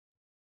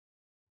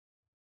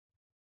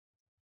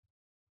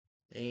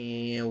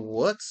And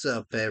what's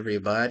up,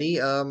 everybody?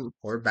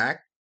 We're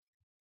back,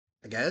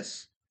 I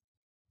guess,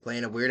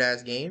 playing a weird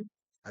ass game.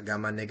 I got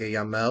my nigga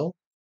Yamel,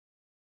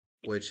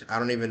 which I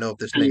don't even know if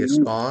this nigga I'm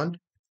spawned.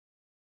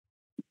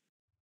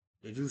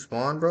 Did you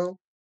spawn, bro?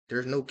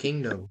 There's no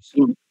kingdoms.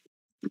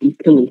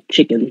 killing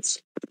chickens.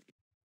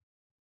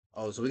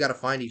 Oh, so we gotta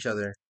find each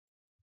other.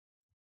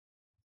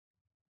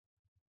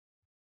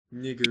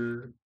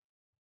 Nigga.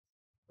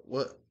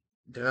 What?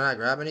 Did I not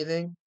grab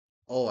anything?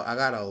 Oh, I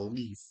got a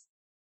leaf.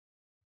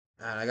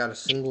 And I got a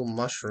single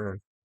mushroom.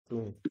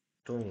 Doom,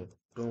 doom,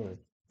 doom,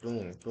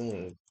 doom,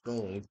 doom,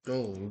 doom,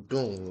 doom,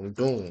 doom,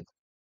 doom.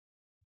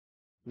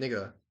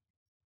 Nigga,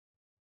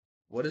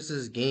 what is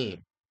this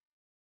game?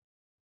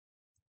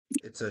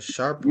 It's a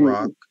sharp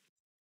rock. Mm,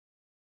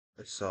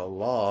 It's a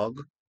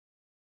log.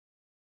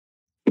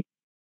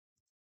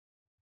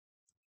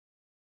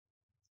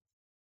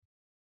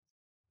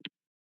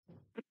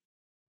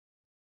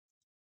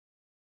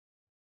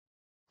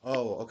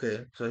 Oh,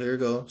 okay. So here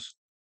goes.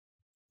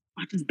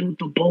 I just built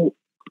the boat.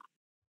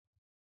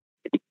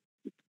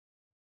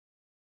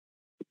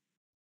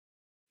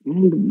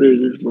 I'm the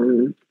biggest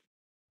bird.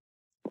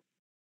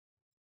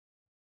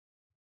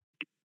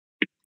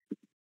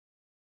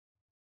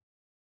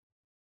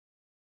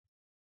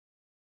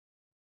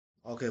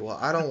 Okay, well,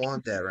 I don't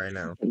want that right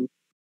now.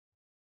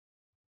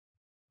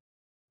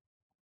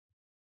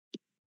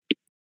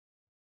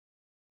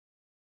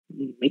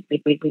 Wait.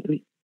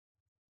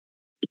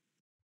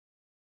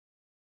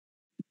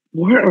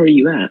 Where are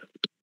you at?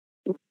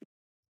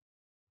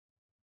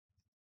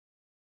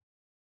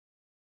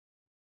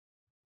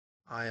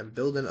 I am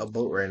building a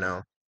boat right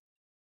now.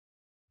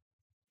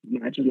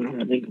 Imagine not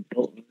having a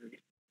boat.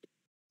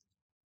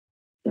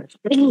 That's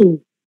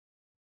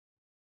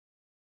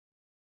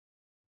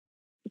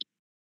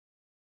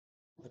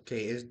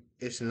Okay,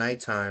 it's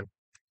nighttime.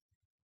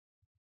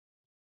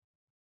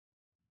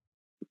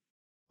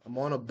 I'm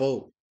on a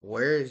boat.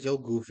 Where is your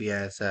goofy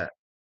ass at?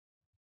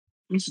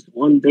 this is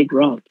one big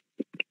rock.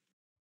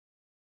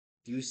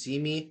 Do you see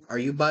me? Are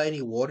you by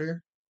any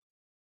water?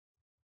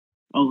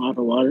 A lot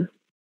of water.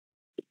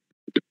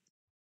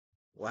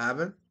 What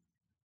happened?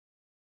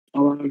 A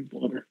lot of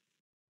water.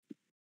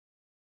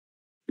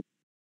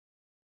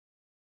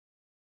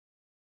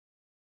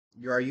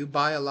 Are you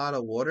by a lot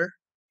of water?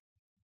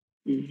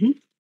 Mm-hmm.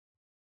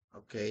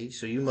 Okay,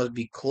 so you must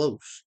be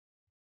close.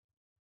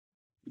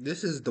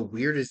 This is the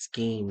weirdest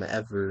game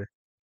ever.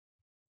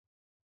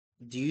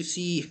 Do you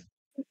see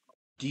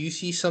do you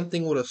see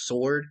something with a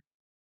sword?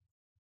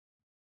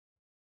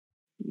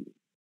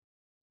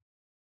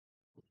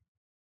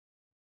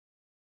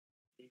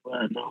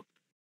 But no.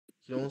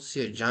 You don't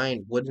see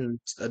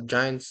a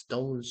giant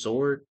stone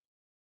sword?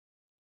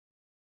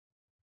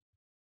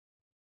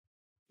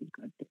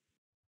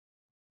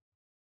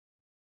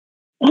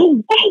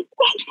 Oh!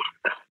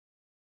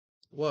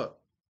 What?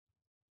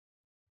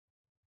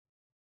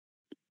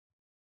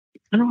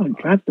 I know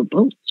I drive the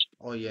boat.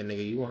 Oh yeah,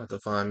 nigga, you gonna have to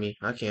find me.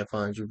 I can't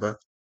find you, bro.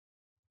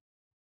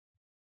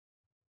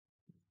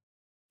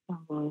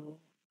 Uh,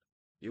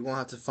 You're gonna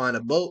have to find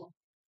a boat,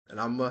 and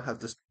I'm gonna have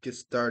to get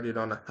started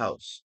on a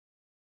house.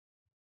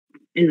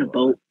 in a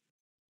boat.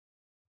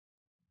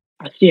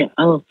 I see an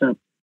elephant.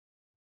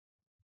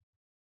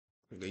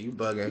 Okay, you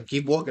bugging.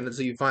 Keep walking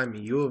until you find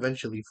me. You'll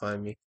eventually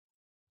find me.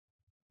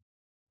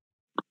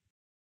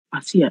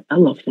 I see an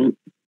elephant.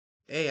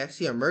 Hey, I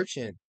see a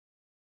merchant.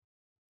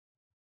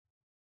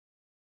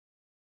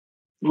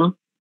 Huh?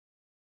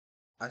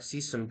 I see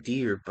some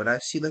deer, but I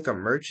see like a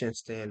merchant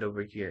stand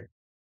over here.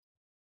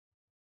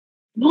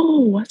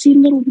 Whoa! I see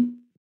little.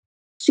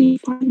 See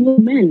five little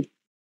men.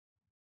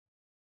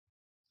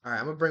 All right,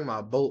 I'm gonna bring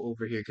my boat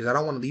over here because I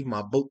don't want to leave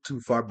my boat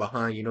too far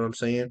behind. You know what I'm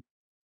saying?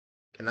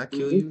 Can I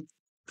kill Mm-hmm. you?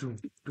 Doom,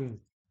 doom.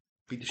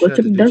 Beat the Go shit out to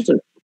of the this bitch.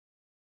 desert.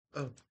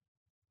 Oh,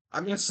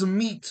 I got some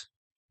meat.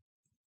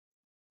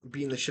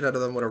 Beating the shit out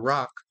of them with a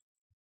rock.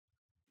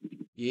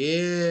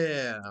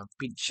 Yeah,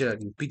 beat the shit out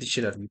of you. Beat the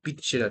shit out of you. Beat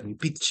the shit out of you.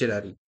 Beat the shit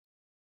out of you.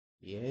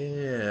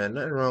 Yeah,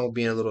 nothing wrong with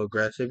being a little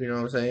aggressive, you know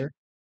what I'm saying?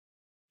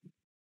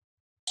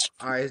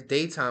 Alright, it's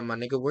daytime, my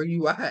nigga. Where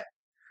you at?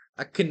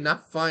 I could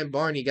not find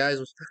Barney, guys.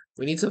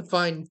 We need to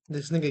find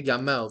this nigga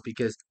Yamel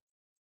because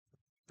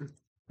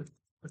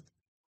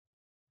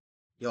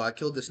yo, I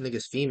killed this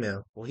nigga's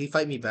female. Will he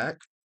fight me back?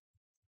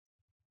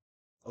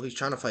 Oh, he's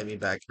trying to fight me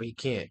back, but he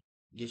can't.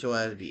 Get your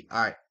ass beat.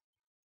 Alright,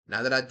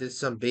 now that I did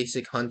some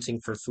basic hunting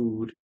for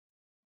food,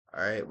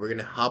 alright, we're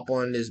gonna hop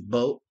on this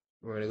boat.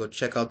 We're gonna go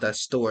check out that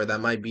store.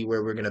 That might be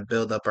where we're gonna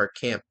build up our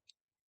camp.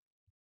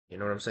 You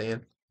know what I'm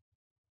saying?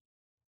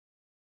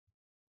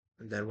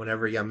 And then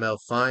whenever Yamel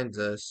finds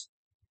us,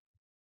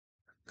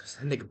 because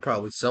that nigga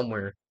probably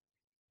somewhere.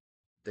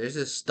 There's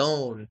this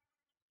stone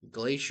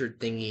glacier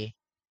thingy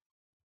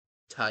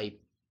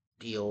type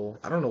deal.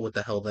 I don't know what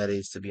the hell that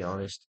is, to be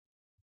honest.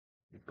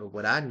 But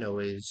what I know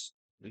is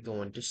we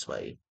going this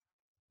way.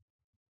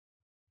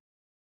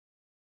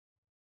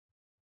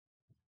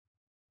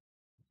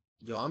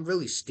 Yo, I'm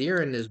really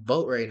steering this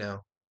boat right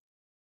now.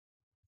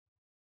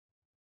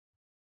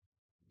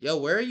 Yo,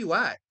 where are you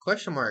at?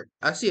 Question mark.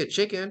 I see a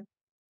chicken.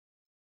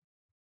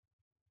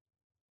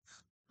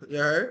 You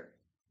heard?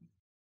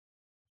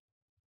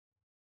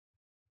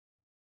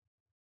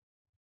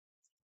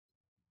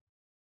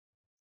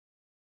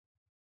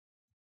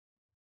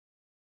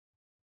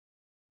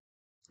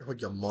 Oh,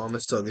 your mom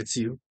is talking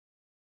to you.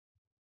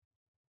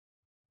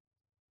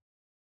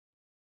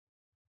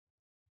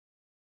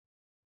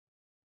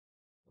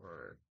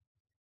 Alright,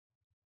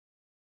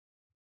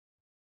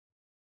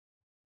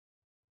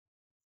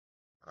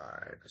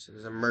 alright. So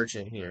there's a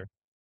merchant here.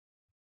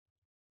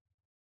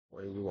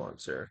 What do you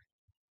want, sir?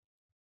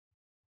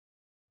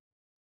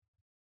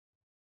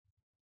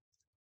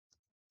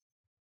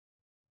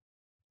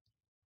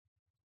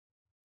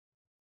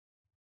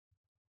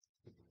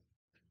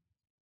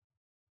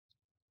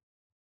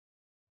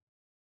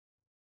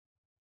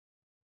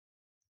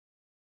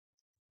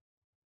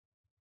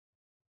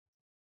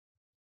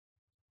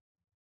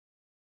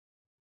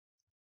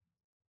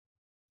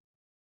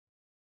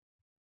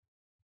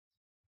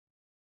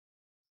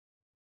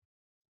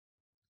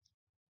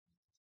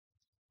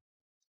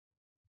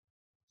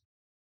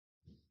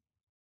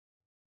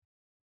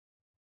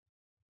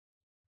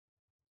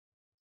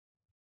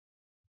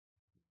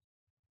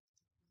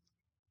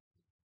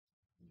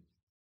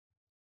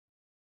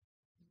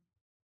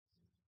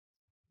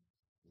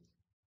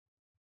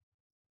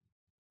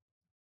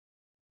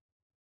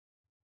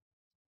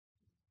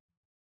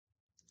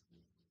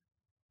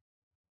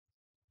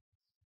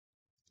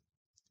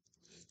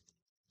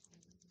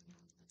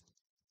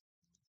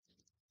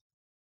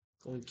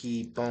 Gonna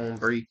keep on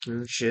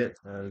breaking shit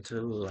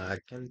until I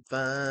can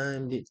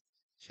find it.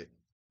 Shit.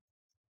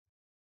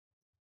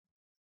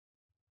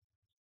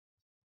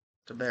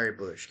 It's a berry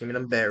bush. Give me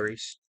them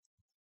berries.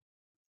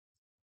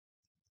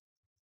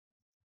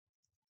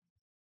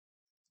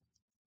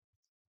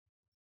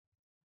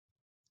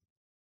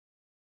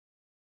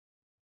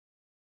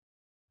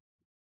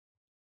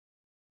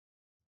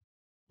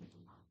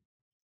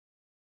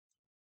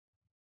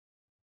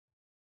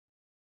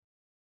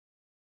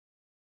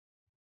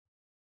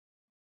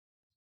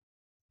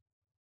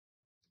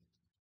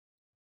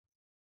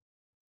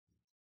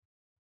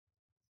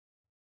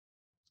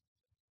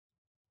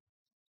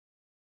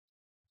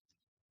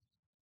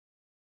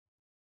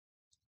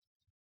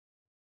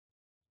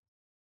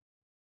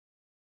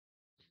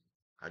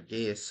 I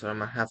guess what I'm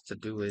gonna have to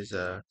do is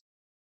I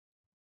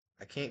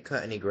can't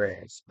cut any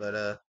grass,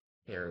 but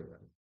here we go.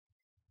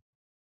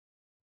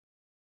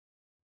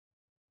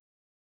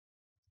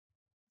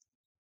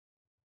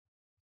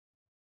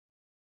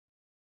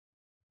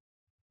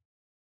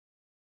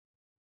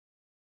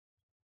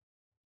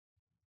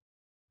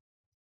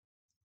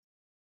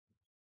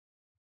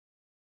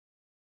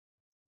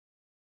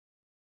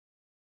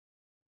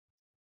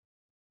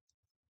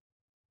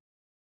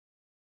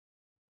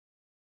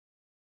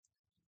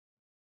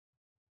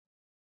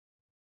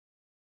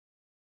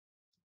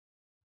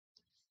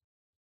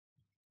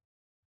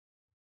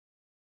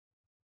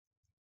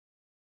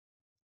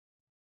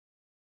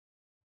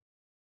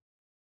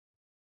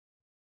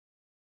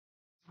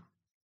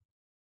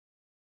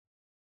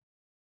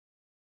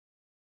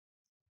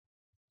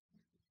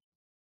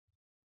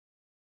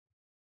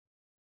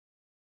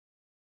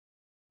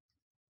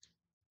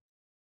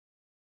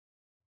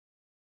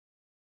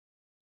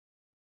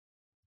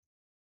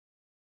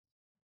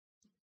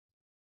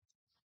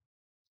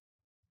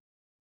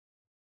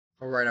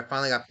 All right, I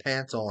finally got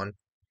pants on.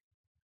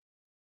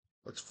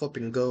 Let's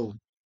flipping go.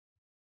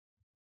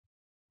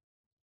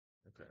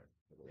 Okay,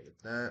 get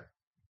that,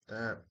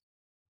 that.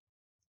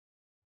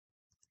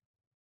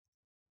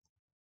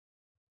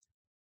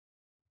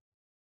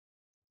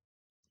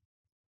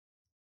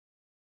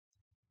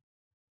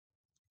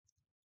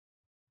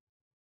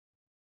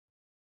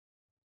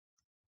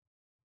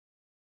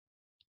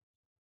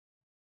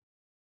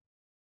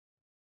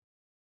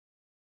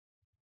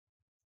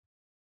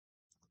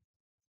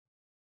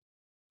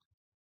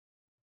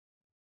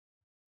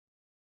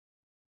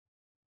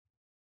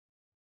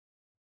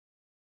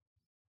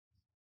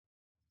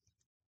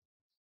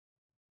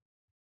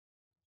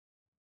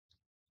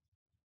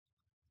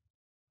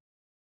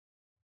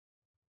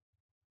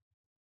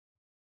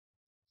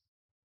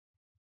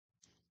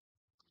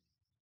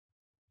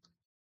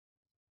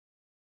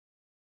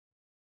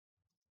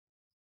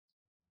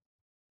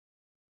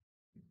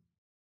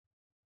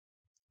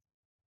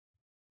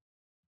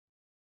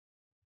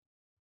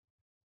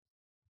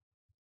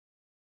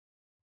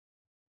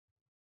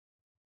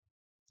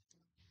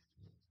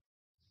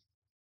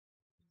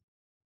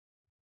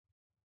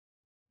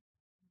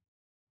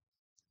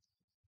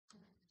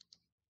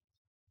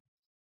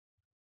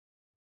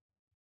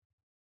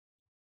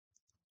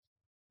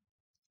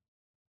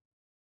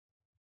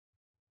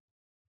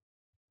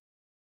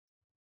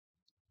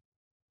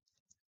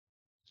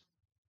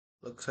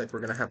 Looks like we're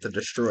gonna have to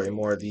destroy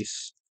more of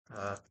these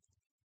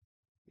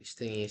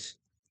thingies.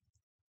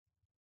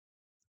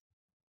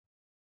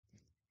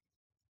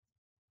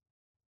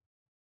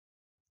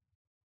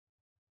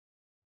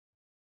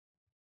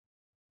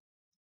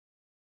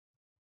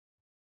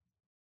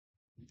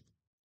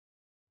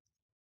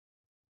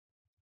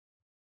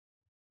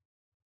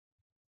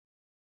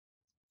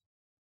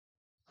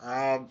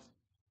 Um,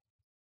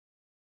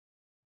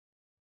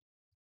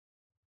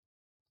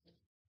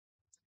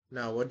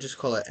 no, we'll just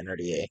call it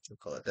NRDA. We'll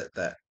call it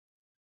that.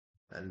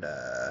 And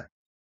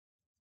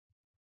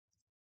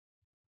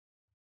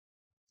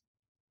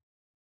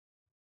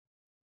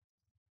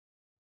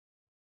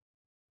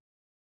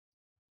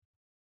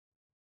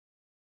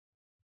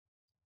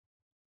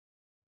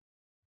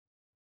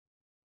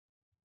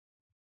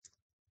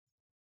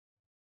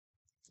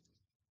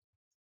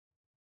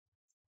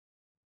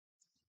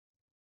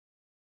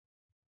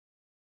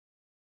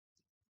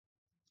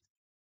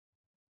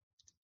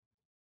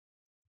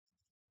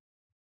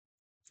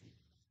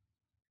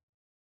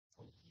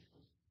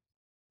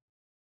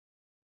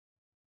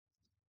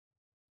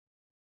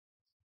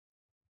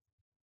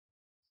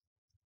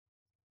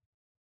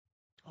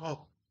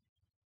oh,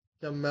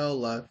 Jamel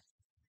left.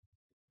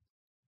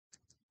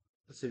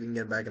 Let's see if we can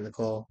get back in the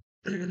call.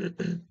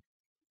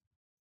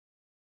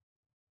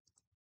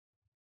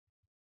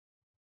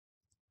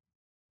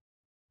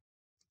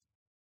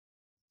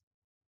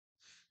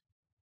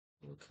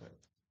 Okay.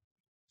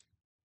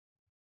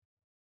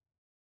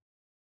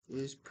 It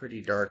is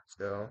pretty dark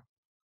though.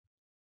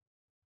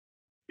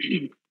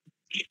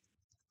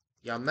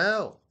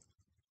 Yamel,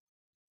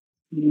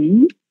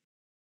 Hmm?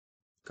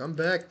 come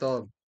back,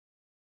 dog.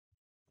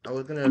 I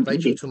was gonna I'm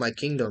invite you ready. to my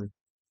kingdom.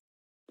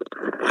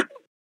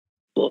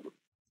 Oh,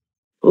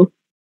 oh,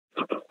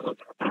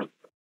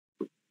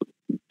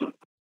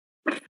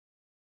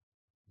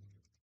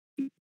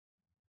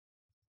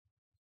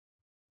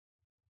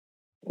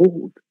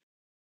 oh.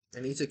 I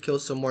need to kill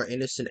some more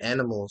innocent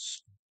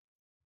animals.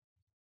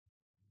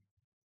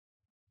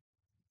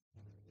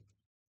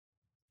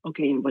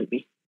 Okay, invite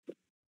me.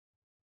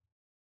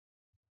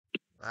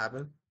 What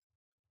happened?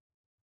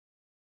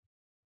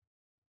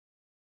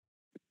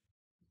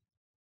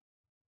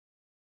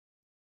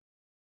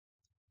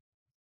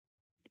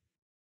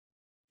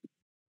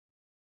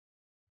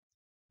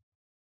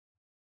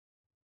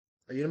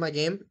 Are you in my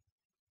game?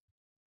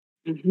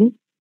 Mm-hmm.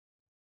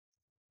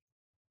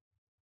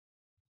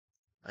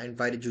 I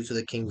invited you to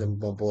the kingdom,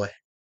 my boy.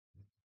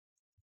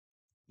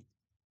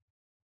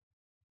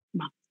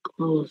 My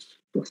clothes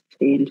just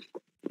changed.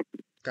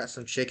 Got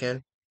some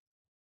chicken.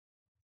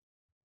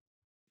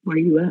 Where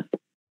you at?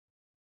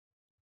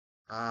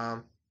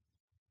 Um,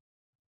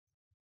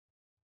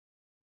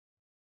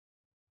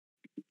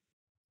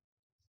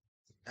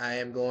 I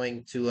am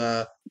going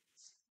to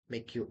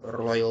make you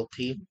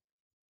royalty,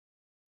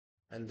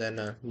 and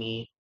then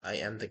me, I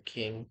am the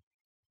king.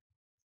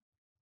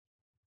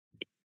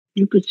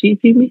 You could see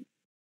me?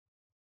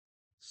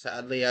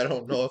 Sadly, I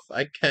don't know if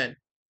I can.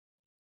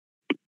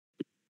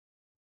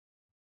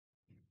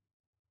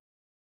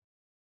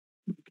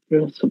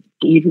 You're some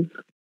theater.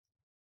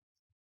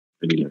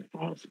 And your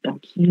ass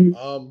upstairs.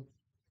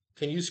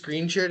 Can you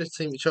screen share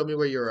to show me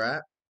where you're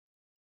at?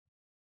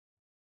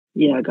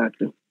 Yeah, I got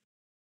you.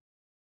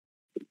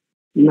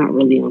 Not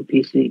really on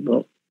PC,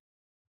 but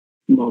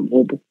I'm on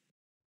mobile.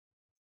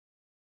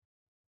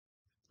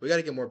 We got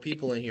to get more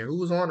people in here.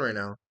 Who's on right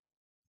now?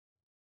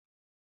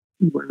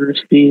 Where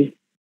is me?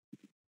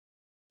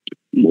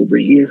 I'm over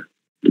here.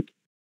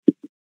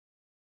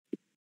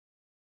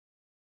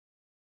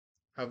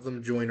 Have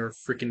them join our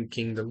freaking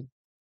kingdom.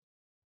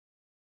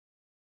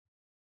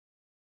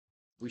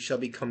 We shall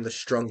become the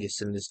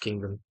strongest in this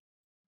kingdom.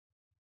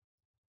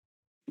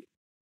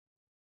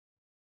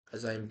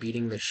 As I am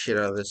beating the shit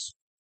out of this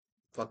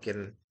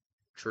fucking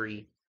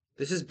tree.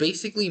 This is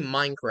basically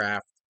Minecraft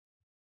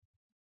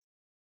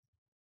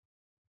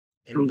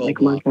I in don't like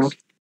Minecraft. Roblox.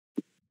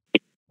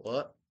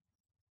 What?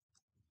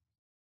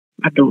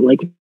 I don't like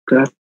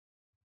Minecraft.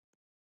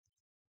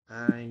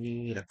 I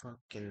need a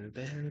fucking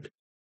bed.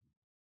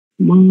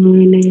 My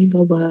name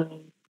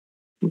about.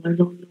 I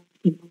don't know.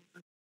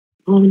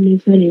 On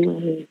this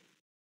anyway.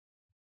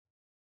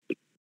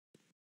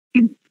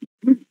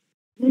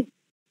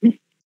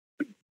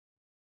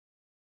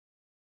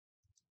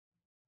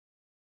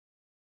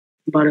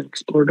 About to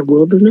explore the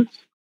wilderness.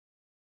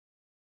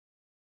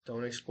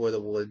 Don't explore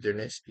the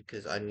wilderness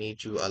because I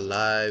need you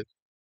alive.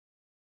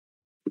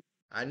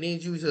 I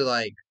need you to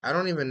like, I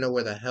don't even know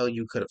where the hell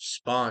you could have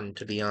spawned,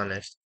 to be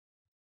honest.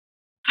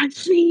 I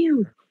see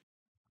you.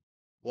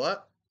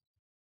 What?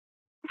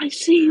 I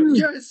see you.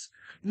 Yes!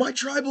 My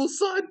tribal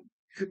son!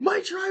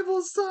 My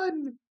tribal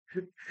son!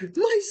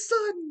 My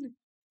son!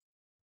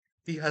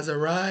 He has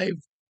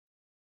arrived!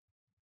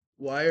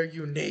 Why are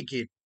you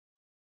naked?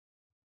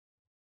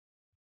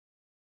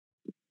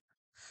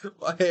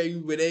 Why are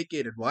you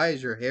naked? And why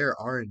is your hair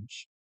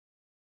orange?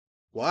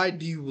 Why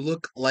do you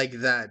look like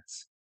that?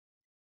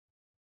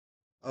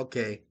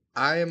 Okay,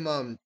 I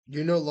am,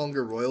 you're no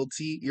longer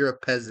royalty, you're a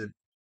peasant.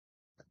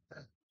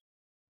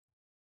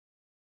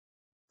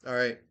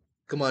 Alright,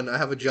 come on, I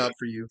have a job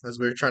for you as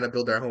we're trying to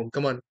build our home.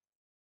 Come on,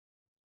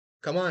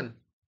 come on.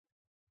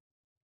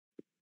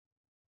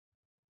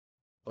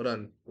 Hold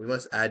on, we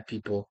must add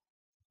people.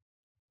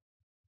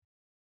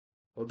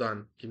 Hold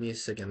on, give me a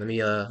second. Let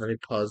me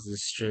pause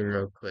this stream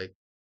real quick.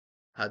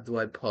 How do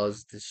I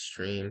pause this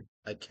stream?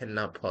 I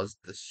cannot pause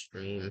the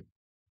stream.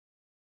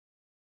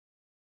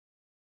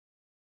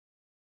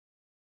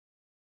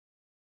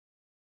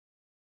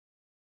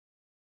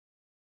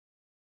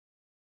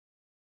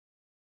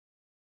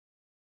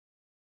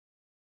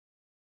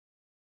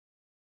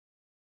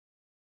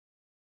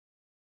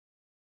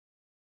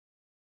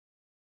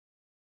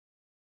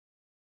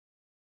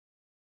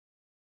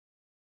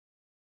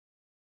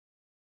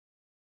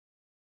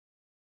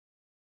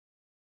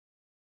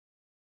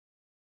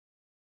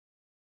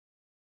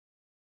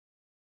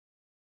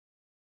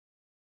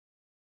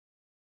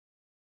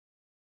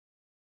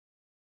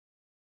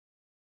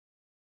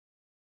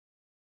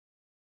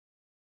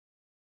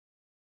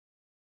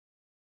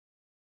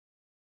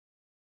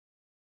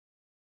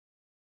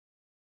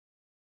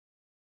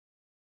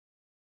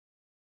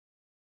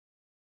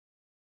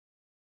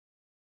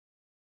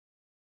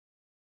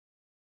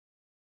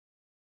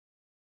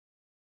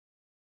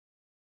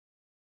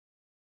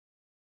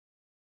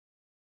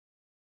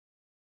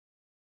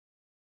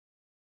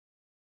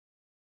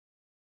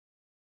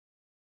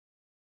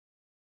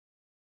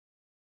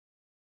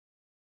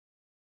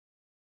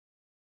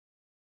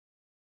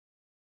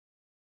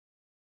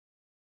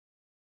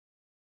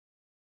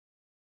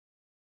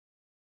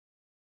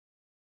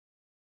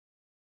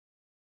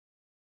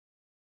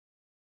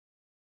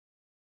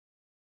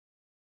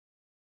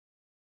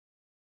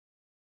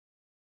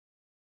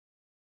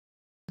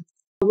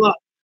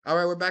 All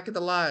right, we're back at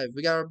the live.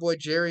 We got our boy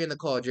Jerry in the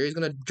call. Jerry's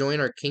gonna join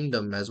our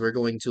kingdom as we're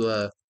going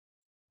to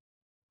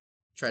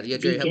try to. Yeah,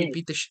 Jerry, Be help me gay.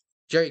 beat the.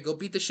 Jerry, go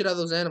beat the shit out of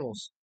those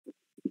animals.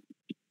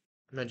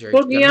 Come on, Jerry.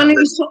 Todiano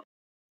Yamel. is so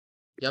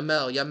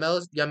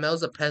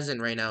Yamel's a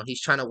peasant right now.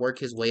 He's trying to work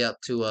his way up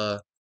to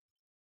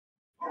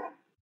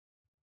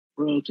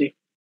Royalty.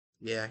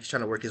 Yeah, he's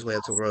trying to work his way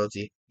up to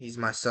royalty. He's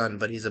my son,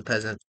 but he's a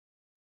peasant.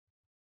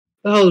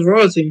 the hell is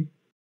royalty.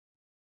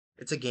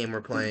 It's a game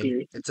we're playing.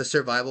 Period. It's a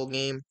survival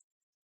game.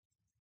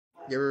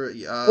 You ever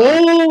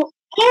Oh,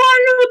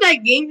 I know what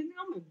that game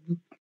is.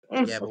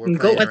 I'm Yeah, but we're fucking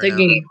go playing it at right that now.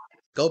 game.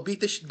 Go beat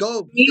the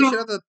Yeah.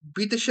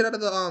 shit out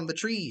of the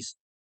trees.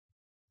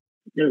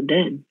 They're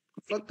dead.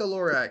 Fuck the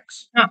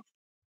Lorax. I'm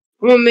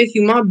gonna make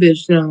you my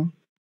bitch now.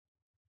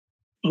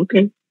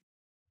 Okay.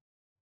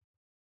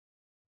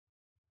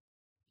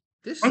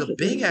 This is a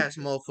big ass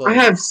mofo. I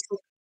have.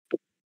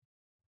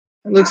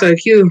 It looks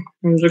like you.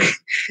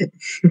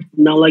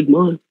 Not like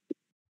mine.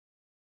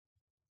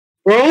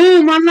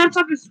 Bro, my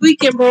laptop is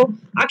tweaking, bro.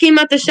 I came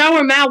out the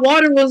shower, mad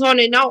water was on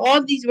it. Now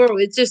all these, bro,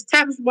 it just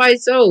taps by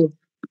itself.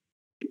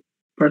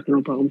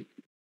 Personal problem.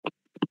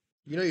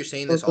 You know you're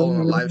saying this all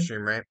on a live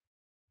stream, right?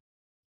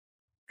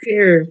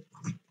 Here.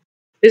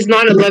 It's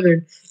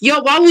 9/11. Yo,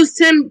 why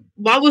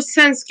was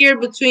 10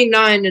 scared between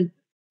 9 and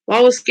why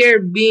was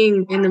scared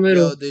being in the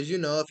middle? Yo, did you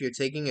know if you're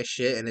taking a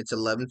shit and it's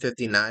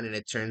 11:59 and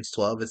it turns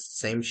 12, it's the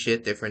same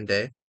shit, different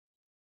day?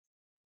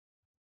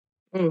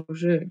 Oh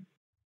shit.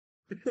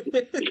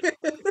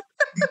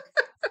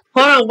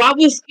 Hold on, why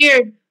was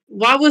scared?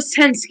 Why was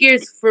 10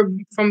 scared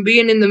from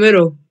being in the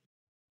middle?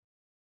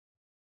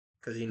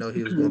 Because he know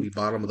he was gonna be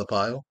bottom of the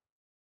pile.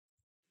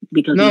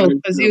 Because No,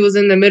 because he was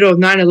in the middle of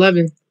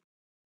 9/11.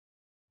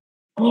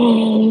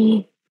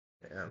 Oh,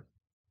 Yeah.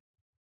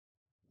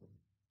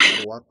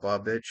 Walk,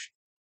 Bob, bitch.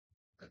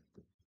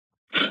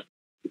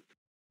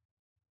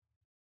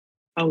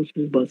 I was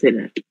just about to say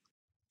that.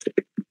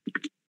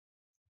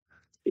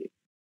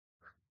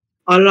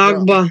 Allah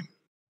Akbar.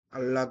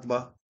 Allah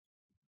Akbar.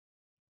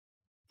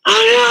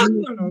 Allah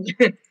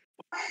Akbar.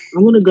 I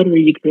want to go to the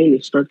Ukraine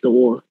and start the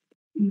war.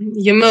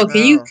 Yamil,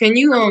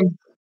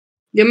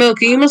 Yamil,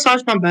 can you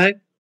massage my back?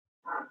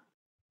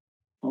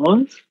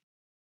 Pause?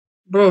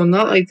 Bro,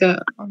 not like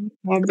that.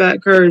 My back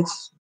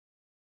hurts.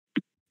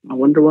 I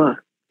wonder why.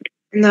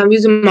 And I'm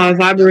using my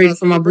vibrator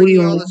for my booty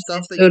All on. the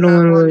stuff that Still you don't have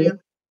wanna on work. you?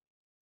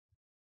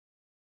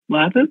 What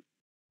happened?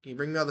 Can you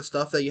bring me all the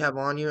stuff that you have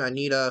on you? I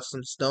need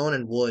some stone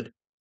and wood.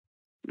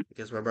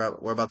 Because we're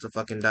about to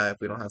fucking die if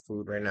we don't have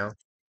food right now.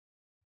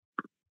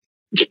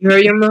 You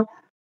heard Yamil?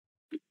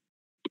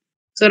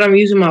 Said I'm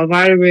using my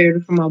vibrator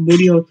for my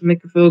booty hole to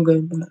make it feel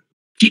good. But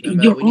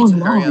Yamel, we need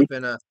to hurry up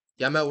and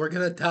Yamel, we're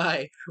gonna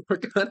die. We're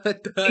gonna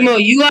die.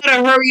 Yamil, you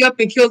gotta hurry up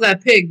and kill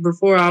that pig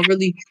before I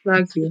really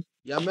smack you.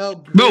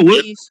 Yamel, Bro,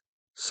 what? please.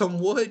 Some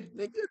wood,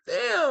 nigga.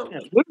 Damn.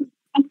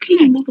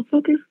 Okay,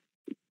 motherfucker.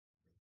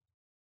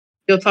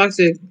 Yo,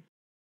 Toxic.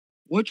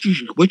 What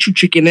you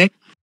chicken neck?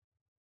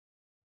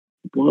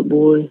 What,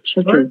 boy?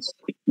 Shut your...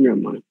 Never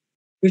mind.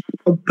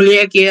 A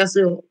black ass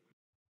up.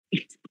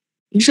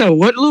 You said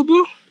what, little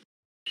bro?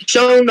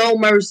 Show no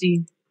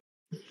mercy.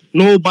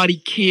 Nobody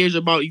cares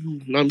about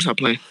you. No, I'm stop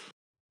playing.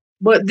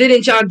 But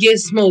didn't y'all get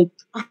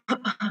smoked?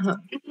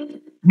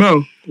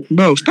 Bro,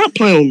 stop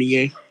playing with me,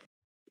 gang.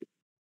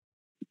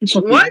 I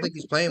don't think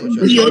he's playing with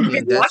you. He's probably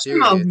being dead Watch your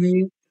mouth, serious.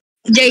 man.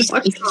 Jason,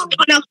 Watch your mouth.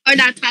 don't know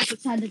that type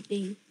of kind of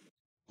thing.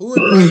 Who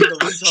invited the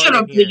retard Shut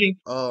up, in here? Gigi.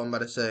 Oh, I'm about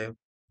to say.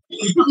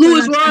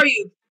 Louis, where are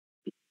you?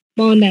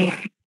 Go now.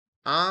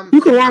 I'm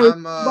You can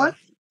lie.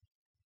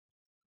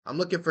 I'm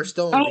looking for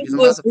stone Oh, because I'm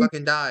about to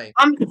fucking die.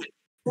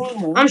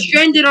 I'm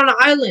stranded on an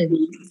island.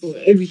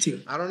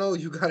 Everything. I don't know.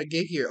 You gotta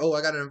get here. Oh,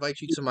 I gotta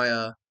invite you to my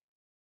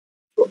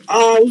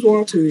I was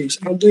wrong to this.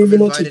 I don't even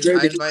know to Dre.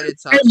 I invited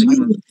Toxic.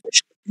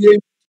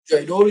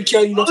 Dre, the only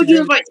county you know How to would you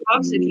Dre. invite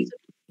Toxic? He's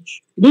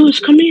Lewis,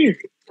 come here.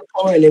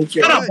 All right, let me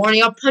Shut kill. up,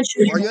 Barney. I'll punch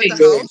you in Are your you at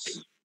face. the house?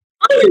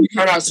 I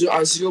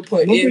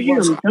 0.8. Over here.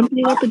 I'm jumping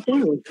you up and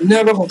down.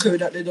 Never gonna carry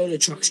that. They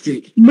don't truck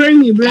street. Bring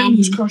me, bring I'm me.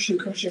 just crushing.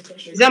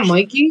 Is that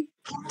Mikey?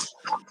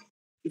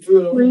 You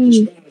feel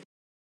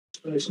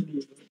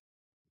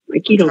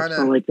Mikey don't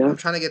sound like I'm that.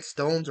 trying to get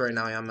stones right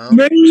now, Yamel.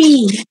 Bring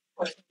me.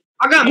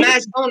 I got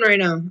mad stone right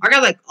now. I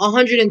got like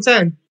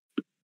 110.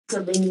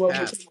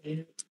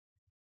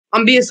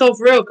 I'm being so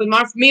for real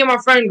because me and my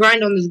friend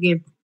grind on this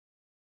game.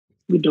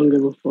 We don't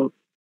give a fuck.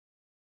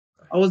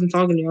 I wasn't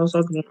talking to you. I was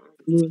talking to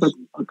Louis. Shut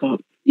the fuck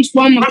up. You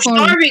spawned my I'm phone.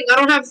 starving. I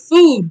don't have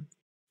food.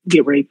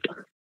 Get raped.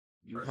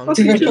 You hungry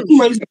Okay.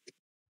 bitch.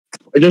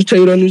 I just tell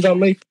you don't use that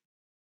mic.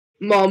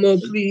 Mama,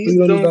 please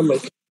You don't use that don't.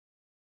 mic.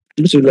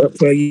 This is not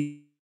play.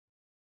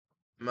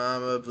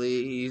 Mama,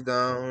 please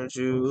don't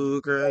you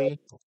cry.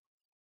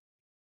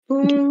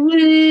 Who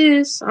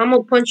is? I'm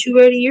gonna punch you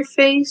right in your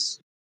face.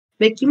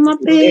 Make you my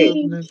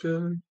baby.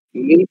 Nigga.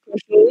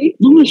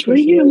 Lewis, right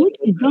here. Look,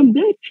 you dumb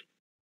bitch.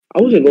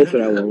 I wasn't going for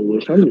that one,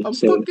 Lewis. I'm I'm just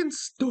saying. fucking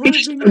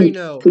starving right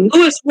now.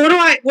 Louis, where do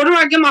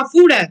I get my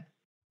food at?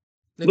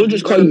 Nigga, We'll you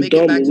just gotta call you make it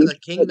dumb back and to we the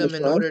just kingdom fucking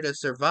in try. order to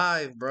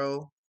survive,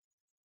 bro.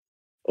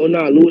 Oh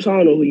nah, Lewis, I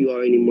don't know who you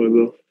are anymore,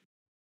 bro.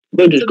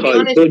 Bro just To be called you.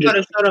 honest, Bro you just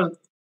gotta shut up.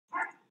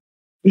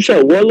 you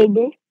said Warlow,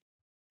 bro?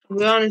 To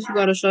be honest, you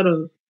gotta shut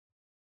up.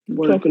 You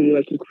talking to me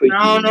like you crazy.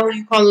 I don't know who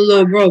you call a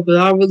little bro, but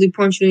I'll really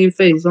punch you in your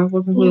face. Don't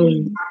fucking play with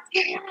me.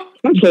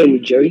 Stop playing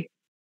with Jerry.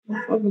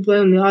 Don't fucking play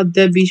with me. I'll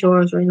dead beat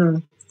your ass right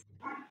now.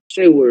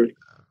 Say word.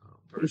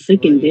 Bro, I'm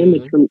taking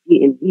damage swing. from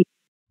eating meat.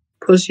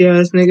 Pussy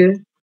ass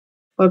nigga.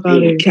 Fuck out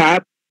of here.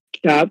 Cap.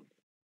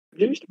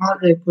 Jimmy, Out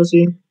there,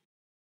 pussy.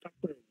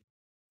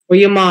 Where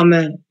your mom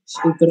at?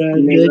 Stupid ass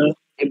bitch. nigga.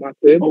 In my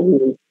crib.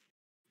 Oh.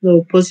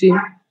 Little pussy.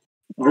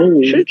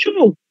 Shut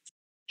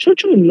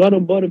your nut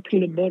and butter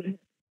peanut butter.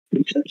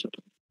 Nigga,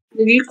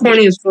 you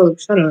corny as fuck.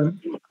 Shut up.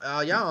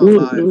 Y'all on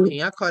live. Can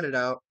y'all cut it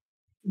out?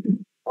 I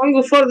don't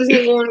give a fuck. This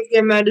nigga wanna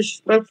get mad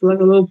disrespectful like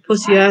a little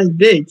pussy ass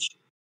bitch.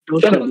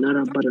 Shut up. Nut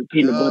and butter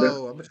peanut butter.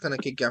 Yo, I'm just gonna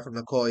kick y'all from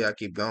the call. Y'all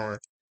keep going.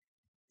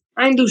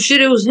 I ain't do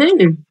shit. It was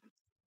him.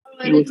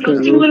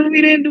 You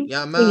literally didn't do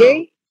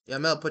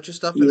Mel, put your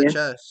stuff in the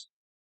chest.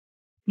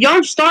 Y'all,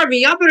 I'm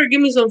starving. Y'all better give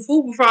me some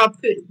food before I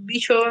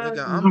beat your ass.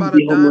 Nigga, I'm about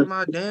to die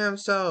my damn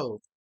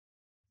self.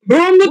 Bro,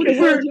 I'm looking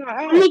for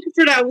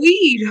that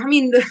weed. I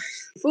mean the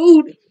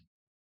food.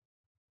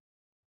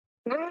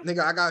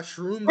 Nigga, I got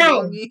shrooms Bro.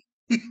 on me.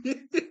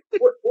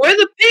 Where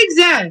the pigs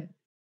at?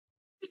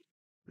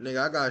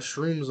 Nigga, I got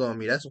shrooms on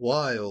me. That's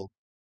wild.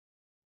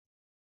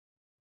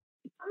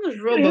 How much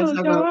Robux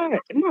I got?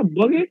 Am I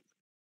bugging?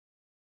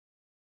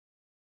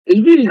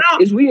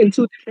 Is we in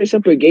two different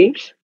separate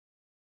games?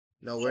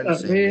 No, we're in the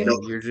same game.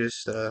 You're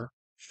just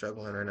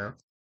struggling right now.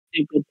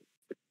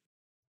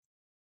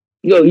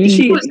 Yo, you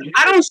see?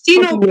 I don't see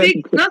no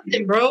pigs,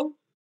 nothing, bro.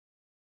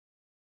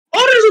 Oh,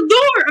 there's a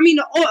door. I mean,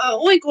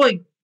 oink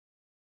oink.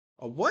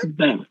 A what?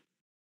 Bam.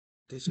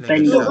 This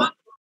nigga shot.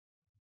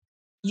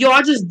 Yo,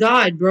 I just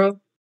died, bro.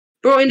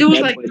 Bro, and there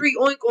was like 3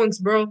 oink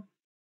oinks, bro.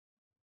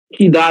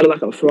 He died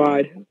like a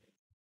fried.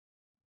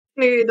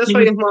 Nigga, that's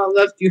why your mom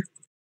left you.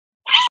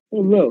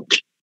 Oh, bro,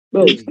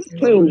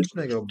 play with me. This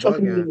nigga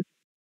bugging.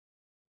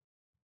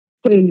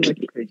 Play with me like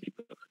you're crazy.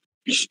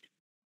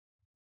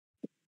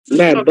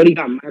 Mad, but he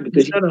got mad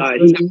because he died.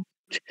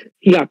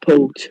 He got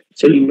poked,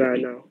 so he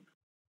mad now.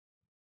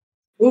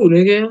 Ooh,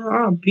 nigga,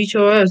 I'll beat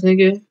your ass,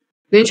 nigga.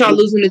 Didn't y'all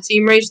lose in the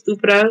team race,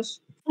 stupid ass?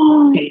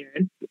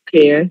 Can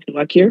do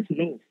I care?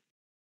 No.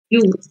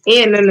 You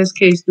and in this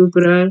case,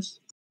 stupid ass.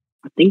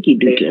 I think he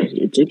do care.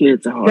 You're taking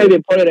it to heart. I've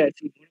been part of that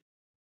team.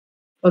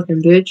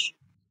 Fucking bitch.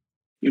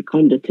 You're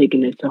kind of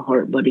taking it to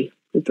heart, buddy.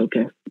 It's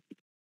okay.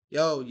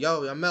 Yo,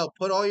 Mel,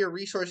 put all your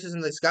resources in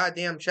this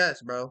goddamn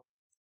chest, bro.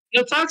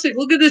 Yo, Toxic,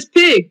 look at this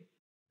pig.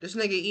 This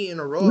nigga eating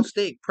a raw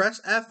steak.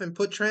 Press F and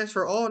put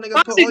transfer all. Nigga,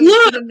 Toxic, put all your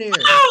look. shit in there.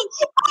 Oh,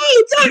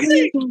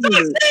 Toxic,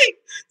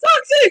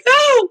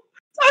 help.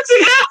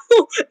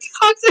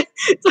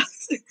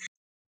 Toxic.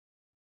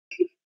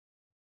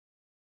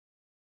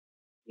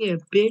 Yeah,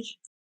 bitch.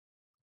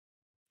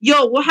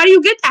 Yo, how do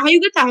you get that? How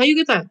you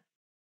get that?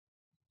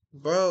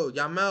 Bro,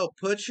 Yamel,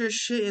 put your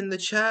shit in the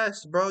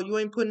chest, bro. You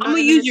ain't putting I'm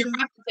nothing gonna in use the your chest.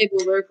 crafting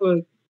table very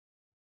quick.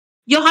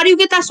 Yo, how do you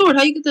get that sword?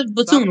 How you get the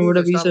platoon or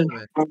whatever you said?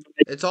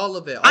 It's all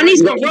of it. I need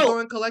some keep rope.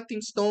 going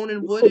collecting stone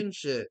and wood and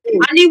shit.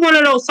 I need one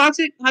of those.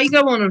 Toxic, how you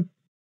get one of them?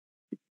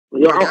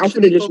 Yo, Y'all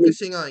should be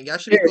focusing on. Y'all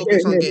should be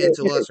focused on getting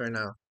to us right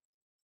now.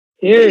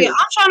 Yeah,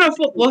 I'm trying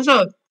to. What's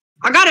up?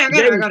 I got it.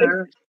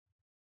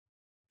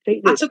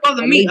 Take I this. took all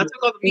the meat. I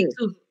took all the meat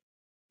too.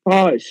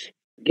 Pause.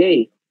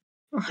 Gay.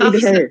 Take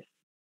this right here.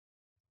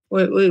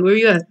 Wait, where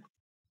you at?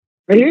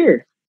 Right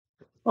here.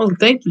 Oh,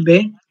 thank you,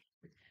 babe.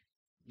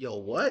 Yo,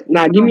 what?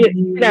 Nah, give me that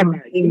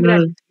bag. Give me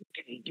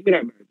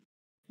that bag.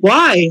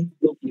 Why?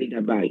 Don't give me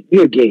that bag.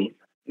 You're gay.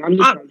 I'm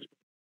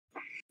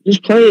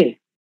just playing.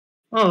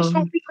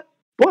 Oh.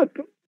 Boy,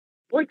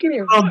 get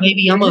here. Oh,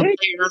 baby, I'm a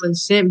player, not a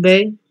simp,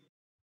 babe.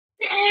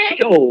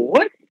 Yo,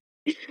 what?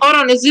 Hold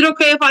on, is it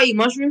okay if I eat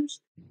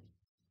mushrooms?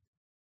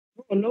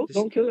 Oh, no,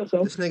 don't kill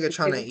yourself. This nigga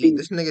trying to eat.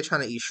 This nigga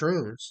trying to eat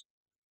shrooms.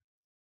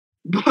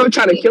 Bro,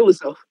 trying to kill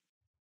himself.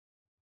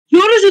 Yo,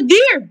 there's a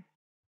deer.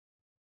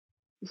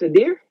 It's a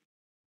deer?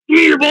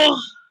 Deer, boy.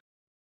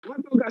 Why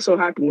bro got so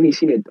happy when he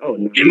seen it? Oh,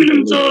 no. Give me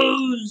them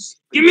toes.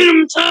 Give me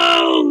them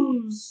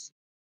toes.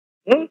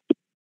 Huh?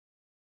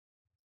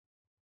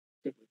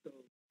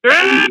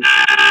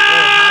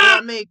 How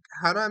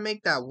do I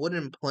make that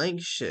wooden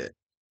plank shit?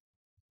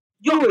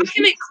 Yo, I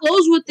can make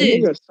clothes with this.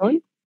 Your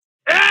son?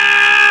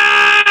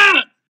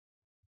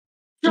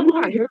 Come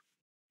on here.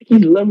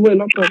 He's leveling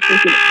up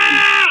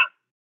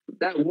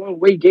that one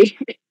way game.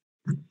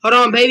 Hold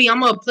on, baby.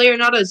 I'm a player,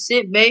 not a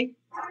simp, babe.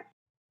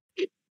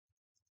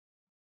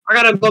 I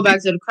gotta go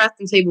back to the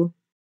crafting table.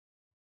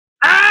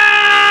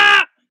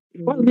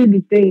 What did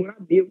the thing when I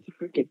be with the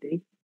freaking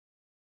thing?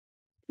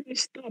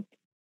 Stop.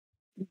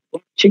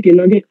 Chicken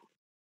nugget.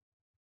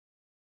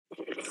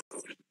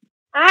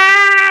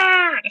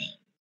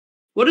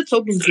 What a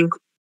token to?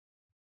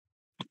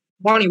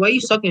 Barney, why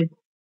you sucking?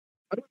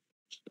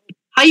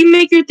 How you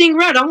make your thing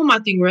red? I want my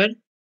thing red.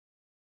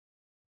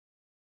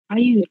 How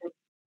you?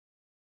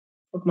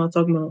 What am I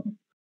talking about?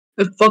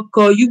 If fuck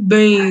call you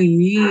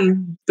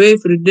bang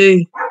for the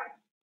day.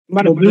 I'm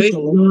about to But build baby,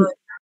 some.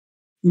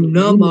 you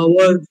not my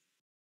wife.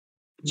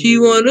 She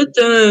wanna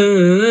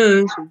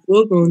dance,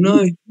 fuck all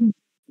night,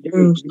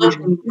 stuff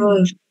on the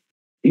bus,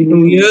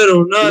 and we had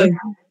all night.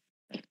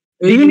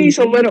 Do you need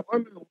some letter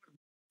armor?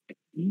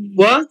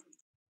 What?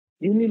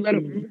 You need letter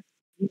armor?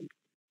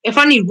 If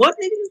I need what,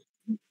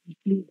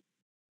 nigga?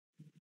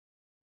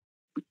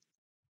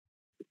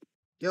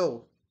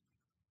 Yo,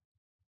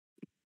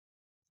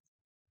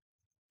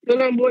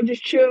 Chill on, boy.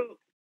 Just chill.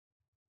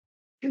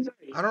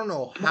 I don't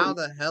know how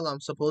the hell I'm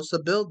supposed to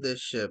build this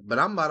shit, but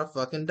I'm about to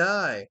fucking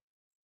die.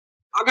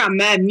 I got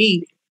mad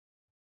meat.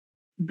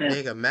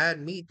 Nigga,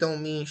 mad meat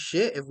don't mean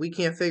shit if we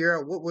can't figure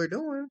out what we're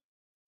doing.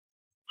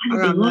 I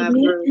got mad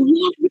bird.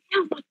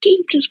 My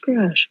game just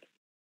crashed.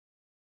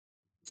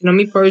 Now,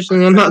 me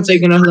personally, I'm not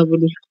taking that level.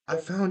 I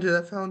found it.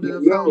 I found it. I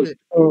Yo, found it.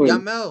 um,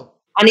 Yamel.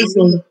 I need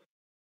some.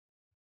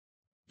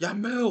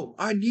 Yamel,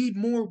 I need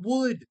more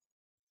wood.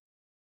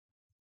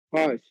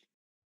 Pause.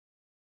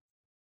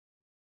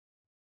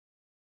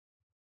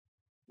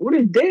 What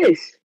is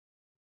this?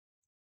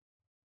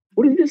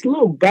 What is this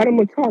little battle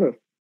matata?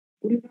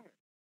 What is that?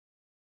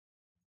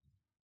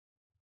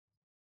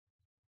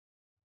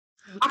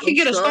 I can I'm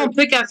get a sorry. stone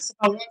pickaxe if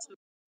I want to.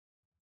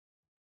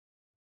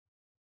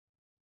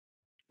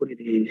 What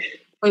it is?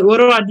 Wait, what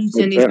do I do to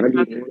Okay, these? I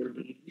need one of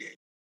these.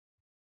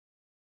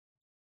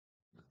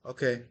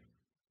 Okay,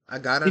 I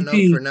got enough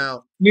PP, for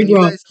now. big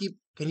rock.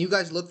 Can you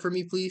guys look for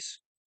me,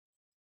 please?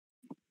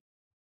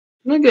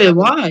 Nigga,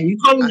 why? You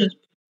calling this?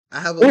 I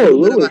have a Oh,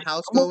 little bit of a Louis,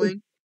 house come on.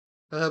 going.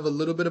 I have a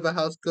little bit of a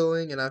house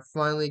going, and I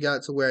finally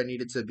got to where I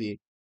needed to be.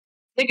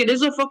 Nigga,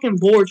 there's a fucking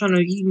boar trying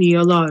to eat me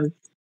alive.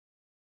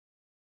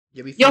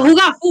 You'll be Yo, fine. who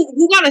got food?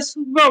 Who got a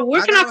bro?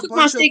 Where can I got a cook my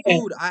bunch of steak at?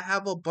 food. I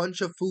have a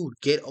bunch of food.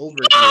 Get over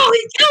here. Oh,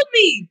 he killed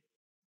me.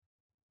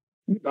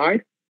 You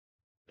died?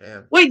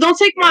 Damn. Wait, don't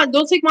take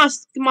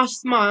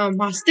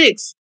my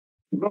sticks.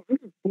 Bro,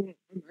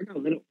 I got a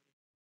little.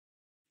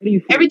 How do you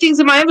feel? Everything's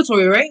in my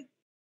inventory, right?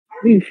 How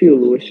do you feel,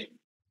 Louis?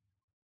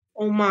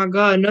 Oh my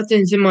god,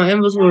 nothing's in my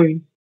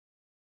inventory.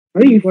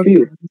 How do you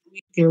feel?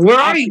 Where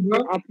are you,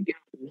 bro?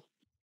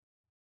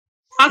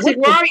 Toxic, What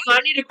where the are you? I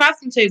need a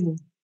crafting table.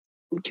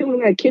 I'm killing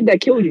that kid that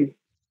killed you.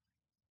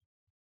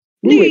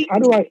 Louis, how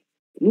do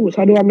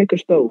I make a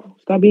stove?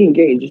 Stop being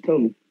gay and just tell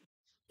me.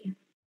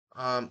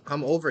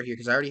 Come over here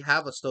because I already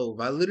have a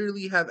stove. I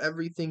literally have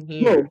everything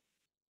here.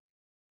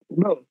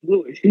 Bro,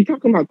 Louis, you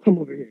talking about come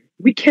over here.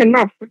 We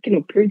cannot freaking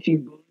approach you,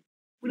 bro.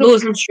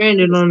 Louis, I'm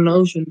stranded on the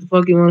ocean. The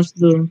fuck you want us to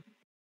do?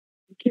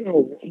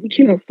 We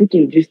cannot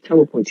freaking just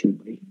teleport you,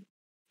 buddy.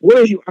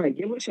 Where is you? Alright,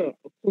 give us a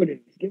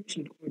coordinates. Give us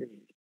some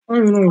coordinates. I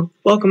don't know.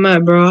 Fuck him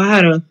at, bro. I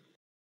had a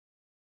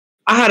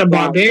Wow.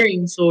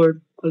 barbarian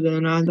sword, but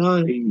then I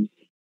died.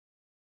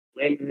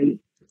 Man,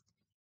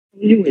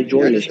 you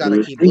enjoy I this, just gotta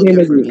bro. keep This game looking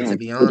doesn't for even me, to have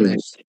be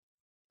coordinates. honest.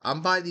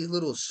 I'm by these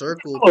little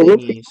circle Oh, look,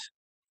 thingies.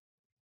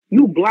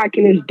 you black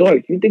and it's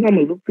dark. You think I'm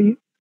gonna look for you?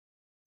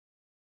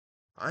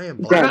 I am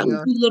I got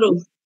black.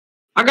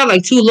 I got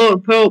like two little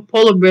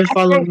polar bears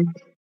following me.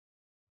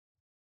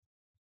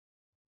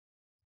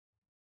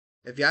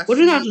 If y'all What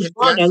did I just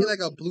find? see like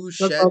a blue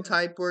shed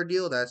type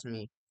ordeal, that's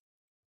me.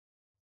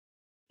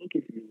 Look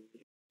at you.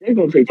 They're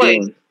gonna take too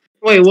long.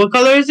 Wait, what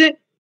color is it?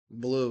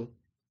 Blue.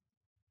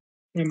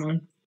 Never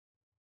mind.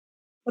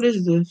 What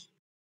is this?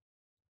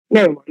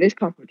 Never mind. This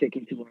copper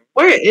taking too long.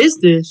 Where is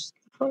this?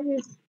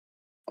 Oh,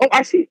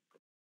 I see.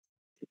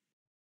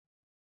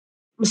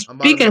 I'm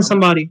speaking to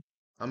somebody.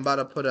 I'm about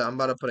to put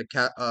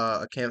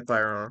a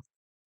campfire on.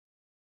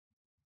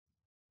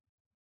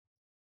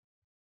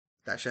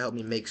 That should help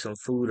me make some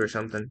food or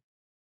something.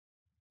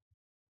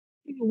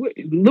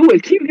 Louis,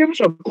 can you give us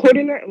a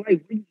coordinate?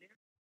 Like,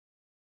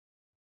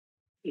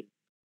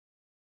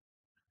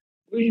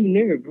 where's you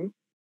near, bro?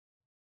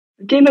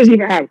 The game doesn't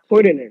even have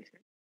coordinates.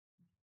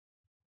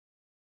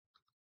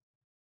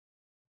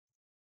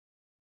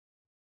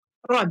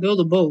 How do I build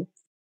a boat?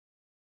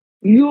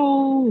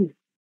 Yo,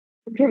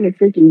 I'm trying to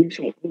freaking get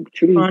some oak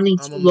trees. I need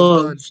I'm two almost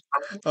logs.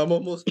 done. I'm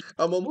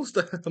almost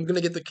done. I'm gonna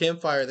get the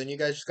campfire, then you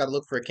guys just gotta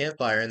look for a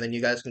campfire, and then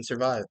you guys can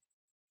survive.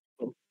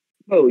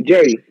 Bro,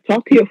 Jerry,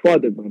 talk to your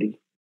father, buddy.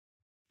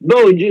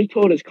 Bro just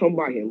told us come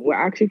by him. We're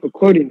asking for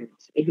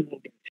coordinates. And he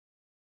won't get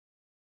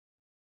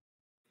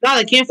Nah,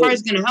 the campfire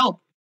is gonna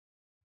help.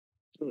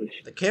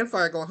 The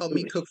campfire gonna help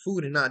me cook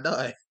food and not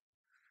die.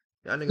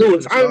 Y'all niggas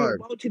Louis, finna I'm starve.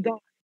 about to die.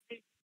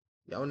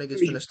 Y'all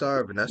niggas finna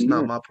starve, and that's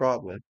not my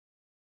problem.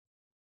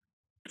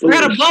 I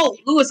got a boat,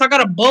 Louis. I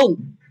got a boat.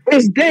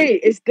 It's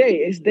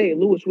day.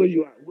 Louis, where's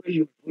you at? Where's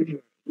you?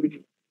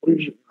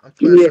 I'm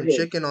putting some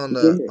chicken on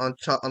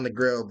the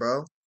grill,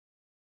 bro.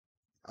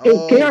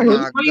 Oh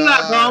my Where you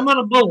at, bro? I'm on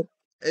a boat.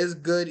 It's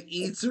good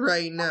eats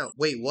right now.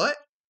 Wait, what?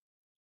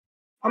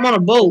 I'm on a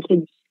boat.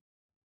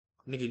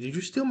 Nigga, did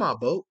you steal my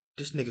boat?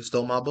 This nigga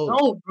stole my boat.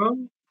 No,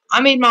 bro.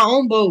 I made my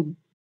own boat.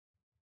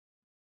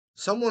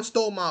 Someone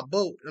stole my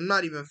boat. I'm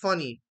not even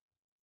funny.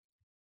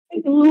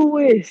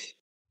 Louis.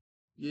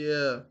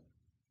 Yeah.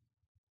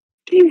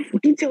 Can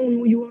you tell me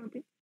where you are?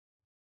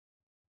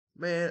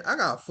 Man, I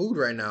got food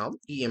right now. I'm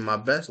eating my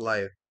best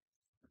life.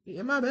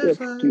 Yeah, my Yeah, best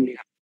fuck life. you, nigga.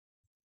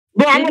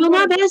 Bro, I'm Living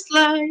my about to. best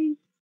life.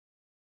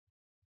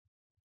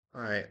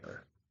 All right.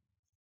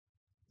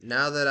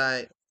 Now that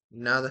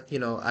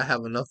I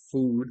have enough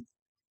food.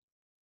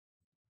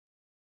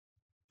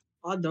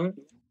 I don't.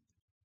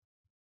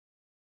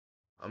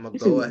 I'm gonna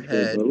This is go not good,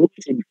 ahead bro.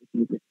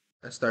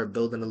 and start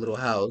building a little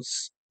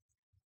house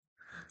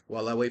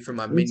while I wait for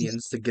my This is,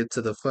 minions to get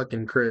to the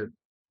fucking crib.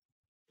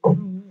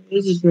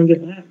 this is gonna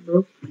get that,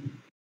 bro.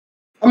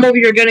 I'm over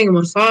here getting a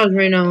massage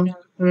right now.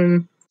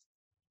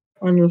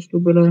 On your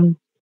stupid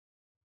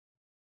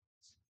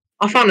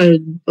I found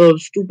a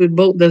stupid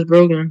boat that's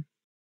broken.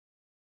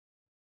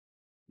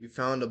 You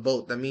found a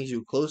boat. That means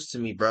you close to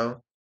me,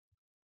 bro.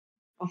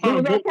 I found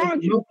a Lewis, I boat that's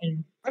found you.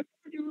 broken. I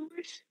found you,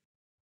 Lewis.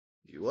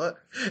 You what?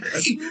 I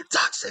found you.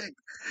 Toxic!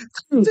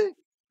 Hmm.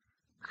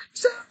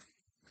 Toxic!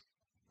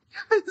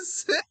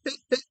 Yes!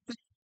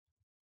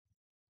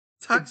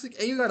 Toxic,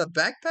 and you got a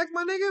backpack,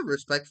 my nigga?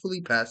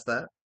 Respectfully past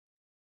that.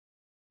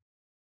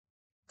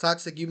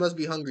 Toxic, you must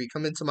be hungry.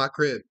 Come into my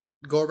crib.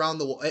 Go around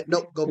the wall.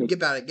 Nope, go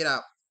get out. Get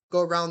out.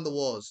 Go around the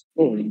walls.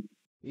 Oh,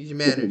 Use your oh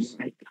manners.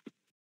 my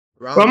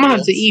Bro, Around I'm the gonna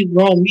have to walls. eat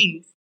raw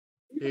meat.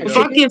 Here you If go.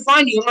 I chicken. can't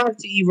find you, I'm gonna have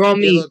to eat raw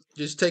Here, meat. look.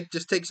 Just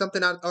take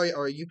something out.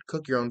 Or you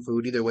cook your own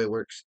food. Either way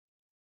works.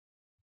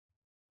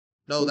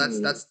 No,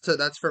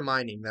 that's for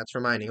mining. That's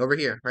for mining. Over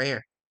here, right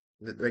here.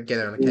 Right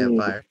there on the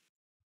campfire.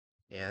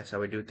 Yeah, that's how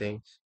we do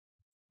things.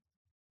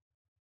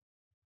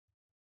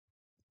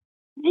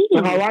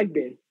 How I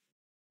been?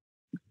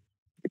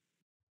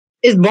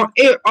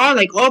 Are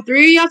like all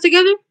three of y'all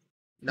together?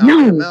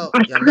 No, No,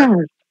 I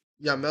crashed.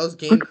 Yamel's My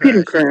game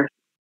computer crashed. crashed.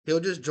 He'll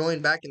just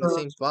join back in the Uh,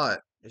 same spot.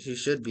 He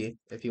should be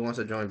if he wants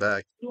to join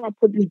back. How do I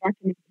put this back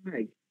in the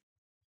bag?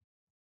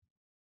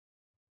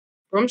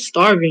 bro, I'm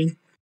starving.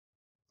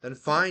 Then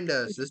find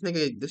us. This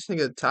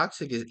nigga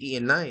toxic is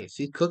eating nice.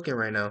 He's cooking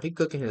right now. He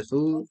cooking his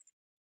food.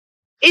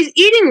 Is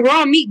eating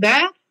raw meat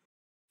bad?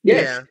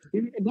 Yes, Yeah,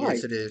 you need to die.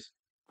 yes it is.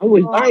 I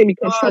was Oh my dying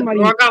because god, bro, I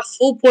somebody. got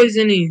food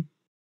poisoning.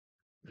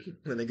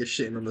 The nigga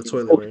shitting on the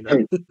toilet right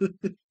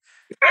now.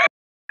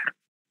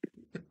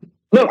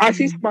 Look, I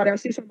see somebody. I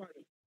see somebody.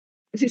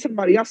 I see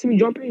somebody. Y'all see me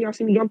jumping? Y'all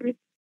see me jumping?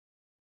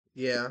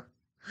 Yeah.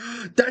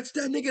 That's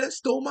that nigga that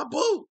stole my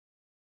boat.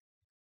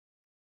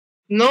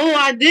 No,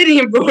 I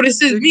didn't, bro.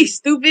 This is me, Nigga,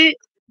 stupid.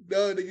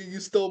 no, nigga, you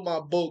stole my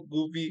boat,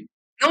 Goofy.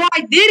 No,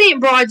 I didn't,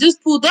 bro. I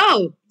just pulled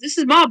up. This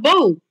is my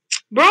boat.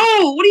 Bro,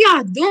 what are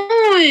y'all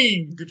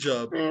doing? Good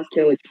job. Man,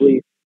 Kill it,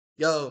 please.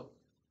 Yo,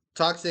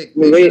 Toxic,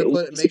 Wait,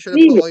 make sure to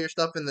leave put it. all your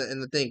stuff in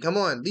the thing. Come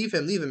on, leave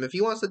him. If he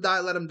wants to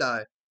die, let him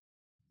die.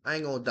 I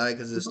ain't gonna die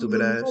because of this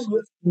stupid ass.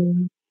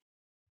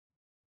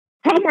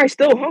 How am I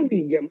still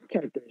hungry? Yeah, my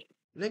character.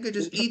 Nigga,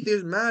 just eat.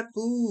 There's mad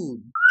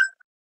food.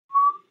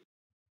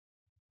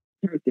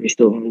 Character is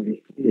still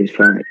hungry. He is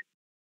fine.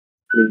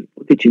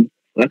 Look at you,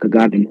 like a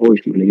goddamn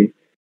horse, my nigga.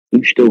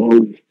 You still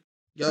hungry.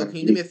 Yo, can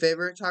you do me a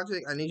favor,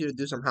 Toxic? I need you to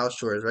do some house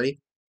chores. Ready?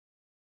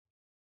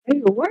 Hey,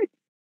 what?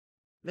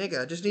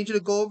 Nigga, I just need you to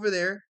go over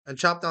there and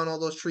chop down all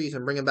those trees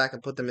and bring them back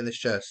and put them in this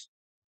chest.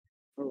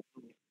 Oh,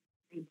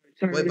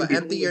 Wait, but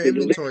empty your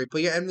inventory.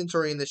 Put your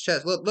inventory in this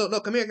chest. Look.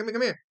 Come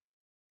here.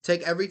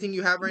 Take everything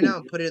you have right now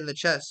and put it in the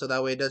chest so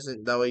that way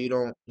you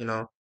don't,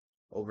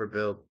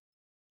 overbuild.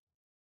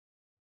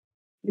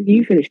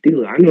 You finna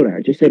steal it. I know that.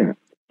 I just said that.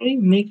 how do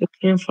you make a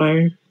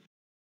campfire?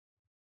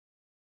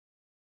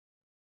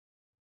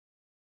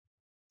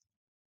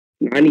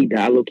 I need that.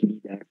 I low-key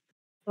need that.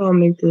 I'll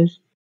make this.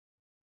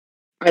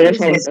 Alright,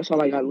 that's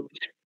all I got.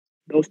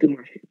 Don't steal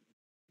my shit.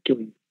 Kill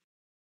you.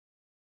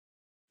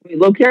 Wait,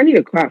 low-key, I need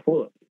a craft.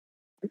 Hold up.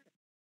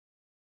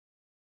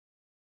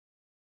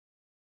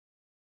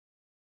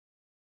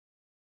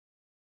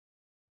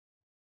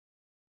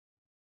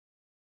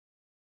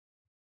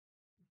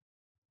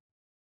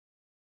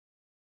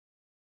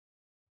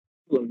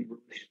 Love you,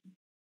 Bruce.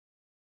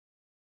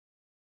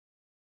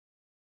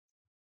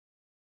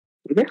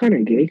 Is that kind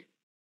of gay?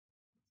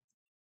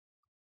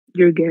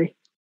 You're gay.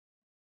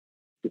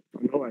 I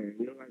know I am.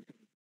 You know I am.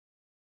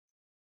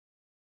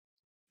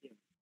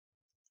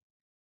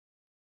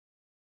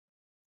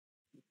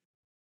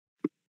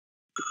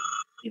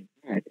 Yeah.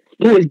 Alright.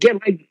 Louis, get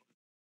like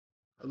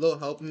A little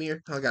help me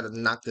here. I gotta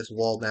knock this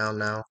wall down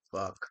now.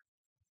 Fuck.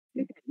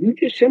 you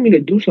just sent me to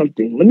do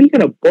something. Let me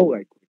get a bow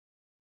like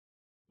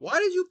Why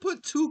did you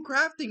put 2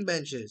 crafting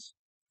benches?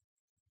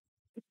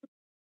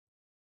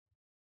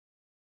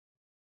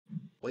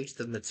 Waste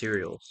of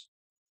materials.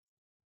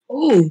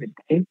 Oh,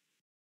 that.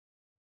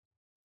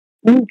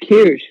 Who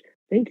cares?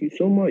 Thank you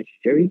so much,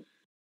 Jerry.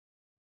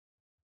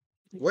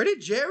 Where did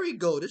Jerry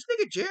go? This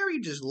nigga Jerry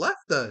just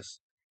left us.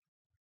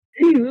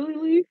 Did he really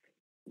leave?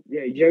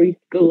 Yeah, Jerry.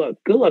 Good luck.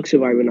 Good luck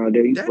surviving out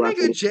there, you That black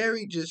nigga hole.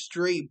 Jerry just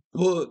straight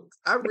booked.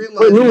 I Wait,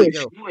 realized, like, Louis,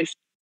 yo,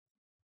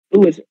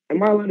 Louis,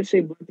 am I allowed to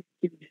say black monkey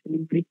in the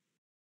stream, buddy?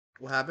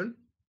 what happened?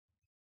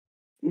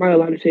 Am I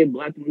allowed to say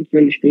black monkey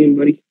in the stream,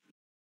 buddy?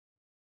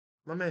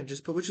 My man,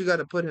 just put what you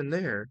gotta put in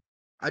there.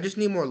 I just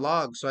need more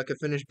logs so I can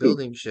finish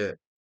building shit.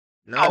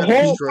 Now I A gotta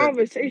whole destroy.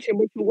 conversation,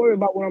 but you worry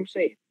about what I'm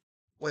saying.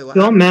 Wait, what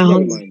y'all happened? mad Never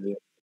hungry. mind.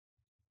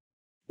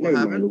 Yeah. What Never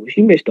mind, happened? Louis.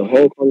 You missed the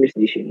whole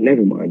conversation.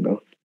 Never mind,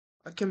 bro.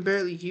 I can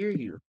barely hear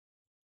you.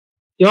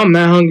 Yo, I'm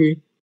mad hungry.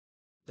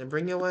 Then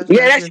bring your ass Yeah, back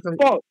here that's and your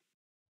come. fault.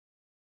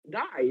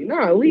 Die.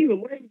 Nah, leave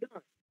him. Let him die.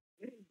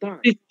 Let him die.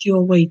 50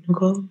 away,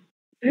 nigga.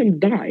 Let him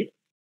die.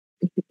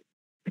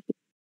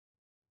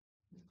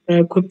 I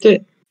equipped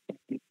it.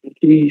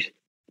 Trees.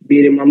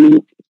 Beating my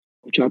meat.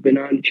 I'm chopping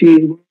on the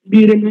trees.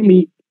 Beating my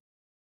meat.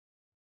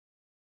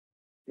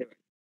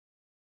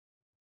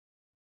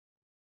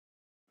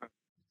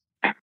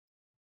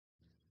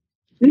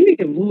 This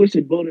nigga Lewis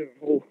is building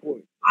a whole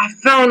fort. I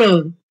found a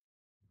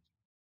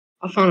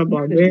Now this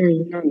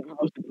barbarian. down the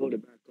house to build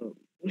it back up.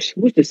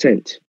 What's the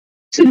sense?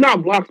 This is not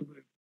blockable.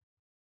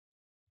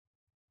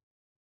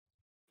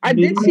 I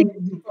did see.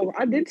 Oh,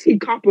 I did see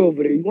copper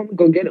over there. You want me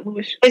to go get it,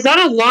 Lewis? Is that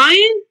a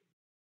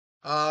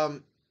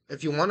lion?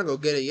 If you want to go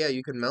get it, yeah,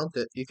 you can melt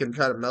it. You can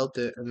try to melt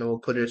it, and then we'll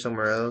put it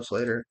somewhere else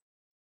later.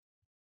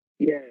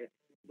 Yeah.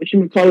 What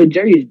you call it?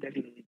 Jerry is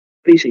definitely.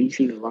 Pretty sure he's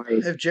seen a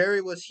lion. If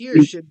Jerry was here,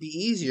 it should be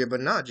easier,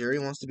 but not. Jerry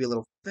wants to be a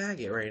little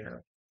faggot right now.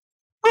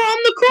 Bro,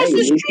 I'm across Hey, the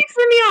nigga. street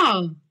from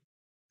y'all. What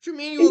you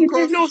mean you Nigga, across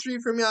there's the no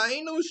street from y'all?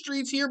 Ain't no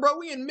streets here, bro.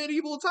 We in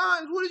medieval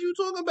times. What are you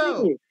talking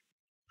about? thing.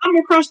 I'm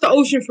across the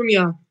ocean from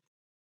y'all.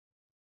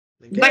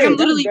 Then get Like I'm Jerry, your that's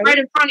literally better. right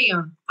in front of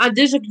y'all.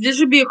 This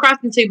should be a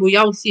crafting table.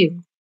 Y'all will see it.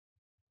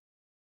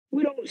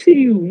 We don't see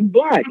you. You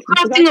black.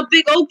 I'm crafting a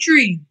big oak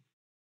tree.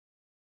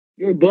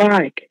 You're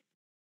black.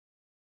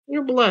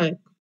 You're black.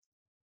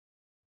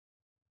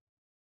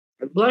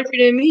 Blacker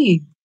than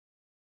me.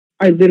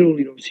 I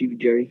literally don't see you,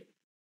 Jerry.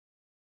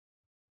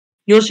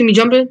 You don't see me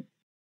jumping?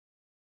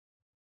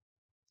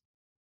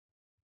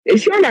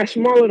 Is she on that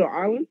small little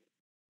island?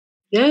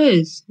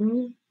 Yes.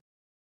 Imagine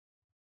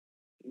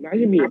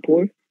being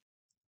poor.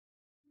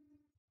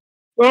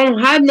 Bro, I don't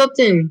have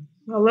nothing.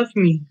 Y'all left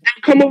me.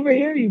 Come over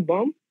here, you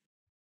bum.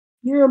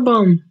 You're a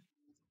bum.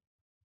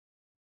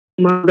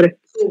 Madre.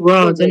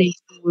 Rods. I need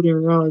food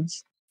and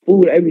rods.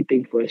 Food,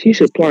 everything for us. He's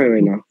supplying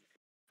right now.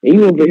 And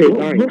you over here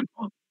dying.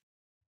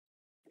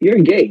 You're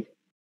gay.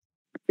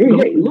 You're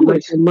gay.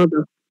 Lewis.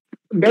 Mother.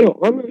 Better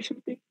armor or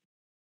something?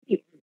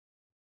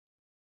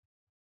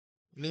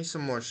 need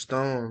some more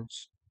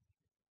stones.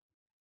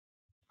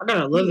 I got a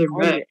I need leather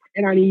armor, bag.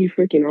 and I need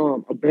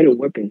freaking a better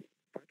weapon.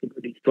 I can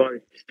go to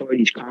store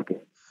these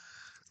copper.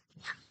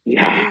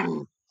 Yeah.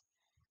 Ooh.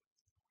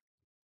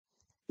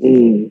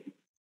 Mm.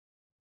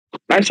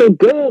 Life's so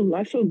good.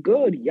 Life's so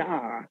good.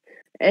 Yeah.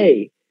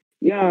 Hey.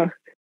 Yeah.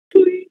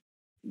 Tweet.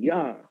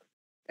 Yeah.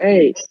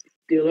 Hey.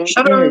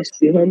 Shut up.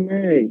 Steal her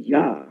man.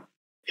 Yeah.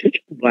 Shut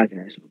your black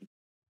ass up.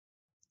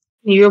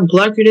 You're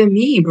blacker than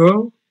me,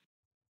 bro.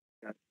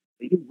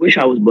 You wish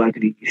I was black.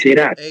 Did you say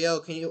that? Hey yo,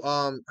 can you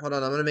hold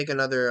on? I'm gonna make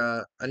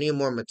another. I need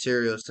more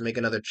materials to make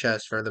another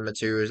chest for the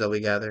materials that we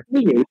gather.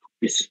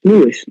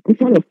 Lewis, I'm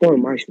trying to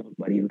farm my stuff,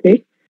 buddy,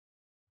 okay?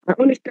 I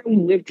understand we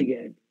live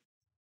together.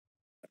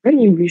 I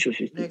need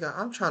resources. Nigga,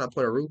 I'm trying to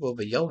put a roof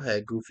over your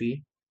head,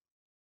 Goofy.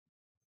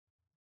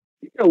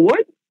 You know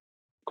what?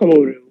 Come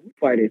over there. We'll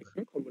fight it.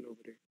 I'm coming over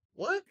there.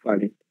 What?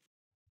 Fight it.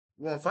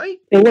 You want to fight?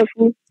 Say what,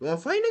 fool? You want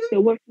to fight, nigga? Say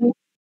what, fool?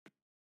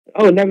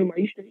 Oh, never mind.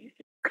 You straight.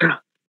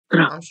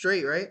 I'm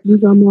straight, right? You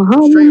got my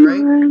I'm straight,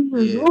 right?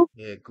 Yeah.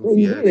 Yeah, Where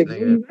goofy you ass at? Where nigga.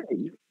 you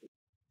at?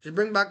 Just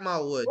bring back my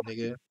wood,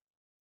 nigga.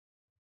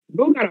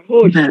 Bro got a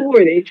whole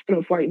sword. They ain't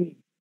trying to fight me.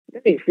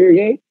 That ain't fair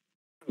game.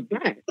 I'm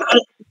back.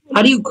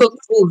 How do you cook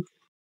food?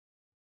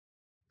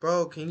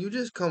 Bro, can you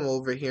just come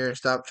over here and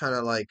stop trying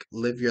to like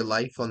live your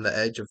life on the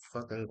edge of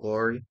fucking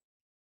glory?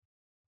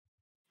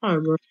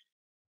 Alright, bro.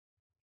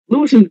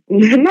 Lewis is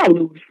not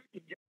Lewis.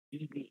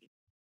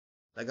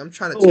 Like I'm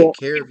trying to Oh, take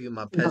care of you,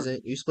 my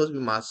peasant. You're supposed to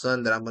be my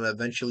son that I'm gonna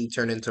eventually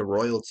turn into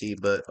royalty,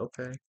 but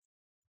okay.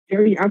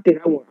 Jerry, after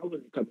that one, I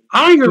wasn't coming.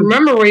 I don't even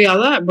remember where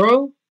y'all at,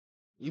 bro.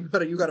 You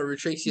gotta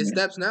retrace your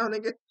steps now,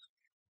 nigga.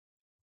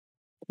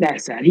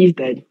 That's sad. He's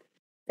dead.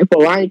 If a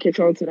lion catch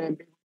on to that,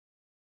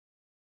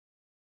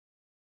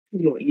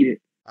 he's gonna eat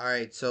it.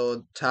 Alright,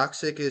 so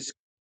toxic is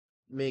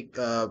make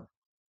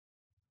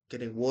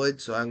getting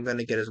wood, so I'm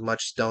gonna get as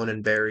much stone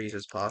and berries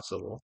as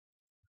possible.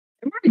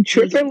 Am I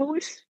tripping,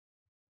 Lewis?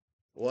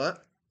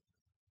 What?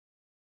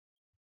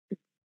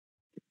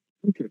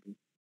 I'm tripping.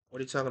 What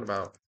are you talking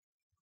about?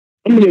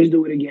 I'm gonna just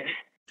do it again.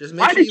 Just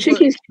Why the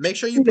chickens make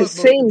sure you in the put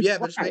same yeah,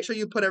 but just spot? make sure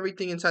you put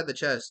everything inside the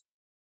chest.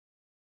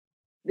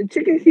 The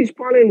chickens keep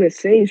spawning in the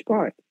same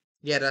spot.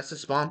 Yeah, that's the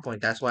spawn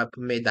point. That's why I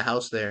made the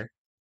house there.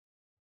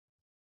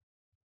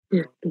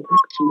 You're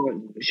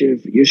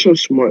smart. You're so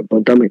smart,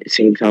 but dumb at the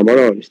same time. I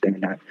don't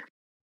understand that.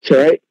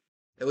 So, right?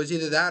 It was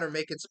either that or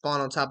make it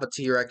spawn on top of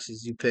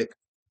T-Rexes. You pick.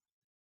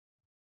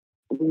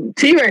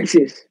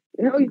 T-Rexes.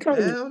 The hell are you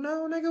talking about? Hell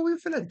no, nigga. We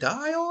finna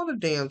die all the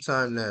damn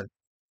time then.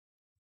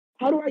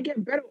 How do I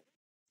get better?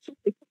 I'm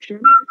asking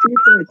you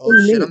for like Oh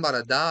 20 shit, I'm minutes.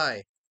 about to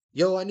die.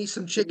 Yo, I need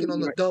some chicken on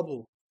the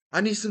double.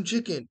 I need some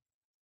chicken.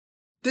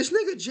 This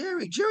nigga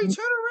Jerry. Jerry,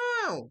 turn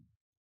around.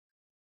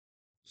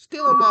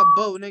 Stealing my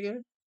boat,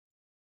 nigga.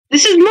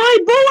 This is my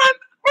boat.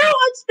 Bro,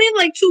 I just made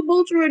like 2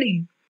 boats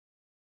already.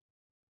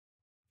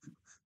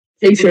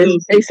 Hey, sir.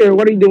 Hey, sir.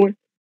 What are you doing?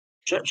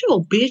 Shut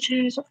your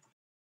bitch ass up.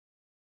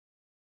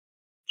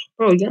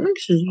 Bro, y'all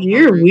niggas is, I'm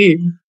you're hungry. weird.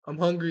 I'm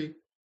hungry.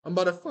 I'm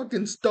about to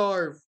fucking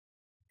starve.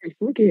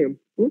 Look at him.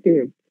 Look at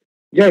him.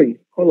 Jerry,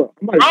 hold up.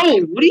 I'm about Bro,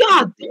 to what are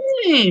y'all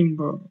doing,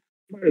 bro?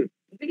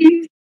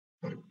 you.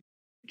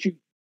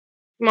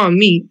 Come on,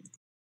 meat.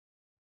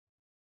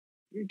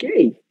 You're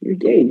gay. You're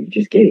gay. You're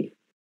just gay.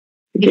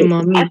 You're Hit him gay.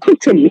 on I me.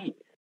 cooked some meat.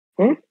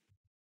 Huh?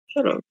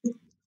 Shut up.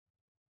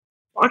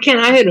 Why can't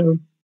I hit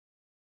him?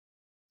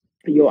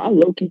 Yo, I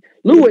low key.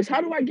 Lewis,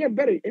 how do I get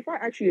better? If I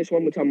ask you this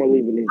one more time, I'm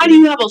leaving this How do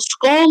game. you have a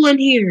skull in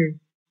here?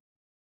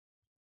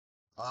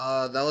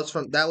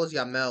 That was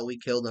Yamel. We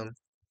killed him.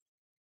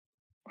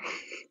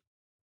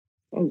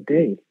 Oh,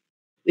 dang.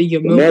 The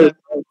Yamil Yamel,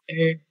 back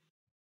there.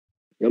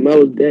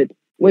 Yamel is dead.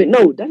 Wait,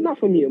 no, that's not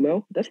from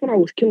Yamel. That's when I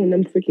was killing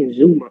them freaking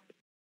Zoom.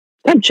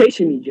 Stop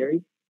chasing me,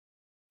 Jerry.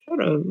 Shut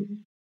up.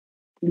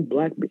 You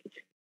black bitch.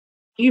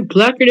 You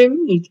blacker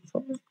than me.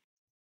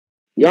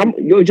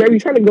 Yo, Jerry, you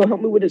trying to go help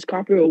me with this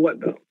copper or what,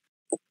 though?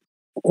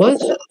 What?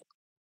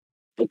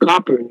 The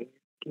copper. Can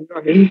you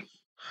not hear me?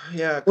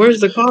 Yeah,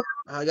 Where's the cop?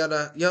 I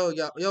gotta yo.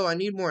 I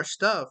need more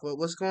stuff.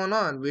 What's going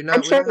on? I'm We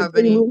don't trying to have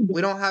tell you, any. Lewis.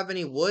 We don't have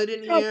any wood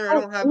in Stop, here. I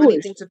stop, don't have Lewis.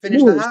 anything to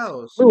finish the Lewis.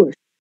 house.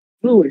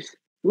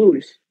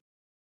 Lewis.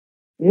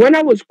 When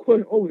I was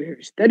over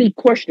here, steady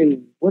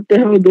questioning, what the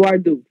hell do I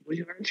do? Was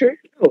your answer?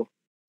 No.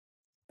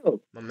 No.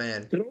 My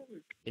man. So,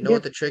 You know yeah.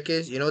 what the trick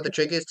is? You know what the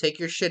trick is? Take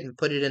your shit and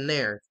put it in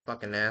there,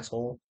 fucking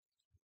asshole.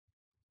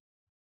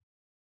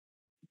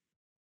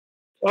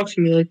 Talk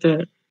to me like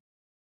that.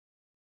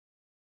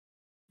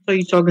 How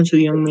you talking to a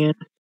young man?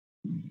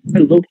 I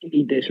low key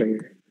need this right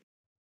here.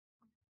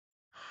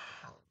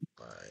 Oh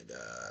my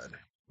god.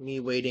 Me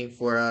waiting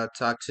for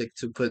Toxic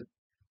to put.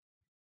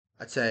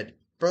 I said,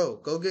 bro,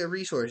 go get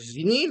resources.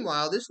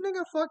 Meanwhile, this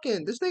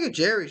nigga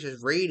Jerry's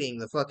just raiding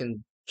the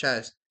fucking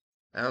chest.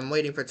 And I'm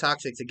waiting for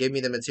Toxic to give me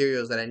the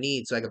materials that I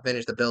need so I can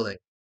finish the building.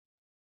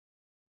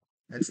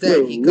 Instead,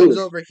 Yo, he comes Lewis.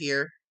 over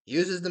here,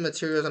 uses the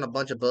materials on a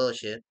bunch of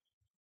bullshit.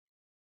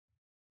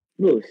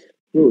 Lewis.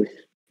 Lewis.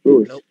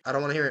 Lewis. Nope, I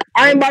don't want to hear it.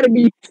 I am Nope.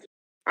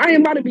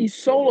 about to be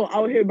solo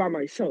out here by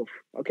myself.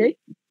 Okay?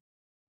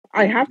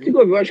 I have to You,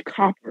 go rush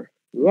copper.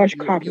 Rush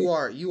you, copper. you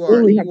are, you are,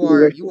 Literally have you to go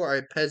are, rush you it. are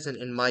a peasant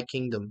in my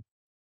kingdom.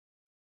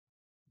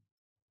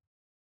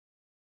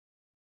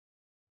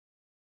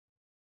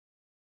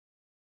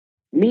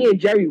 Me and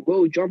Jerry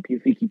will jump you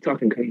if you keep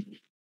talking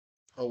crazy.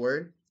 Oh,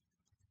 word?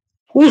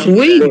 Who's Jump me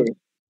then. waiting? Sure.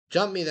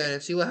 Jump me then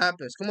and see what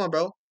happens. Come on,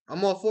 bro.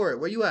 I'm all for it.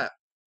 Where you at?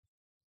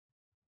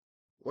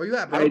 Where you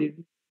at, bro?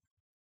 Hiding.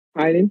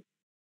 Hiding.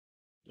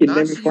 You can Nah,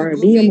 I never see you, fire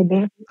me. I'm a Goofy.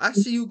 block. I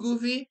see you,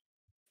 Goofy.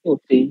 You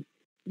don't see.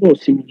 You don't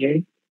see me,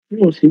 Jerry. You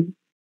don't see me.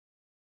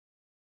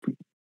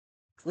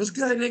 What's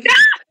good, nigga?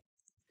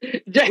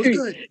 What's Jerry.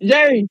 good?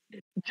 Jerry.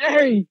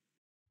 Jerry.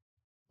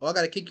 Oh, I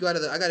gotta kick you out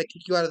of the. I gotta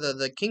kick you out of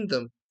the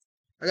kingdom.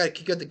 I gotta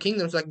kick you out the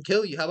kingdom so I can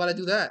kill you. How about I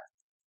do that?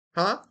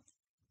 Huh?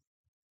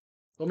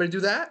 Want me to do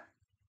that?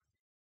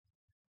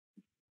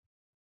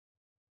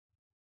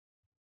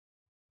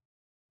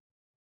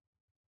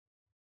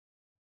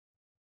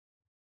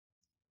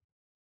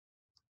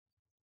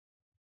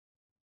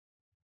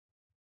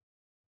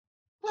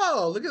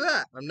 Whoa, look at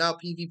that. I'm now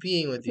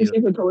PvPing with You you. see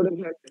if I told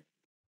him that.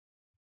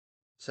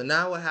 So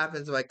now what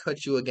happens if I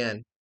cut you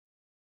again?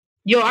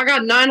 Yo, I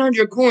got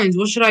 900 coins.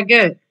 What should I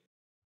get?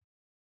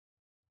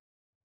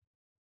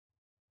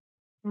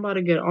 I'm about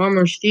to get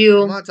armor Come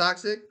steel. on,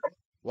 Toxic.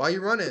 Why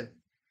you running?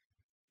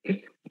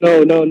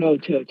 No.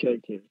 Chill.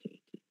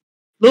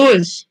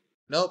 Lewis.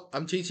 Nope,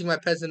 I'm teaching my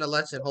peasant a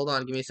lesson. Hold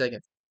on, give me a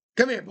second.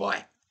 Come here,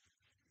 boy.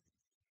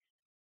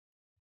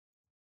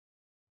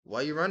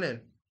 Why you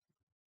running?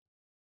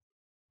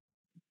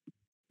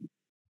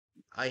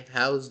 I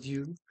housed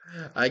you.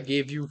 I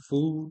gave you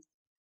food.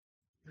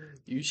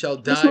 You shall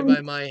That's die what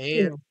by my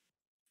hand.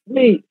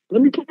 Wait,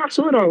 let me put my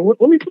sword on.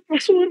 Let me put my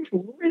sword on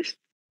for Lewis.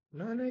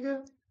 No,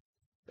 nigga.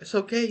 It's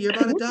okay. You're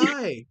about to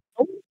die.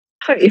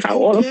 Hey, It's how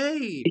all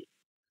okay.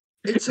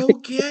 It's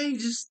okay.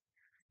 Just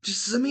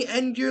let me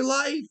end your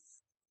life.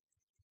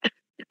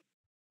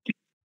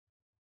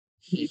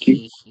 Hee Thank you.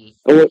 hee hee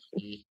I hee want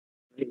hee.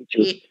 thank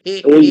you.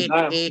 And when you die,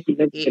 I hope you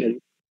never get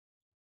it.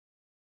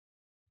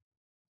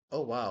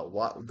 Oh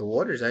wow, the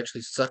water's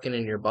actually sucking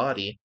in your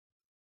body.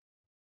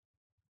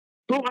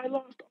 Bro, I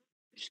lost.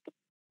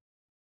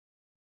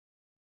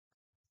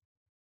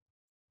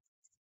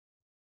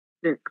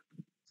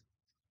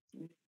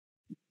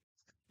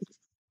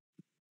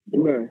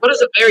 Bruh, What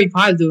does a berry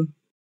pie do?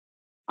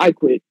 I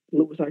quit.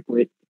 Lewis, I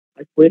quit.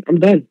 I quit. I'm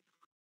done.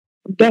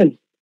 I'm done.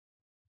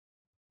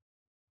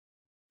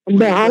 I'm Why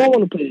do done. you I don't quit?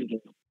 want to play this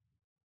game.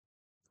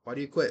 Why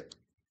do you quit?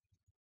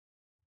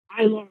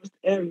 I lost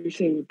every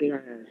single thing I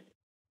had.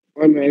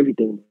 I mean,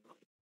 everything.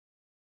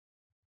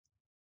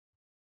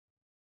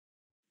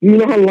 You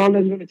know how long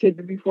that's gonna take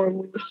to be for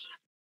Lewis?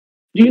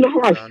 Do you know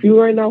how I None. feel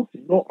right now?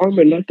 No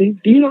armor,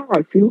 nothing. Do you know how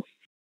I feel?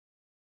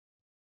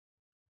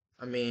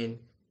 I mean,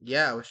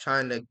 yeah, I was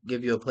trying to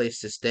give you a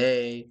place to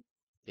stay.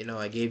 You know,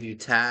 I gave you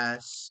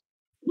tasks.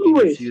 You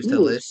Lewis, refused to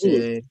Lewis, Lewis.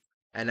 listen.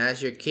 And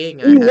as your king,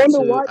 You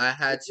wonder why?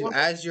 as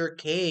your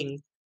king,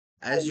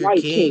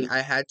 White king. I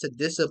had to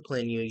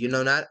discipline you. You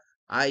know, not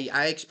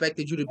I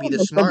expected you to I be have the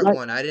my stuff smart back.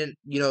 one. I didn't,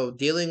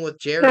 dealing with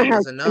Can I Jerry have?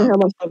 was Can I enough. have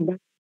my stuff back?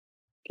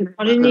 Can I have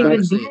I my didn't stuff I back?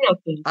 even do honestly,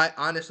 nothing. I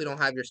honestly don't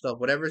have your stuff.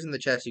 Whatever's in the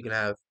chest, you can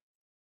have.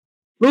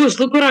 Louis,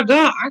 look what I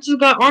got. I just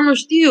got armor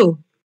steel.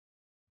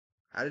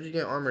 How did you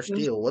get armor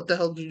steel? What the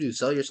hell did you do?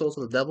 Sell your soul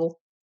to the devil?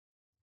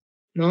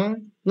 No,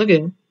 look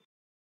at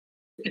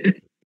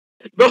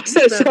Bro You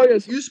said spent sell your.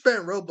 you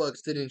spent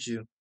Robux, didn't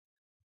you?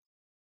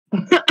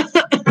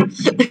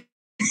 it.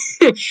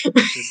 This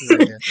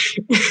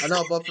nigga. I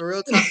know, but for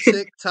real,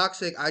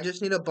 toxic. I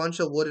just need a bunch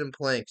of wooden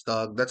planks,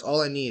 dog. That's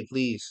all I need,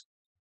 please.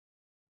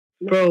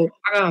 Bro,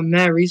 I got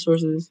mad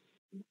resources.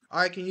 All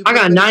right, can you I put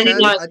them got in the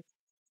chat? 99.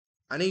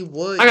 I need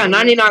wood, I got nigga.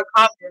 99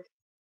 copper.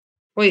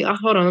 Wait,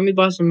 hold on. Let me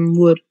buy some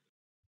wood.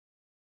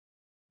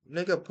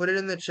 Nigga, put it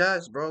in the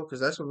chest, bro, because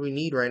that's what we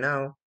need right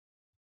now.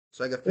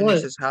 So I can finish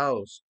What? this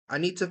house. I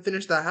need to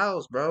finish the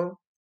house, bro.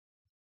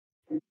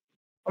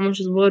 How much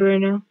is wood right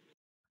now?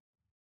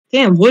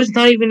 Damn, wood's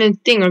not even a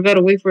thing. I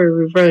gotta wait for it to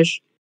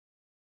refresh.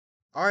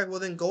 All right, well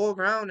then go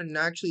around and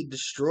actually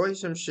destroy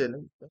some shit.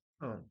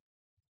 Oh.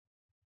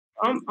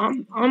 I'm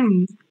I'm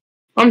I'm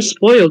I'm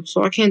spoiled,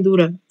 so I can't do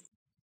that.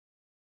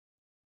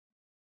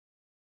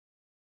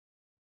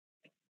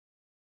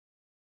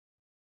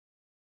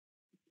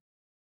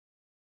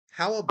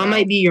 How I might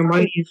about be your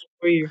mightiest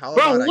warrior. how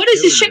Bro, about I what is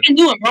kill this you? chicken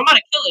doing, bro? I'm about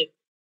to kill it.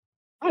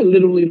 I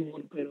literally don't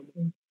want to play no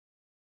more.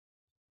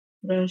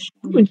 That's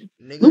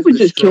Niggas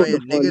Just killed the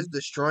fun.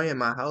 destroying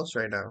my house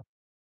right now.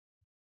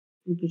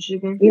 stupid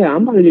chicken. Yeah,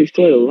 I'm about to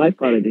destroy the life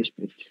out of this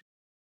bitch.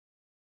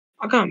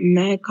 I got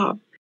mad copper.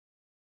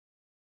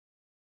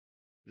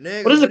 What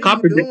Nigga, is a what are you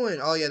copper do? doing?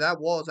 Oh yeah, that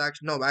wall is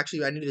actually no.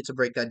 Actually, I needed to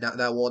break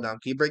that wall down.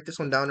 Can you break this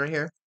one down right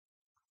here?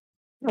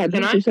 Nah, do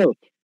Can it I? yourself.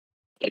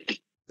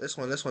 This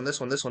one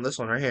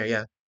right here.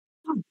 Yeah.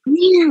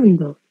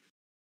 Damn. All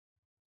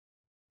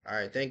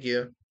right, thank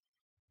you.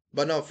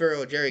 But no, for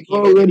real, Jerry, can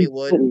you go get me Already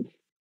wood? told.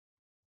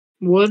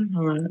 Wood?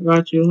 Alright, I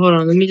got you. Hold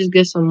on, let me just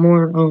get some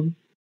more.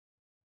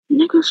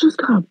 Niggas just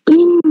got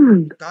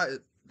banned.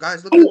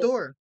 Guys, look at the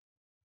door.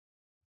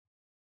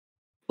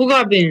 Who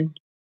got banned?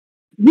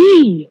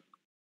 Me.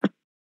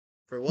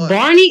 For what?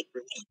 Barney?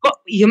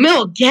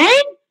 Yamil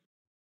again?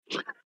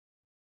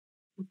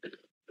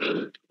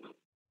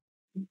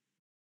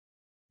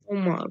 Oh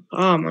my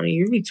god, man,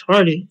 you're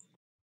retarded.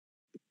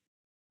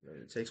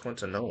 It takes one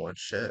to know one.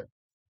 Shit.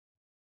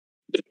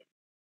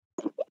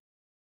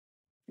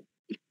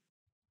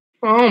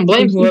 I don't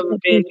blame whoever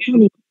banned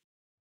you.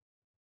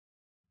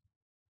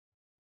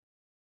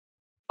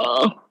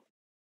 Oh.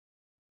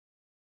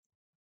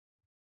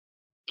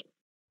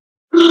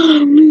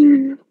 Oh,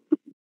 man.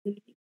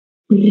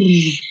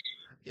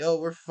 Yo,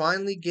 we're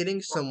finally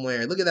getting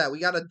somewhere. Look at that. We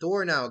got a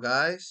door now,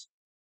 guys.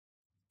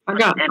 I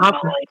got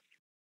copper.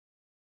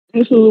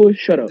 Absolutely,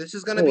 shut up. This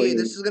is I gonna don't wanna be hear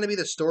this you. is gonna be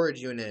the storage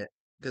unit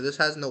because this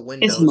has no It's I'm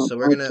windows. a So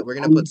person. we're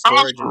gonna put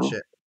storage and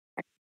shit.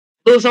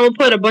 Louis, I'm gonna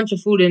put a bunch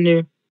of food in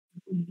there.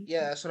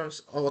 Yeah, that's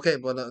what Oh, okay,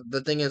 but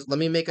the thing is, let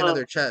me make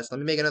another chest. Let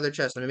me make another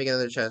chest. Let me make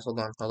another chest. Hold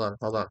on.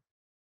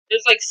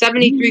 There's like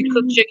 73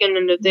 cooked chicken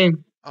in the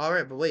thing. All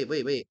right, but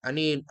wait. I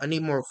need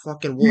more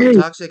fucking wood. Hey,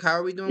 Toxic, how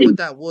are we doing with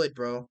that wood,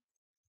 bro?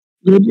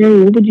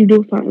 Jerry, what would you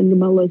do if I ended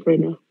my life right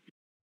now?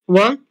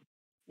 What?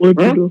 What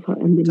would you do if I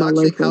ended my life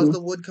Toxic, right how's now?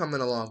 the wood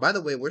coming along? By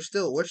the way, we're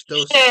still You said,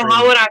 how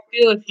streaming. would I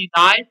feel if you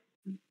died?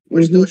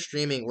 We're still Mm-hmm.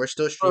 streaming. We're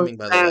still Oh, streaming,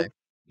 by the sad. way.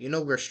 You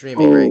know we're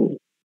streaming, right? Oh,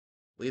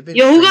 We've been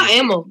Yo, who got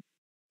streaming. ammo?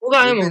 Who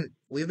got ammo?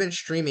 We've been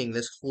streaming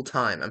this full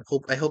time.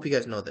 I hope you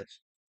guys know this.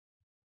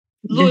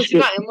 Louis, you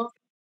got ammo?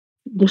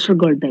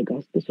 disregard that,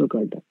 guys.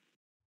 Disregard that.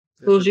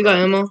 Louis, you got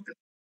Disregard. ammo?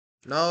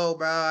 No,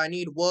 bro, I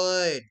need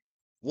wood.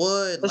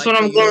 Wood, That's like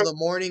what I'm going. the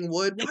morning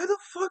wood. Why the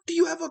fuck do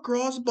you have a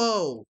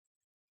crossbow?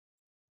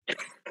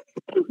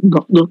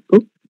 Go.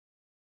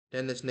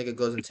 Then this nigga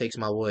goes and takes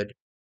my wood.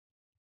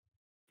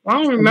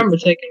 I don't remember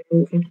taking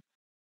it. This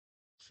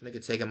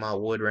nigga taking my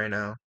wood right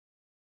now.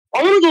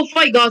 I want to go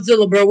fight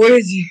Godzilla, bro. Where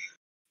is he?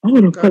 I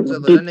want to fight my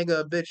Godzilla, that bitch. nigga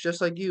a bitch just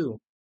like you.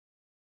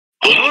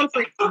 I want to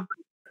fight him.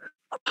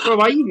 Bro,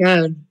 why you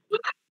mad?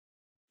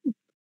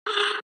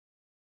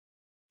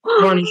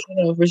 Barney, shut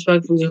up, You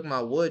respectfully. took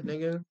my wood,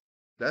 nigga.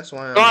 That's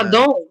why I'm God, mad.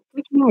 don't.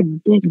 Look at my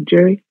dick,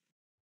 Jerry.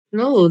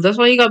 No, that's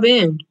why you got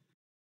banned.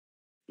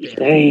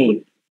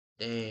 Dang.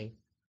 Dang.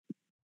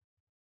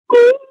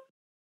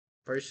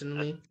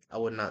 Personally, I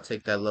would not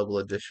take that level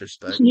of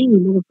disrespect. That's me,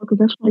 motherfucker.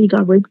 That's why you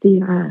got raped in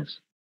your ass.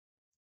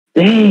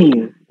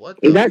 Dang. What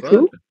Is the that fuck?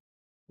 true?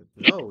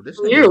 No, this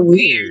You're nigga weird.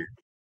 weird.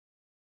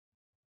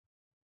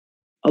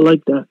 I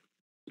like that.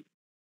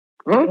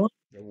 Huh?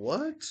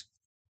 What?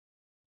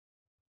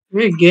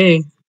 You're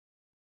gay.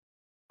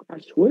 I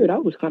swear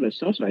that was kind of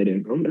sus right there,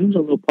 bro. That was a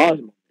little pause.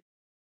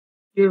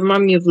 You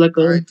remind me of like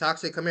a Alright,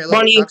 Toxic, come here. Look,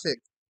 Barney. Toxic.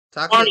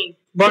 Barney.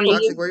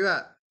 Toxic, where you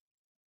at?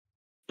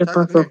 ¿Qué Toxic,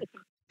 come pasó? here.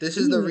 This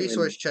is the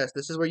resource chest.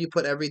 This is where you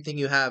put everything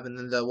you have, and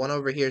then the one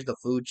over here is the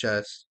food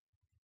chest.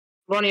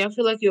 Barney, I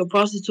feel like you're a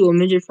prostitute, a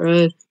midget for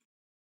head.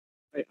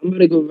 Right, I'm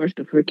gonna go rush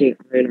the freaking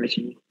iron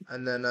RC.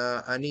 And then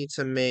I need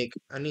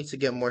to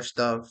get more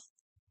stuff.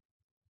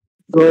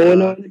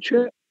 Going on the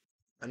trip.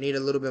 I need a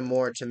little bit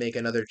more to make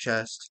another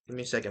chest. Give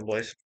me a second,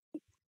 boys.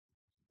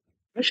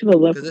 I should have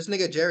left. Cause this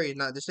nigga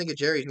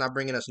Jerry's not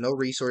bringing us no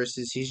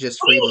resources. He's just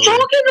What are you freeloading.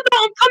 talking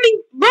about? I'm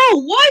coming,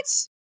 bro. What?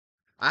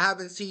 I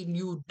haven't seen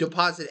you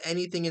deposit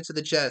anything into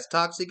the chest.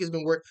 Toxic has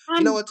been work.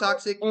 You know what,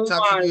 Toxic? Oh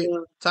Toxic, my you,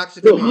 god.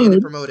 Toxic, Yo, come here. You're getting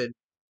hard. promoted.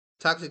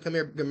 Toxic, come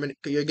here.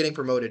 You're getting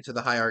promoted to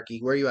the hierarchy.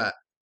 Where you at?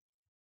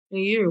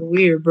 You're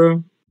weird,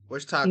 bro.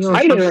 Where's You Toxic? wanna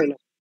Hiding talk, right now.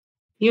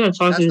 you wanna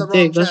talk That's to the his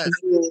wrong dick. That's what chest.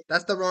 you want.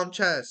 That's the wrong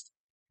chest.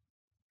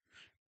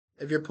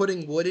 If you're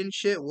putting wooden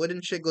shit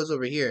goes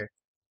over here.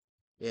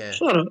 Yeah.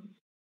 Shut up.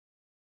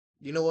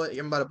 You know what?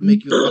 I'm about to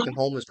make you a fucking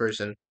homeless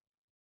person.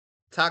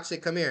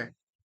 Toxic, come here.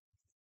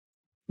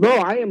 Bro,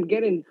 I am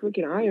getting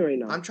freaking iron right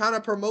now. I'm trying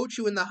to promote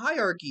you in the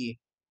hierarchy.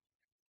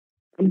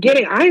 I'm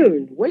getting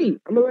iron. Wait,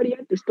 I'm already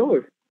at the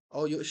store.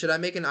 Oh, should I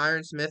make an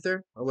iron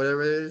smither or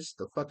whatever it is?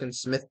 The fucking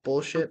smith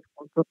bullshit.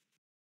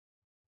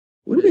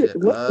 What is it?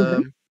 What the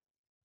heck?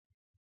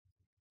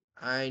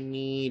 I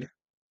need.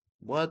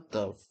 What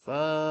the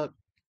fuck?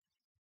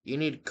 You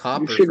need You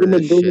copper sugar for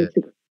this McDougal shit.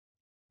 chicken.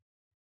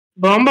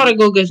 Bro, I'm about to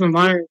go get some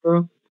iron,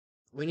 bro.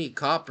 We need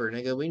copper,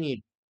 nigga. We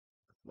need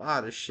a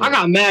lot of shit. I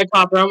got mad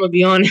copper, I'm gonna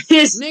be honest.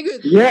 Nigga,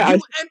 Yeah,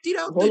 you emptied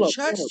out the hold up.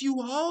 chest, you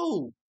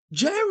hoe.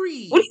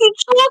 Jerry. What are you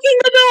talking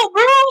about,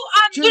 bro?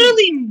 I'm Jerry,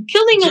 literally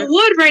killing Jer- a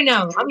wood right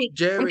now. I mean, I'm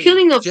Jerry,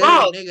 killing a Jerry,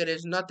 frog. nigga,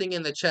 there's nothing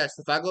in the chest.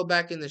 If I go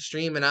back in the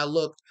stream and I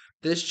look,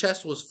 this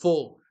chest was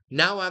full.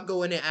 Now I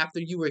go in it after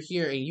you were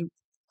here and you.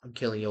 I'm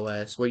killing your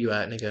ass. Where you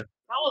at, nigga? That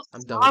was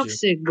I'm done with you.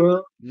 toxic,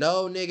 bro.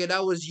 No, nigga,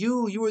 that was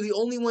you. You were the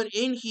only one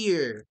in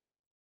here.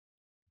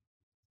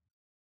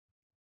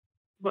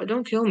 But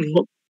don't kill me.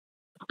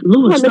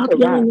 Louis, How do I stop make a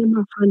rap? yelling at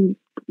my friend.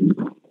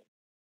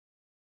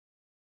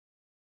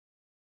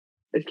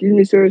 Excuse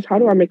me, sirs. How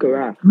do I make a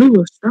raft?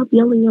 Louis, stop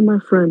yelling at my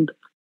friend.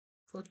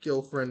 Fuck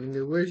your friend,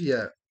 nigga. Where's he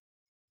at?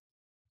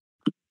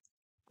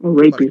 I'll I'm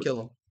rape about to you.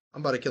 kill him.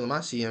 I'm about to kill him.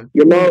 I see him.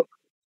 Your mouth.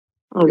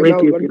 I'll Your rape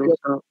mouth. you if you don't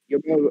stop. Your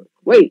mouth.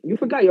 Wait, you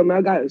forgot your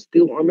man got a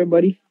steel armor,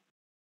 buddy.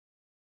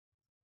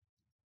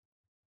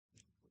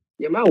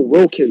 Your man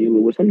will kill you,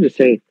 Louis. I'm just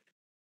saying.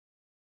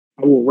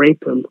 I will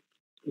rape him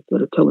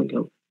instead of killing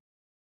him.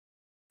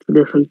 Two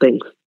different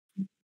things.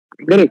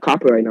 I'm getting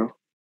copper right now.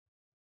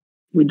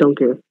 We don't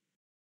care.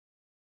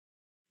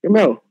 Your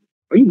man,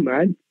 are you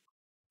mad?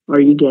 Are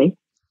you gay?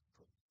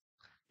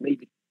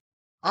 Maybe.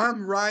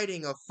 I'm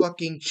riding a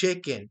fucking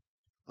chicken.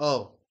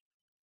 Oh.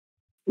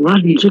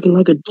 Riding chicken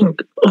like a dick.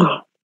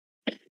 Ugh.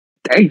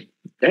 Dang.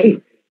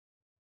 Dang.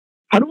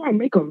 How do I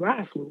make a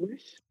raft,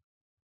 Louis?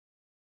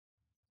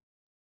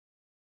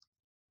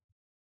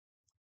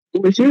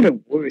 Louis, you're the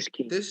worst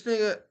king. This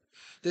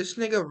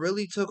nigga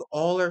really took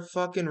all our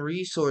fucking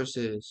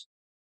resources.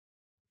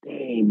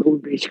 Dang, bro,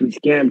 basically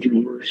scammed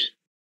you, Louis.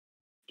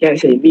 Can't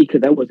say me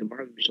because that wasn't my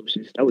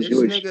resources. That was This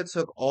yours. nigga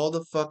took all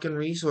the fucking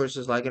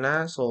resources like an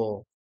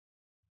asshole.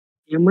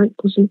 Damn right,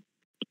 pussy.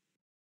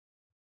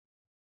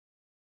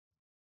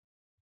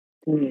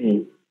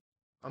 Dang.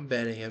 I'm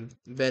banning him.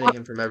 I'm banning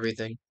him from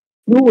everything.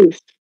 Louis,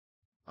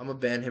 I'm gonna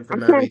ban him I from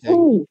can't everything.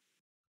 hold.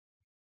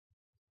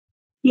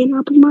 You're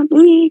not putting my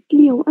dick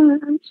in your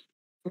ass.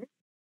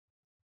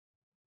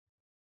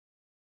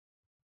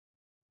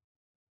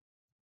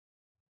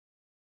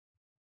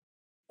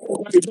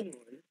 What are you doing?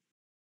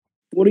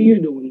 What are you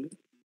doing?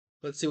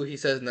 Let's see what he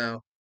says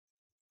now.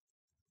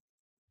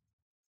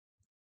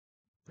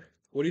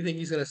 What do you think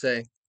he's gonna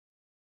say?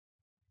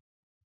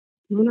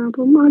 You're not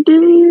putting my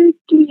dick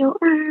in your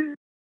ass.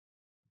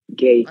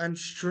 Gay. I'm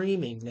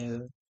streaming,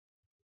 nigga.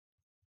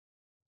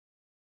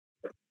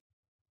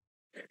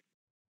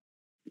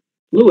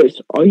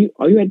 Louis, are you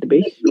at the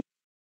base?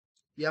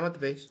 Yeah, I'm at the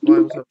base. Why?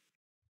 What's up?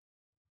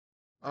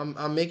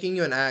 I'm making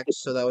you an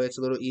axe so that way it's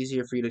a little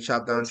easier for you to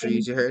chop down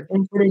trees. You heard?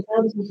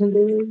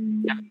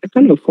 It's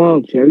kind of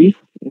fog, Jerry.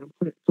 I'm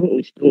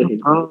totally still in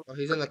his Oh,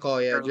 he's in the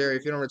call. Yeah, Jerry.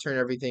 If you don't return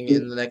everything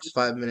in the next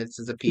 5 minutes,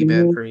 it's a P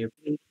ban for you.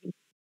 You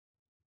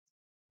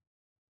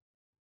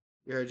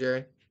heard,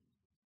 Jerry?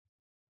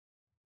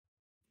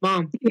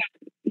 Mom,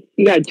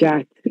 He got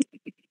jacked.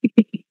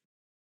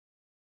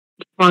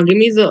 Mom, give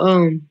me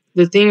the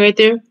thing right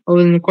there over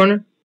in the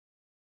corner.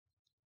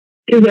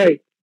 He's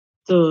like,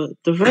 The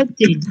red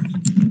thing.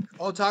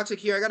 Oh, Toxic,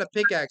 here. I got a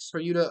pickaxe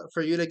for you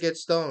to get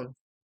stone.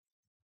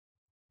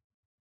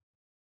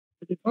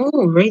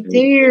 Oh, right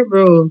there,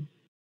 bro.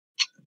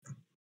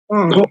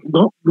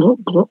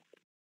 Oh,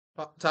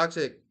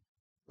 Toxic,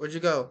 where'd you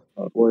go?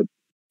 what?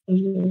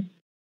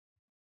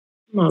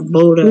 my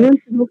boat He up.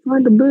 wants to go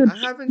find a bitch I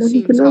haven't that he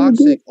seen can never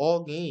Toxic get.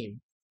 all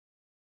game.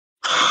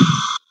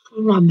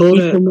 My boat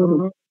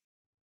up.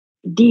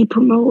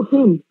 Depromote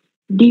him.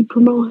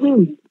 Depromote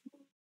him.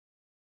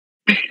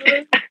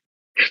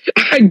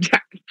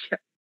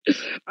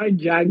 I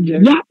jacked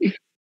Jerry. Yeah.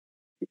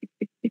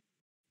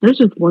 There's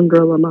just one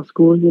girl at my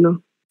school, you know.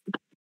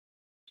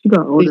 She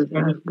got all Please, this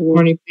ass boys.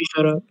 Barney, please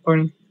shut up,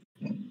 Barney.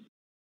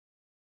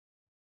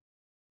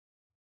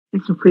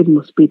 It's a freedom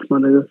of speech, my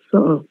nigga.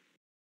 Shut up.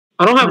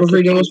 I don't have a Toxic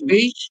freedom of Toxic.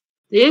 speech.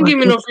 They didn't give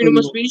me no freedom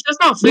of speech. That's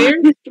not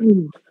fair. Black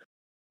history.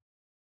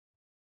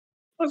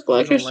 That's We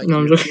Black don't history. like No,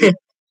 I'm you. joking.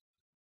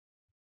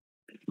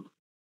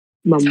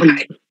 My mom.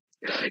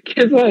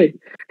 Guess what?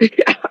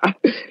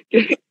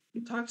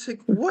 Toxic,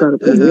 It's what gotta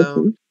the be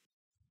hell? this.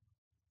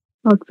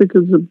 Toxic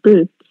is a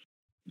bitch.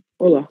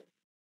 Hold on.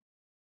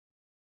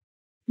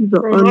 He's an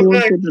Bro, my back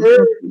unwanted hurt.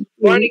 adopted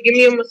Why kid. didn't you give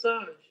me a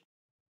massage?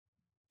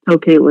 Tell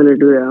Caitlin to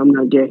do that. I'm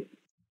not gay.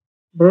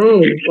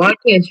 Bro, why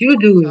can't you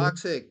do it?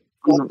 Toxic.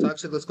 I'm not,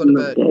 Toxic, let's go I'm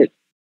to not bed. gay.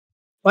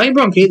 Why you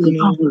brought Caitlyn in?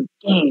 Y'all are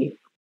gay.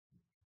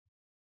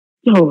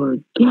 Y'all are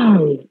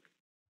gay.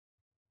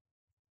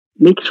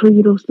 Make sure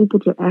you don't sleep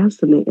with your ass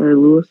in the air,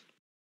 Lewis.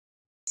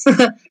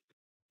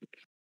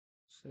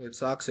 It's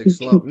Toxic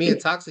slump. Me and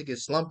Toxic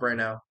is slump right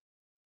now.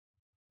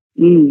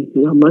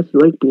 Y'all must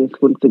like being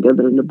slumped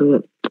together in the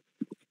bed.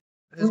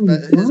 His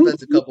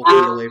bed's a couple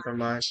feet away from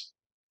mine.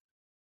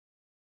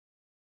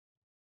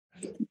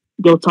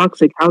 Yo,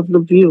 Toxic, how's the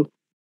view?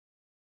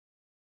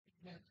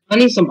 I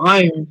need some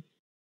iron.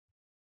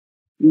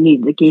 You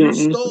need to get your You ass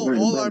in stole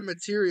all our bed.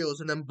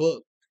 materials and then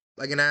booked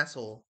like an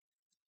asshole.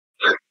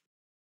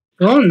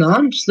 No, I'm not.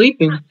 I'm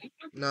sleeping.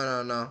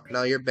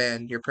 No, you're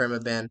banned. You're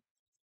perma banned.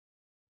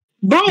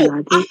 Bro, Yeah, I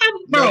I think- have,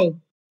 bro.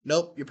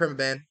 Nope, you're perma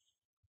banned.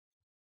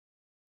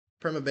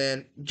 Perma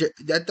banned.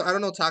 I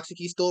don't know. Toxic,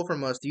 he stole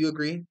from us. Do you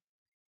agree?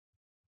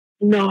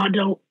 No, I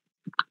don't.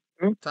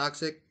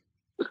 Toxic.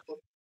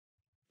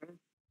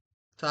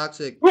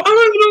 Toxic. Bro, I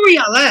don't even know where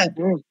y'all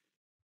at.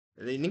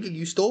 Nigga,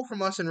 you stole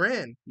from us and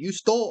ran. You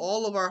stole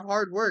all of our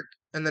hard work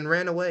and then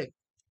ran away.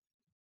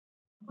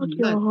 Fuck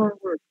your hard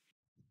work.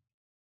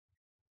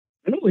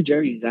 I know where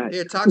Jerry's at.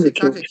 Here, I can Toxic,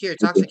 kill Toxic him. here,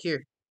 Toxic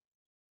here.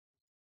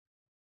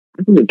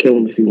 I can kill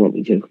him if you want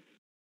me to.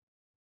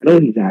 I know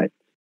where he's at.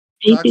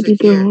 Hey, Toxic baby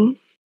here. girl.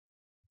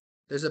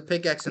 There's a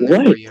pickaxe in there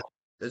What? for you.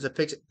 There's a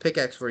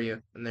pickaxe for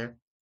you in there.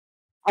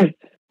 I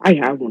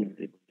have one of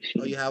them.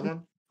 Oh, you have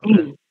one?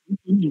 Okay.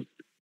 Mm.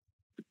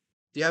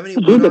 Do you have any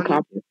Do wood the on you?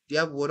 copper. Do you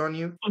have wood on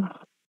you?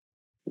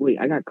 Wait,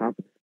 I got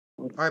copper.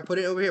 All right, put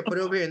it over here. Put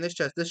it over here in this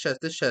chest. This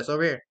chest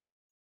over here.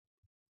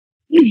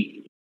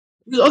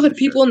 There's other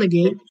people in the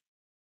game.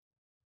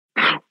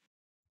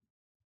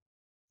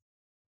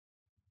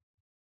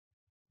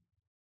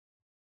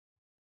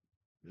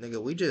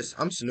 Nigga,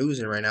 I'm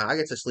snoozing right now. I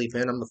get to sleep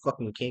in. I'm the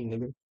fucking king,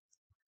 nigga.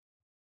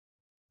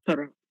 Shut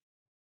up.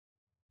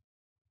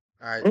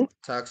 All right, Huh?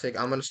 Toxic.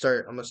 I'm gonna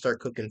start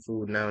cooking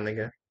food now,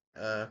 nigga.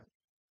 Uh,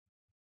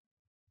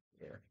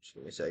 yeah. Just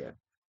give me a second.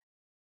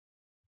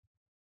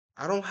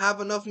 I don't have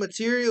enough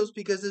materials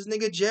because this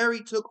nigga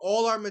Jerry took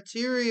all our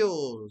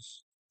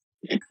materials.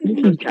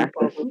 You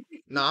cactus.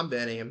 Nah, I'm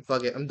banning him.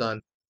 Fuck it. I'm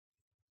done.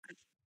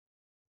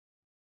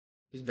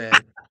 He's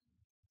banned.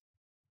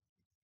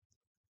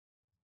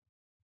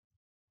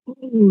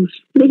 Oh,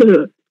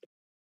 shit.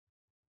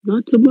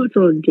 Not too much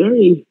on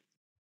Jerry.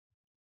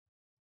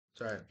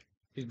 It's alright.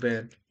 He's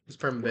banned. He's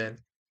perma banned.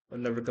 He'll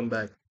never come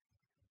back.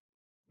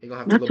 He gonna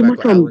have to Not go too back much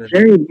with on Alan and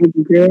Jerry,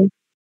 baby girl.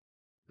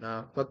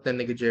 nah, fuck that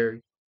nigga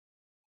Jerry.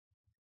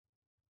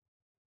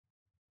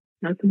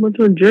 Not too much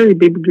on Jerry,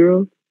 baby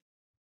girl.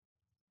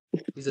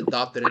 He's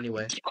adopted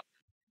anyway.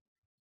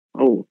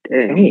 Oh,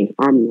 damn.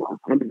 I'm not.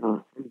 I'm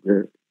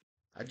good.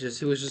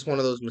 It was just one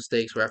of those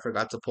mistakes where I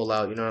forgot to pull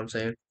out, you know what I'm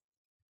saying?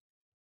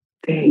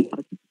 Dang.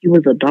 He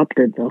was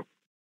adopted, though.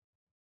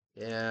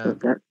 Yeah. So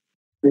that,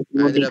 there's I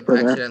no ended need up for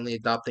that. accidentally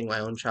adopting my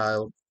own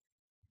child.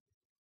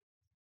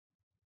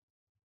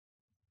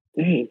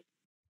 Dang.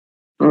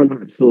 I don't know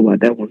how to feel about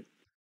that one.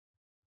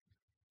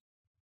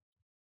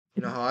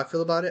 You know how I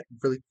feel about it? I'm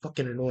really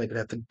fucking annoyed that I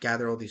have to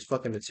gather all these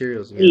fucking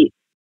materials again.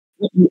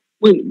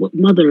 Wait, what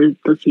mother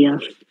does he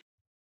have?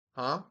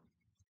 Huh?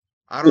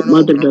 I What don't know,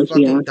 mother but I'm does he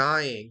fucking have?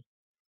 dying.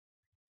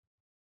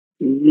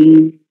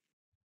 Mm,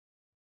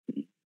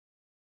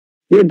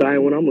 you're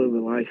dying when I'm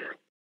living life.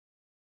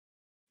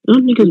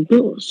 Them niggas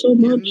built so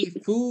Give much. me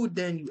food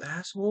then, you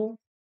asshole.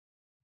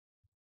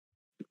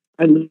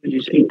 I literally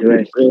just ate the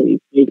rest. I'm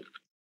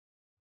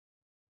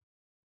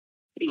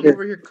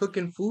over here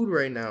cooking food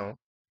right now.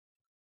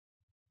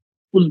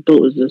 Whose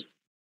boat is this?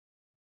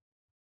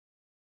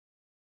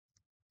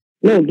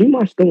 No, give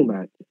my stone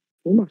back.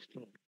 Give my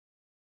stone.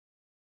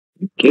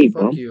 You No, gay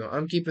fuck bum. you.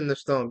 I'm keeping the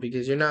stone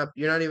because you're not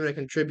even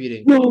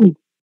contributing. No!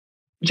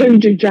 Jerry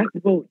just jacked the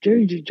boat.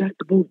 Jerry just jacked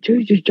the boat.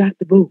 Jerry just jacked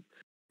the boat.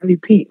 I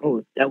repeat.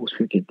 Oh, that was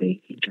freaking thing.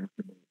 He jacked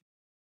the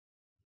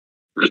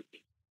boat.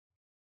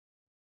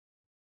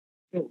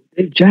 Yo,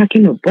 they're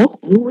jacking the boat.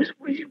 Lewis,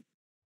 where you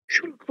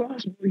shoot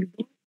across, boy?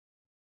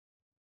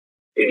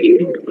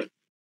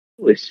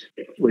 Lewis.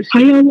 How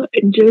y'all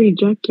letting Jerry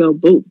jack your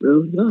boat,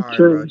 bro? Y'all Alright,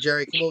 bro. trash.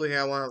 Jerry, come over here.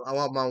 I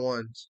want my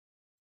ones.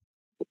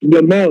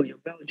 Your Mel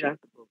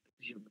jacked the boat.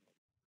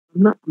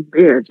 I'm not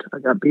banned. I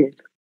got banned.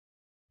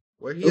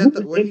 Where he Yo, at who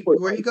the is import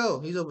where he leg? go?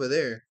 He's over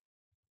there.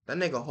 That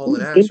nigga Who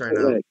hauling is ass right import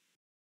now. leg?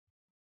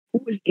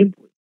 Who is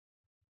import?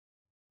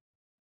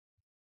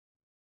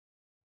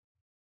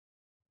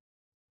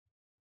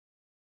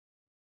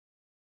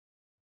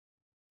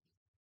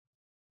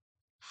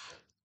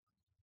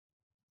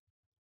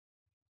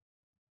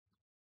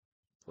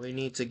 We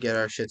need to get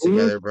our shit Mhm.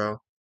 together, bro.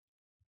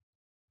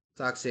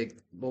 Toxic.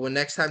 But when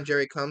next time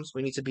Jerry comes,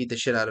 we need to beat the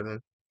shit out of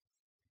him.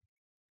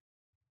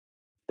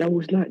 That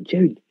was not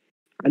Jerry.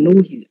 I know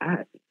where he's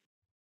at.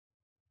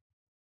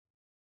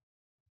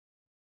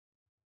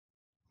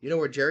 You know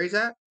where Jerry's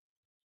at?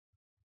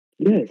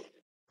 Yes.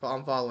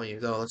 I'm following you.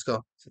 Go, let's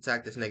go. Let's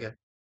attack this nigga.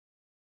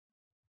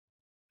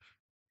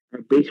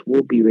 Our base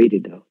will be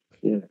raided though.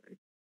 Yeah.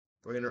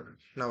 We're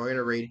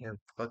gonna raid him.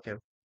 Fuck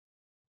him.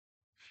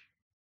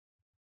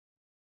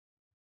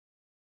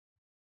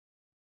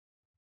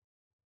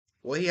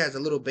 Well, he has a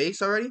little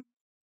base already?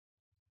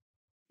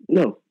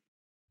 No.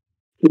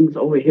 He was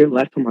over here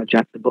last time I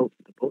dropped the boat.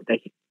 The boat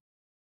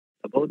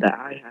that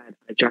I had,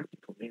 I dropped it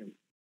from him.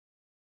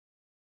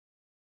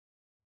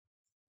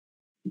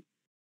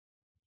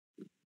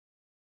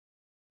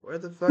 Where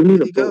the We fuck need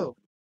did a he boat.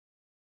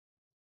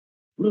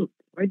 go? Look,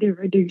 right there,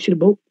 right there. You see the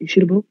boat? You see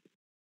the boat?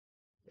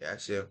 Yeah, I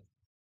see him.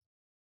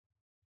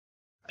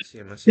 I see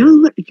him. I see No, him.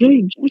 look,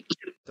 Jerry.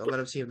 Don't let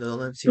him see him. Don't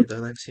let him see him.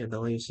 Don't let him see him.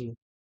 Don't let him see him.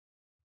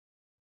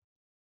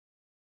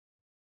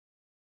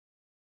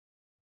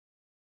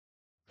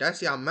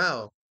 That's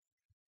Yamel.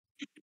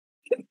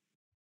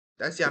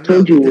 That's I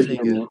told Yamel. you Get it this was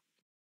nigga. normal.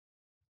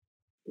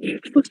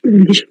 What's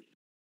the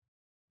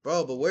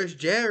Bro, but where's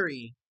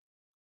Jerry?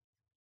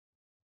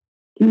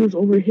 He was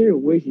over here.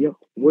 Where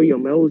your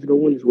Mel was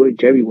going is where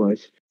Jerry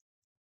was.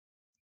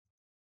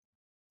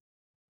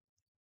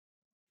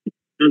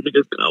 This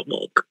nigga's gonna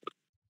walk.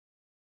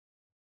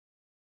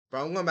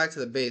 Bro, I'm going back to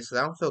the base because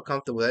I don't feel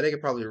comfortable. That nigga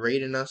probably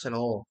raiding us and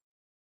all.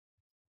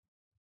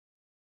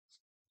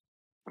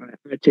 I'm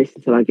gonna chase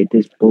until I get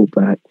this boat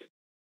back.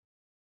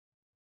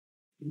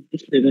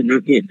 This nigga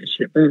not getting this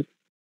shit back.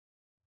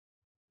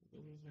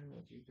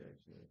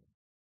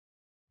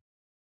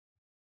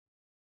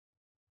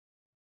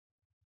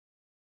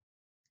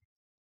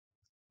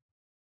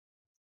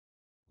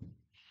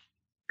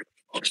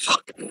 Oh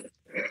fuck!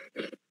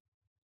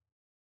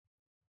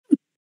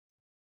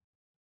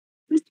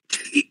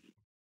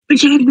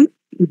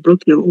 You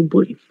broke your own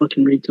boat, you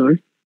fucking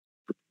retard.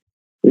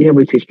 Yeah,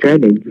 but you're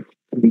stranded, you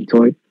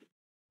retard.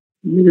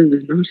 Nigga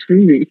is not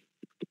stranded.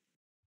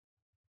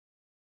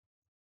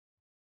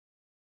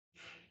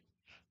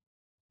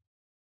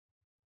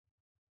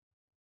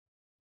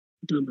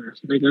 Dumbass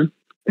nigga.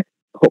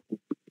 Oh,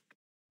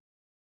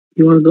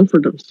 you wanna go for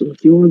them? So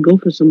if you wanna go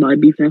for somebody,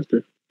 be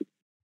faster.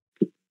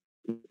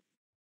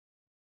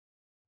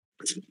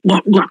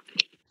 What?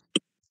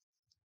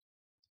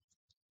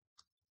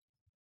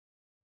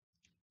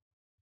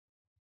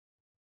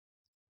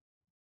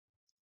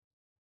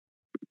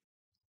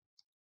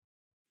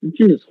 You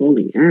just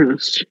holding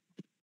ass.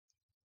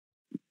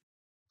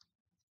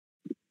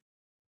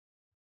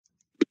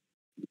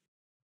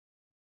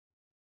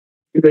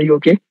 Are you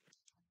okay?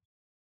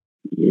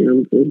 Yeah,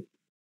 I'm good.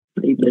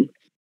 How you been?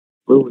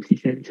 Lewis, he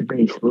said it's a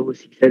base.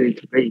 Lewis, he said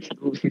it's a base.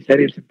 Lewis, he said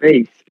it's a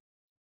base.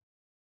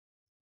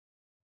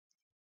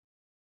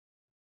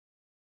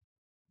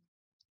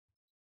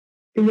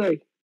 He's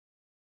like,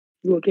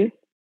 you okay?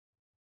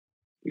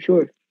 You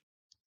sure?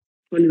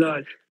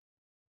 $20.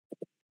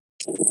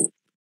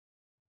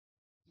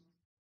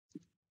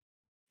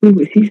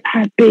 Lewis, he's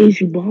at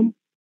base, you bum.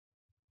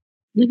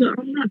 Nigga,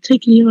 I'm not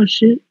taking your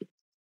shit.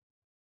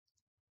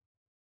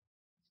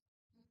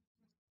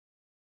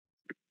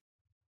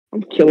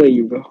 I'm killing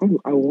you, bro.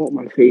 I want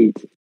my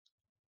face.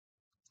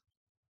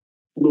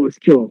 Lewis,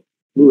 kill him.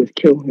 Lewis,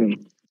 kill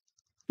him.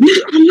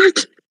 Nigga, I'm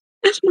not.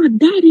 That's my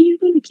daddy. You're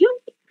gonna kill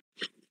me?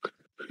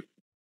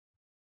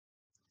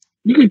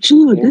 Nigga,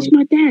 chill out. That's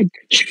my dad.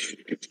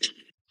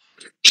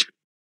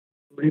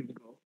 Let him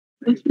go.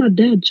 That's my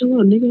dad. Chill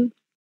out, nigga.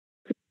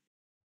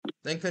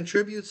 Then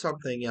contribute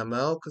something,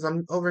 Yamel, because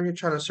I'm over here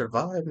trying to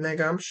survive,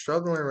 nigga. I'm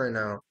struggling right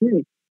now. Yeah,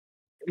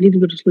 I need to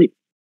go to sleep.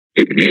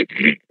 I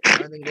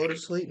didn't go to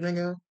sleep,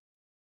 nigga.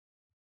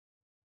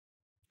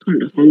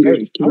 Kind of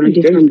hungry. Can I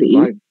get something to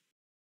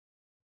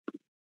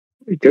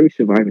eat? Jerry's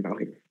surviving out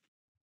here.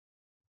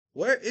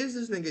 Where is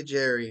this nigga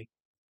Jerry?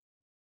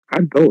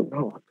 I don't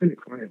know. I couldn't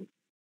find him.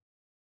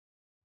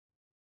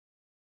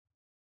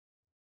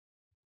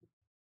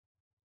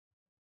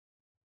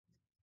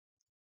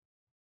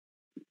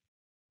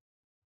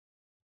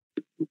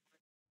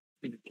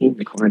 The team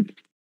declined.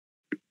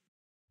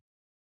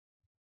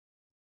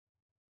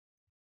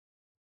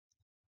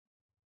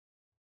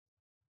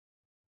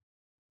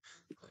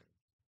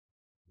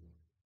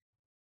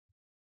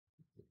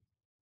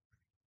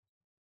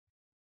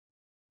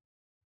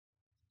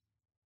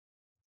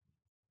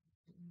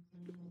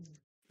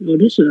 No,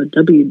 this is a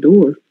W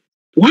door.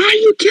 Why are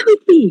you killing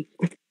me?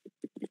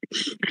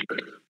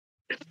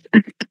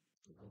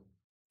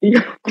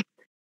 Yeah.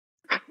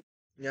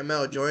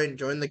 Yamel,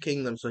 join the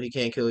kingdom so he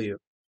can't kill you.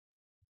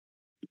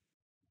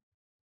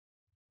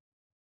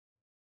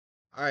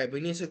 Alright, we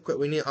need to quit.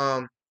 We need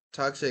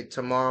toxic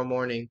tomorrow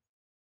morning.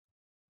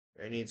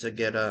 I need to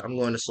get I'm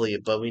going to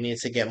sleep, but we need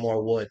to get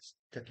more wood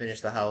to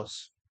finish the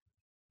house.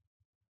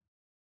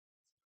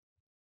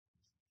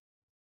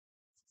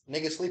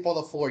 Nigga, sleep on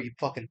the floor, you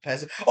fucking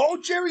peasant. Oh,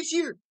 Jerry's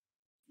here!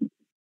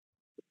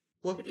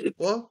 What?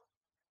 What?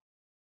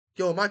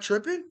 Yo, am I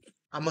tripping?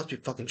 I must be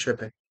fucking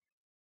tripping.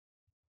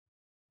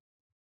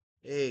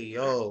 Hey,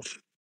 yo.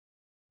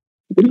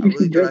 What do I you see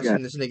really thought I Jerry got?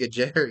 seen this nigga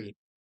Jerry.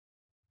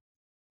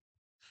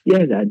 Yeah,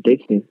 I got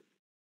addiction.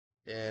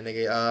 Yeah,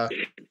 nigga,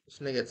 this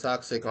nigga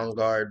Toxic on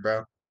guard,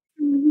 bro.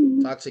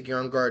 Toxic, you're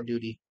on guard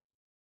duty.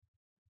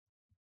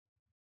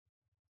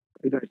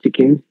 I got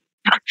chicken.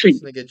 Toxic.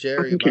 This nigga I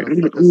Jerry don't about care. to I'm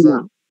the fuck only us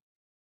up.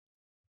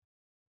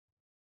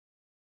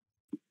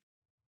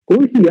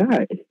 one. Who he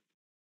got?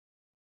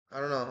 I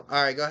don't know.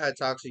 Alright, go ahead,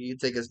 Toxic. You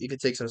can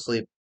take some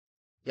sleep.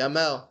 Yeah,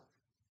 Mel.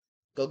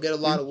 Go get a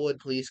Hmm? lot of wood,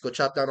 please. Go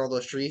chop down all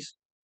those trees.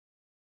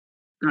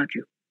 Got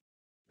you.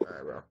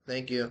 Alright, bro.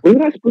 Thank you.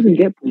 Wasn't I supposed to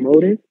get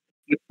promoted?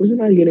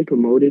 Wasn't I getting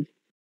promoted?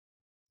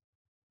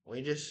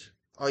 We just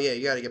Oh yeah,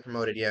 you gotta get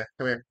promoted, yeah.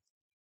 Come here.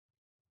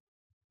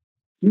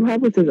 You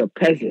have us as a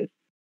peasant.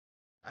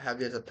 I have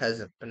you as a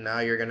peasant, but now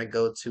you're gonna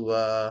go to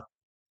a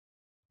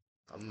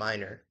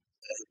miner.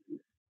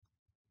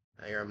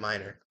 Now you're a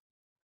miner.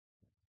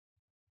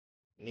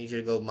 I need you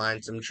to go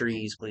mine some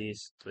trees,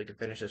 please, so we can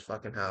finish this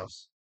fucking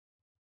house.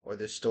 Or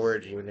this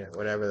storage unit,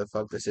 whatever the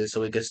fuck this is,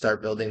 so we can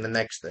start building the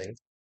next thing.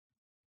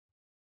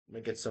 Let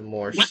me get some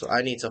more. What? So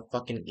I need to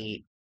fucking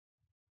eat.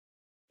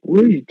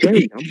 Where's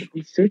Jerry?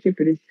 I'm searching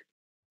for this.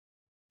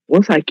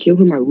 Once I kill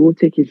him, I will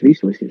take his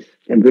resources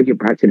and bring it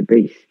back to the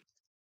base.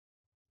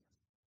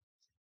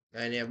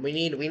 And yeah, we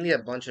need a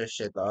bunch of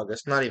shit, dog.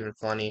 It's not even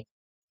funny.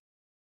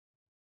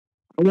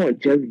 I want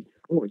Jerry.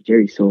 I want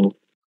Jerry's soul.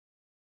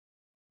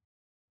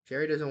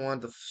 Jerry doesn't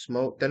want the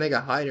smoke. That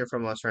nigga hiding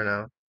from us right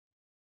now.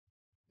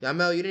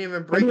 Yamel, you didn't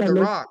even How do break I the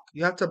know? rock.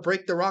 You have to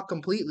break the rock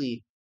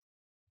completely.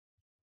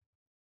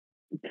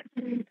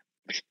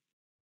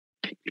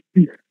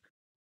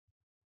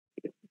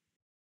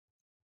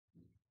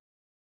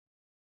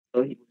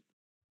 Oh,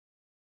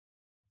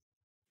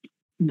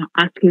 no,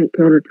 I can't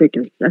kill the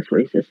chickens. That's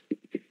racist.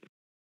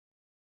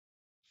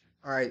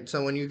 Alright,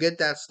 so when you get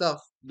that stuff,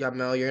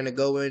 Yamel, you're gonna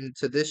go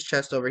into this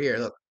chest over here.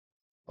 Look.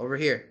 Over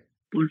here.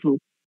 What?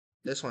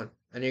 This one.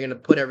 And you're gonna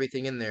put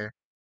everything in there.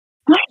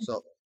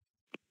 So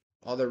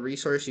all the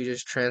resources, you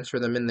just transfer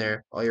them in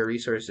there. All your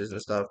resources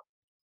and stuff.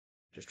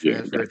 Just Yeah,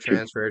 transfer, got you.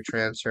 transfer,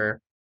 transfer.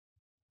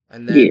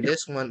 And then Yeah,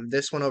 this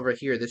one over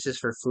here, this is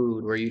for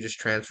food, where you just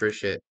transfer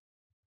shit.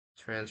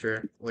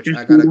 Transfer, which there's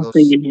I gotta one more go.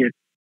 thing in here.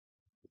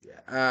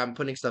 I'm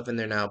putting stuff in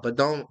there now, but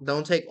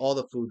don't take all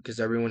the food because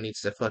everyone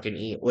needs to fucking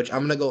eat. Which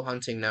I'm gonna go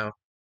hunting now.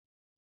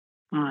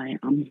 Alright,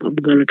 I'm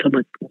gonna come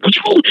up.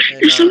 Oh,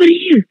 And there's somebody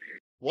here. They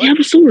what? have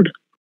a sword.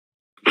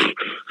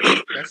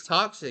 That's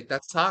toxic.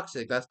 That's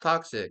toxic. That's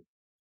toxic.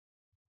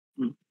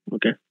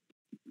 Okay.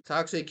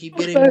 Toxic. Keep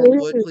What's getting that more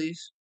wood, here?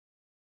 please.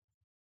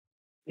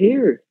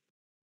 Here.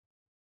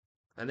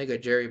 That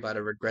nigga Jerry about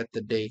to regret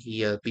the day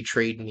he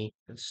betrayed me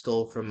and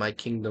stole from my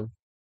kingdom.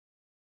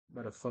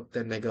 About to fuck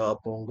that nigga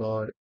up on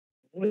God.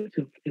 What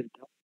the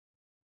fuck?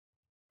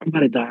 I'm about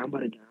to die. I'm about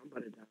to die. I'm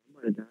about to die. I'm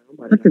about to die. I'm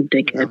about to die. That's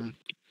a dickhead.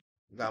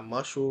 Got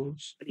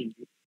mushrooms. I need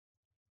you.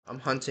 I'm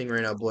hunting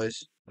right now,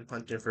 boys. I'm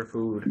hunting for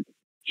food.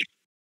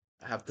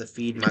 I have to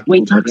feed my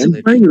Wait, my Toxic,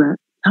 village. where are you at?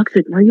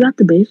 Toxic, are you at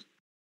the base?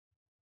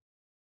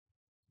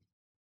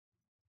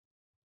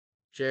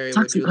 Jerry,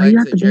 Toxic, are you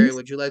at the base?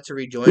 Would you like to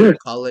rejoin our Yes.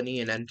 colony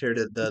and enter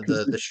Okay,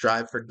 good. the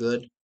strive for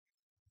good?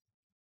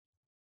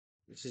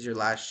 This is your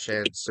last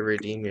chance to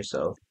redeem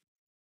yourself.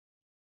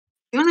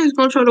 You niggas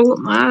gonna try to whip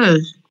my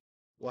ass.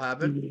 What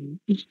happened?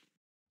 They're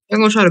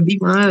gonna try to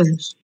beat my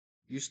ass.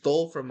 You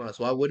stole from us.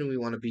 Why wouldn't we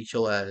want to beat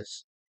your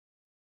ass?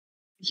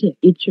 I said,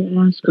 eat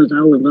your ass, because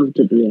I would love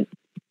to do that.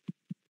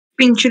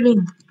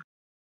 Pinchling.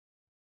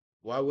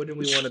 Why wouldn't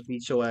we want to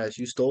beat your ass?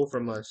 You stole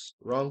from us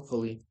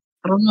wrongfully.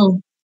 I don't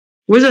know.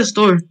 Where's that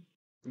store?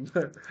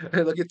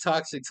 Look at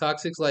Toxic.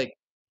 Toxic's like,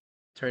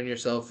 turn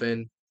yourself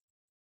in,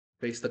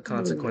 face the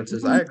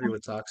consequences. I agree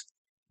with Toxic.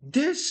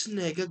 This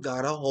nigga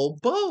got a whole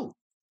boat.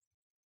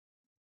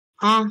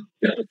 Huh?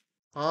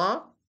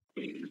 Huh?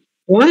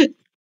 What?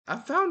 I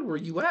found where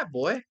you at,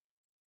 boy.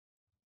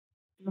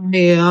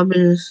 Yeah, I've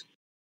been just...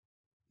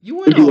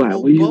 You in Where a you at?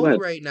 whole Where you boat at?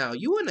 right now.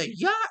 You in a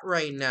yacht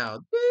right now.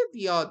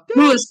 The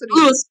Lewis,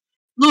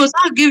 audacity.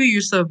 I'll give you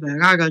your stuff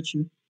back. I got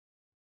you.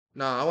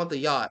 Nah, I want the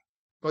yacht.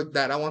 Fuck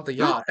that. I want the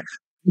No, yacht.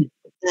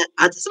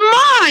 that's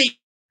mine.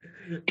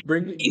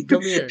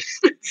 Come here.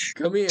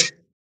 Come here.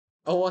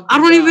 I want I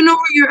the don't even yacht. know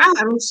where you're at.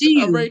 I don't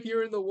see I'm you. right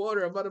here in the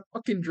water. I'm about to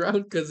fucking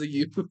drown because of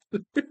you.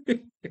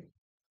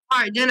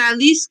 Alright, then at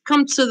least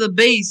come to the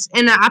base,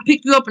 and I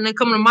pick you up, and then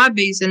come to my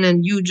base, and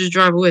then you just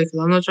drive away, because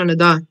I'm not trying to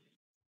die.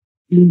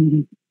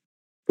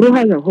 Bro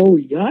has a whole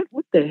yacht?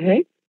 What the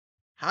heck?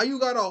 How you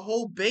got a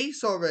whole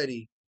base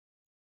already?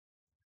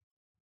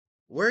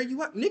 Where are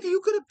you at? Nigga,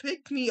 you could have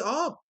picked me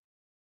up.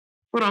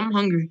 But I'm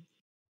hungry.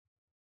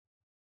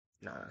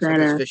 Nah, That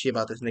something's ass. fishy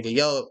about this nigga.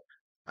 Yo,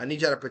 I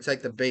need y'all to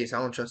protect the base. I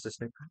don't trust this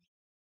nigga.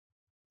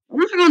 I'm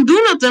not gonna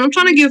do nothing. I'm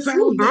trying to get food,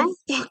 Found bro.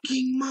 the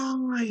fucking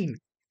mine.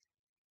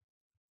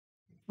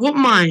 What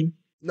mine?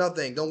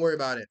 Nothing. Don't worry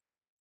about it.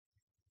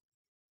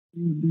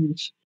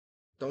 Bitch.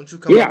 Don't you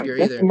come up Yeah, here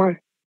that's either. my.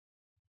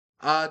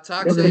 That's the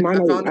Toxic. mine I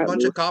I was found a at, bunch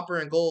of Lewis. copper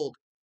and gold.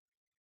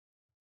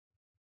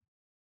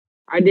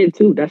 I did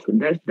too. That is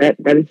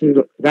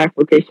the exact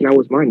location I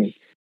was mining.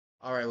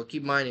 All right, we'll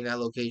keep mining that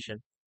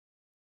location.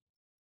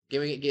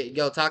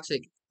 Yo,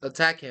 Toxic,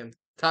 attack him.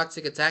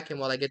 Toxic, attack him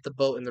while I get the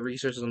boat and the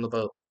resources on the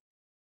boat.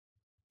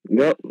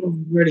 Yep.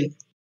 Ready.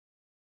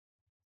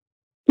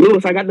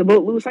 Lewis, I got the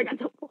boat. Lewis, I got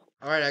the boat.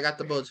 All right, I got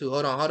the boat too.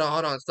 Hold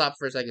on. Stop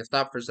for a second.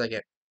 Stop for a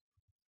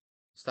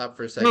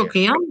second.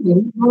 Okay, I'm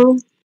good, bro.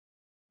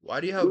 Why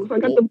do you Lewis, have I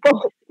got boat? the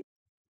boat.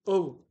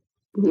 Oh,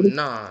 Lewis,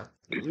 nah.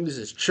 This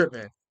is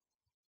tripping.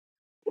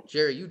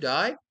 Jerry, you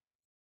died?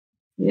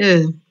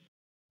 Yeah.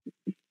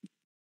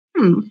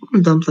 I'm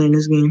done playing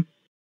this game.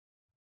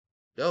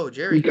 Yo,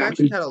 Jerry, you you got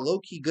actually me. had a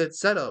low-key good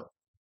setup.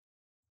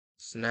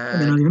 I've been out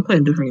Snag, here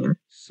playing different game.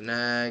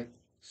 snag,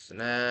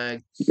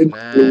 snag, Goodbye,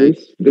 snag,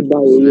 Lewis. Goodbye,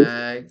 Lewis.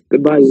 snag,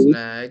 Goodbye, Lewis.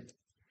 snag,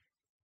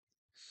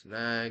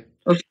 snag.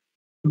 Okay.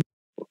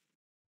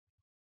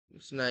 I'm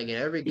snagging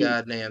every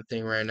goddamn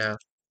thing right now.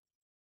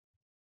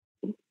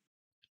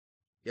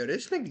 Yo,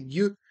 this nigga,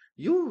 you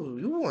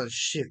one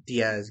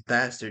shifty ass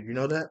bastard. You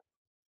know that?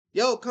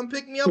 Yo, come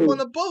pick me up on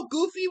the boat,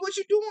 Goofy. What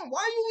you doing?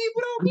 Why you leave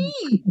without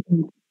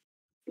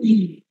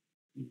me?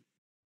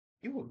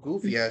 You a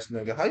goofy ass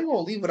nigga. How you gonna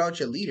leave without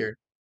your leader?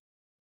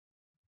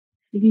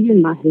 You're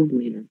not his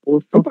leader. Boy,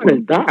 I'm fuck about to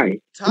off. die. I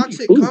need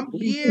Toxic, food. come I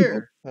need food, bro.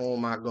 here. Oh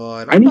my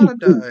god, I I'm need about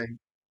to food. die.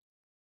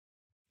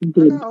 You I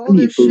did. got I all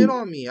need this shit food.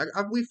 on me.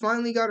 We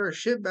finally got our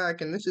shit back,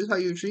 and this is how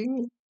you treat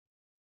me?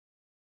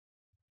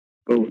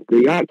 Bro,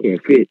 the yacht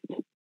can't fit.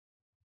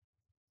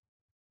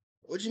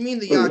 What you mean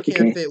the Oh, yacht yes, it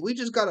can't can. fit? We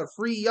just got a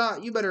free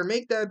yacht. You better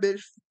make that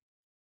bitch.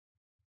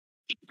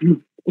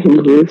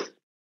 Lewis,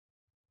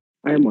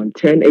 I am on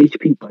 10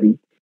 HP, buddy.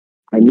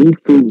 I need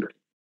food.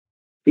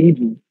 Feed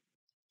me.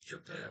 You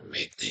better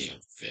make the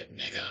yacht fit,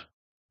 nigga.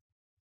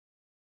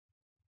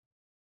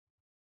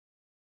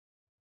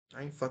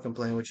 I ain't fucking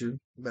playing with you.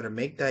 You better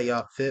make that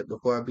yacht fit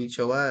before I beat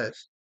your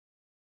ass.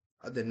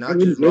 I did I not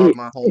already just made rob it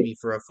my fit. homie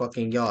for a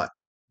fucking yacht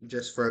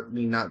just for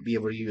me not be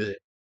able to use it.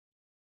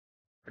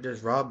 I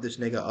just robbed this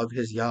nigga of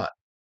his yacht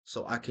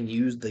so I can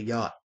use the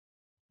yacht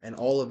and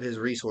all of his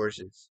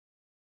resources.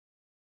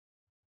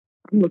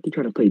 I'm looking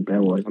trying to play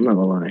Bad Wars. I'm not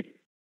gonna lie.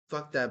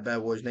 Fuck that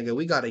bad boys, nigga.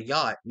 We got a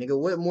yacht, nigga.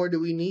 What more do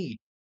we need?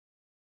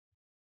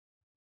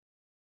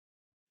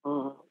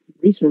 Uh,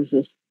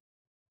 resources.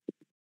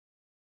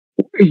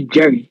 Where's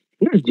Jerry?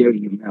 Where's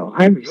Jerry and Mel?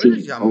 I haven't What seen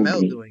is him all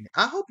Yamel day. doing?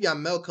 I hope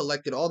Yamel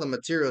collected all the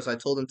materials I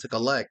told him to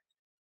collect.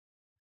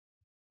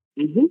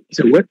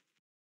 So what?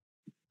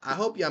 I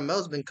hope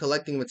Yamel's been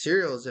collecting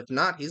materials. If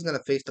not, he's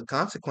gonna face the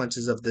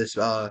consequences of this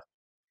sword.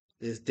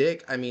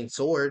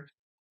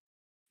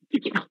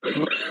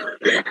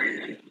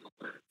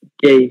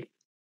 Okay.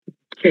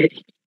 Okay.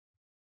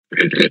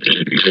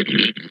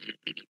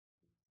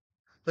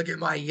 Look at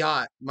my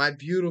yacht, my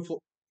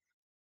beautiful.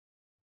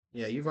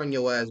 Yeah, you run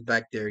your ass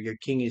back there. Your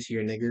king is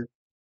here, nigga.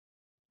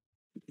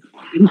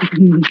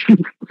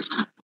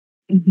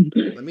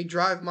 Let me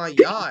drive my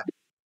yacht,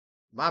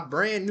 my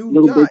brand new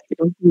No, bitch.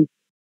 yacht.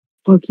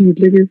 Fuck you,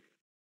 nigga.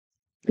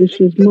 This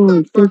Nigga, is get the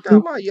mine. fuck Fuck out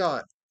you. my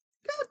yacht.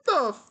 Get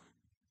the.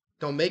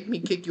 Don't make me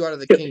kick you out of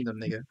the kingdom,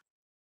 nigga.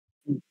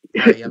 All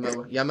right,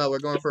 Yamel, we're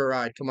going for a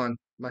ride. Come on,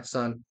 my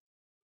son.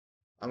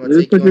 I'm gonna Let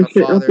me take put you on this a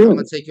shit up father. I'm on.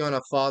 gonna take you on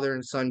a father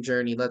and son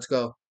journey. Let's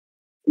go.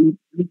 Let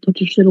me put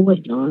this shit away,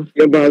 John.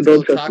 Yeah, bro, Let's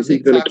don't go. trust him.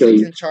 He's gonna kill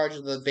Toxic's you. in charge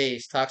of the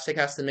base. Toxic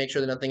has to make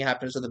sure that nothing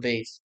happens to the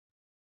base.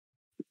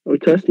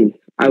 Don't trust him.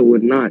 I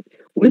would not.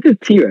 Where's the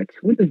T-Rex?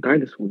 Where's the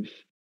dinosaurs?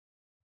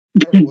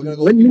 I don't know. We're gonna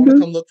go. What, You want to nigga?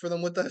 come look for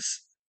them with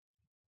us?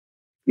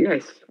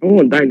 Yes, I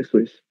want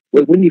dinosaurs.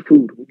 Wait, we need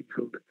food. We need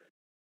food.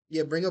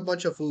 Yeah, bring a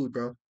bunch of food,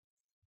 bro.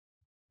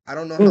 I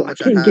don't know how Bro, I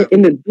much I can't get have.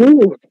 in the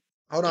door.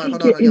 Hold on,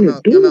 Can't hold on, get in the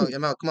Yamel,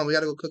 door. Come on, we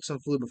gotta go cook some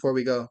food before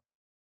we go.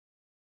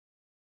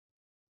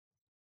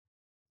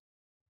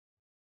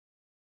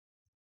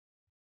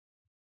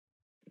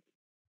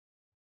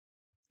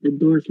 The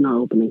door's not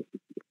opening.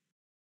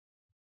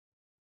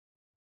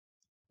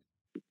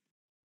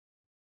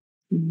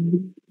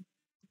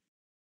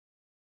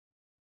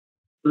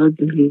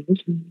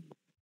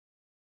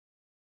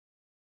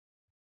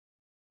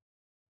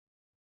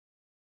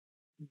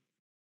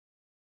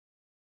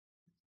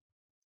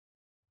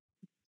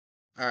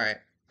 All right,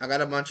 I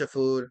got a bunch of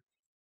food.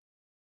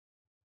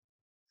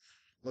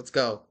 Let's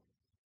go.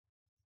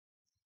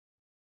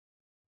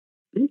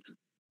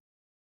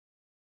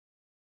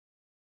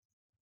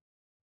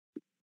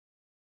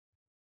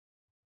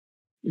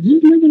 Is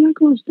this nigga not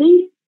gonna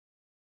stay?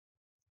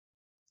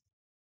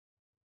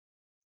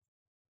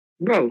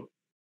 Bro,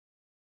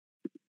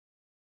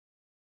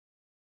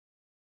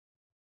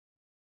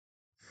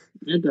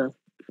 Nigga,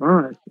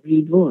 fine. What are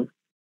you doing?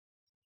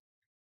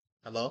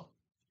 Hello?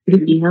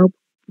 Need help?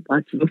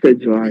 Got you. what's that I'm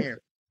dry?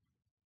 here.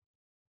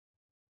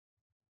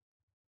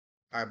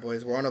 All right,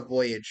 boys, we're on a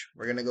voyage.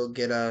 We're gonna go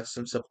get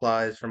some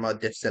supplies from a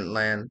distant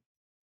land.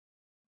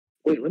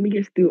 Wait, let me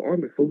get steel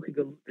armor before we can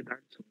go loot the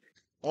dinosaurs.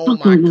 Oh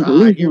Fuck my that nigga. God,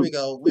 Leave here we him.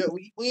 go. We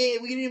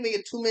didn't even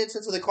get 2 minutes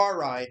into the car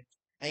ride,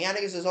 And y'all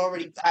niggas is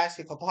already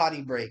asking for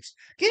potty breaks.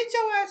 Get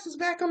your asses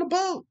back on the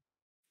boat.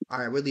 All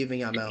right, we're leaving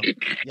Yamel.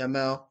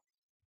 Yamel,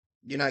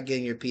 you're not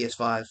getting your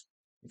PS5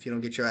 if you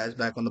don't get your ass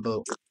back on the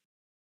boat.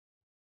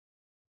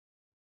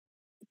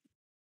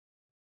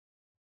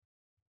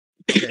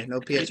 Okay, no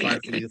PS5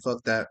 for you.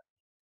 Fuck that.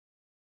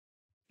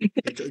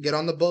 Get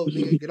on the boat,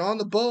 nigga. Get on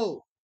the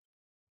boat.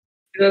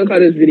 Look at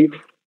this video.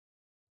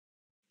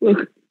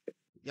 Look.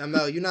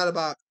 Yamel, you're not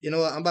about. You know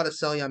what? I'm about to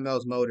sell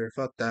Yamel's motor.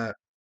 Fuck that.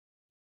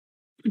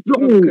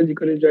 Because you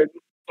couldn't drive.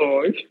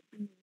 Oh,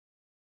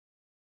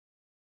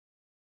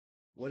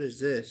 What is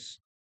this?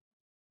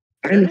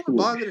 Did anyone dinosaur.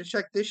 bother to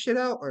check this shit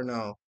out or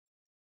no?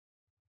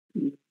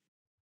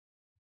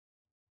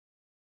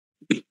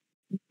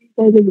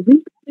 Go,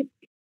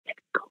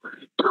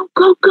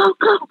 go, go, go,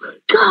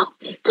 go, go,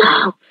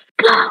 go.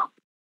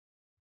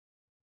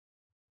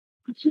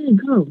 I said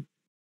go.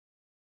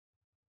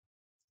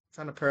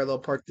 Trying to parallel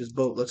park this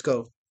boat. Let's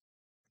go.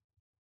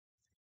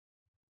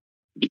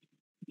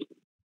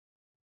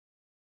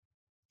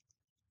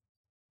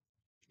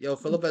 Yo,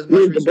 fill up as much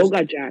Wait, the boat resources.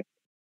 got jacked.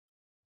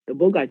 The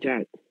boat got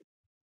jacked.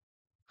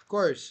 Of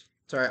course.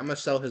 It's alright. I'm gonna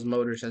sell his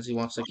motor since he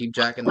wants to keep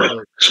jacking the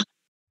boat.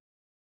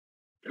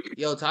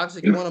 Yo,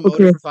 Toxic, you want a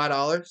motor Okay. for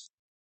 $5?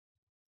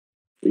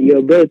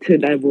 Yo, bro,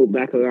 turn that boat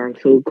back around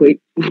so quick.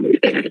 I'm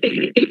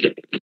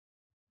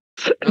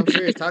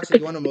serious. Toxic,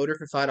 you want a motor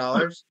for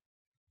 $5?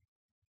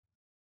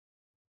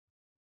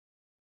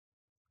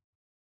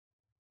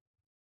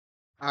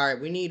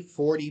 Alright, we need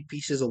 40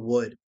 pieces of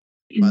wood,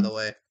 by the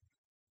way.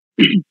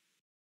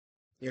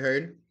 You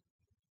heard?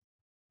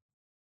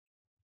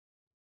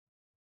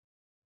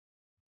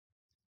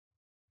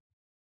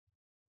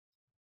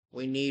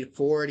 We need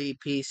 40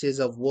 pieces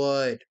of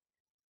wood.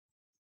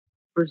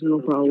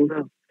 Personal problem.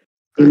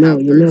 I have You know,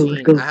 let's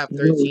 13. go. I have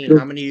Let's 13. go.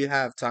 How many do you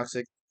have,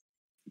 Toxic?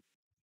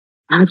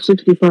 I have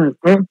 65.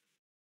 Huh?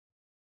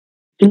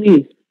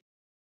 Please.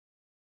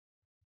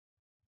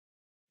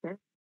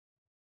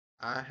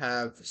 I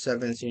have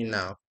 17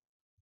 now.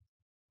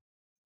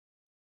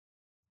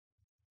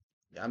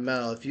 Yeah,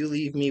 Mel, if you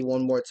leave me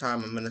one more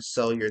time, I'm gonna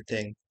sell your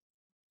thing.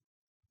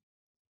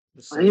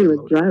 I Sell ain't your a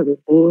motor. driver,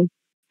 boy.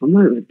 I'm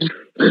not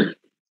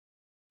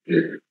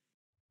even.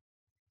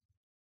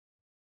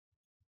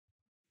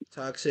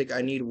 Toxic,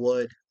 I need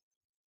wood.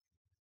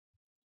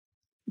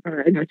 All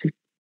right, I got you.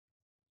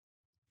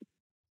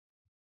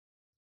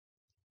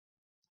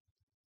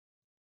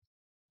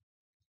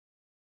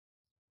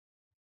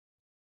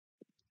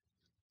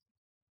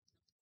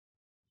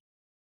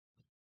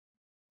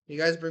 You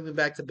guys bring me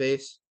back to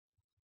base.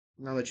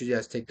 I'll let you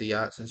guys take the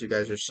yacht since you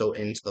guys are so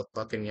into the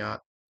fucking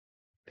yacht.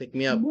 Pick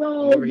me up. I'm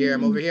over here.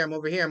 I'm over here. I'm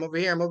over here. I'm over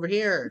here. I'm over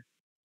here.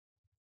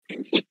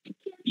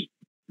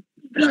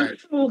 Alright.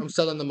 I'm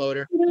selling the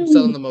motor. I'm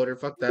selling the motor.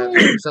 Fuck that.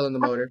 I'm selling the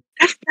motor.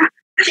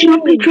 That's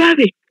not me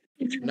driving.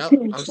 Nope.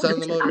 I'm selling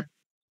the motor.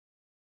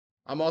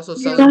 I'm also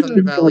selling That's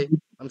Thunder me Valley.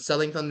 driving. I'm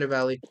selling Thunder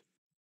Valley.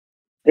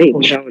 Hey,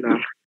 hell no.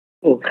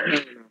 Oh, hell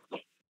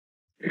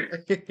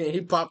no.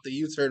 He popped the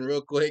U-turn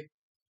real quick.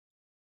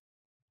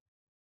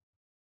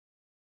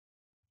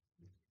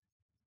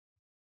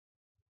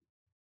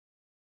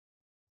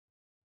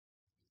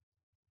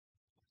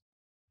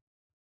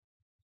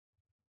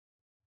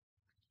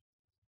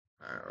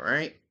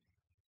 Alright.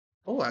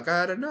 Oh, I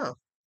got enough.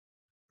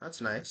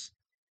 That's nice.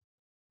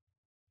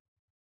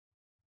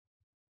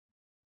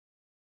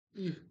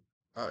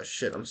 Oh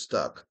shit, I'm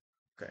stuck.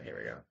 Okay, here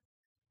we go.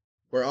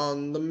 We're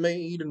on the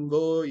maiden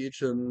voyage.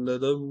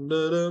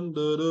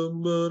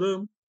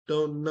 Dum-da-dum-da-dum-da-dum-ba-dum.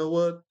 Don't know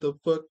what the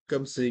fuck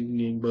I'm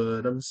singing,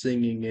 but I'm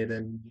singing it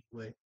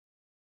anyway.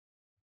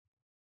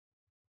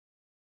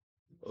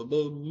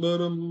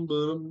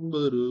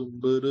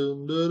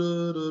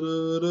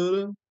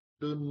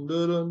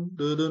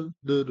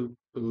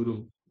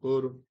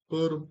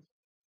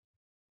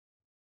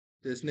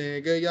 This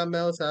nigga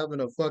Yamel's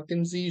having a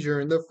fucking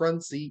seizure in the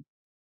front seat.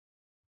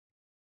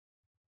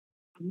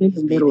 I'm in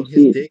the He's middle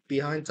beating his seat. dick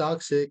behind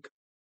Toxic.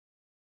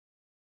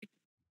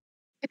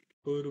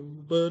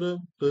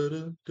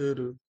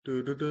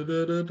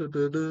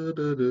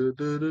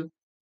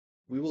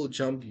 We will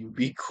jump you.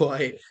 Be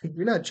quiet.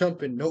 You're not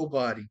jumping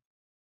nobody.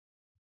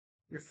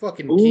 You're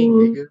fucking king,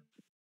 Ooh. nigga.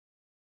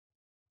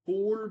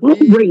 Four Well,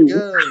 big wait.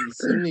 guys.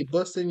 See me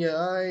busting your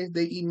eyes.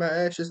 They eat my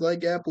ashes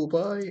like apple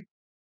pie.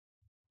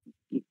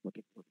 The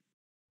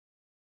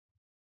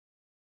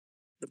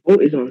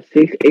boat is on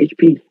 6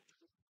 HP.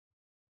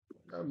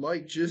 I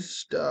might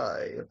just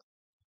die.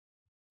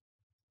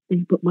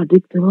 He put my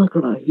dick to like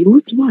he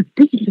lifted my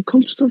dick and the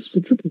cum starts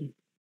to dripping.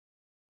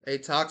 Hey,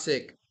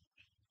 Toxic.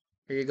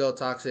 Here you go,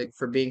 Toxic,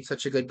 for being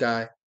such a good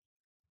guy.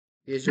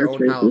 Here's your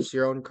That's own racist. house,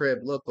 your own crib.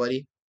 Look,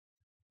 buddy.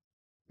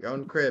 Your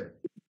own crib.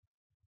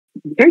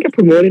 Can I get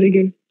promoted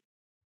again?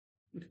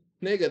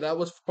 Nigga, that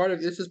was part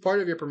of this is part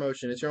of your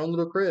promotion. It's your own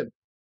little crib.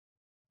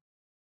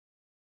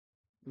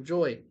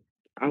 Enjoy.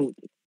 Out.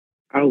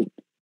 Out.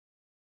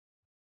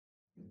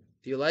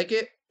 Do you like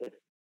it?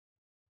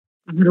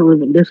 I'm gonna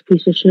live in this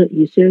piece of shit.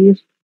 You serious?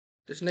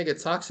 This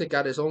nigga Toxic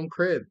got his own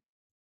crib.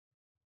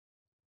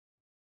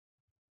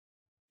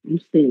 I'm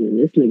staying in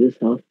this nigga's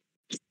house.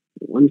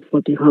 One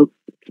fucking house.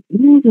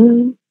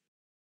 Nigga.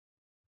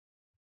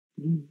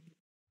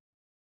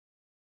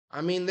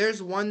 I mean,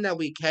 there's one that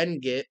we can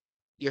get.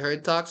 You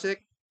heard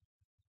Toxic?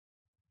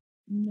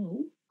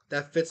 No.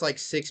 That fits like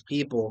 6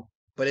 people,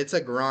 but it's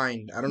a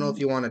grind. I don't know if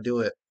you want to do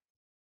it.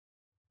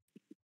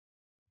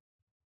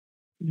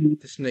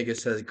 This nigga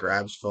says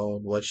grabs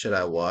phone. What should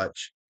I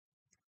watch?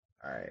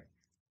 All right,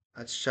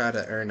 let's try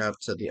to earn up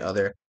to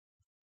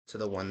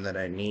the one that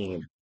I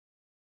need.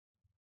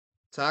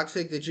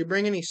 Toxic, did you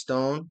bring any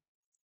stone?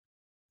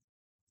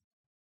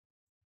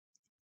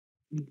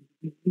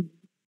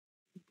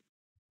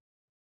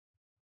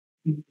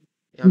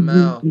 Yeah,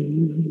 Mel.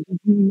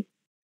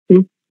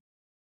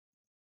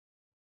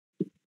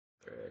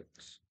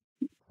 Bricks.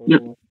 Yep.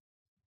 Cool.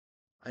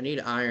 I need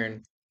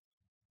iron.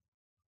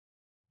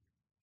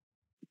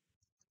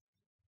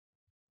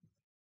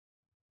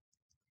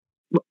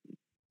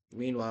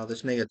 Meanwhile,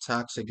 this nigga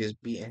Toxic is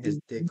beating his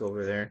dick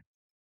over there.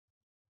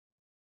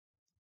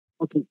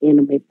 Fucking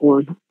anime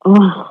porn.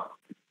 Oh.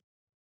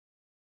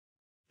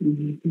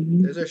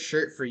 There's a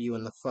shirt for you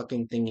in the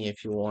fucking thingy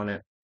if you want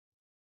it.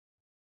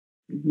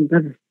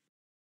 Better.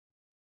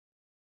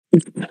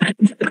 It's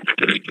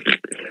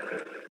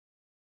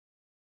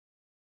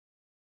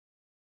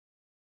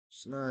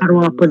not How do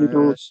I gonna put it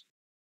on? last.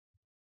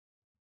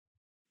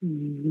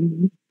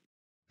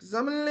 Cause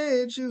I'ma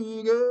let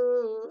you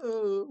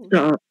go.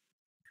 Shut up.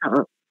 Shut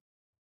up.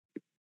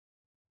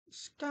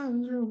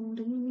 Skies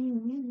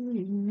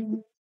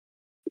rolling.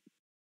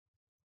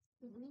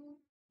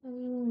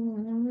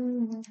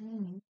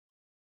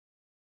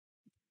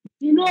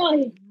 You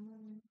know,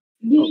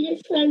 you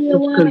just tell me It's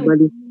good, why.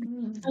 buddy.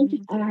 I'm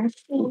just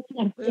asking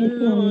that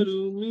Hello because,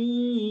 to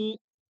me.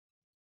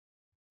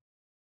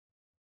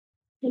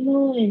 you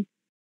know,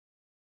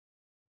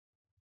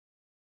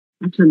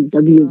 That's a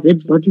W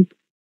vid, buddy.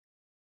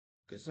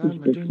 Cause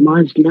I'm a It's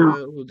mine dream now.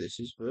 girl. This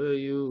is for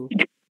you.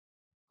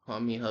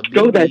 Call me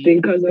Stroke that Habibi.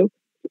 thing, cousin.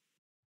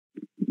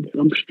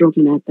 I'm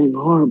stroking that thing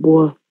hard,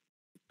 boy.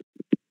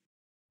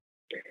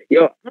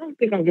 Yo, I don't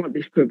think I want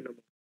this crib no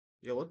more.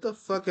 Yo, what the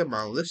fuck am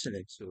I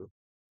listening to?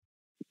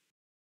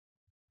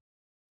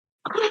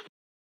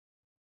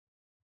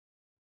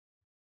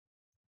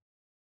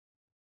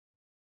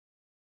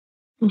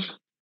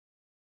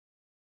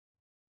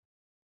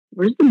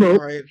 Where's the boat?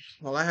 Alright,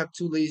 well, I have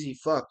 2 lazy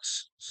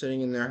fucks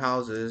sitting in their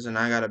houses, and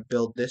I gotta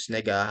build this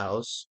nigga a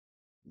house.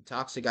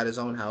 Toxic got his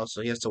own house,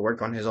 so he has to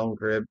work on his own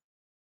crib.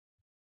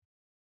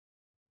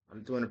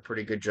 I'm doing a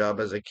pretty good job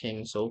as a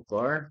king so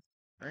far.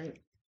 Right?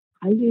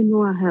 How you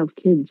know I have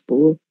kids,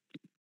 boy?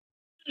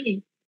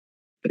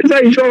 Because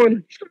I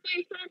joined.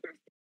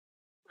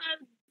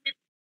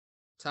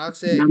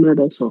 Toxic, Dame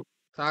eso.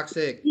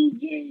 toxic,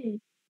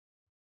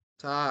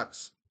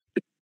 tox.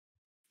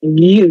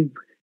 You.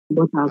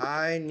 What's up?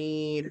 I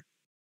need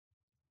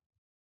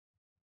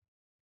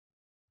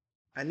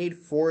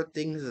 4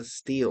 things of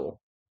steel.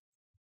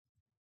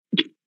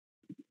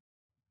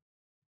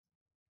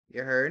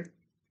 You heard?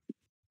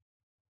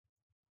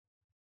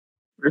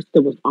 First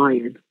it was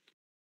iron.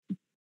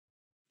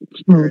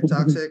 You heard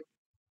toxic?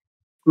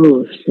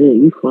 Oh shit,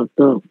 you fucked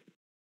up.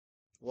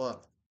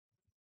 What?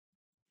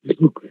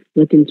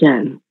 Look in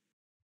chat.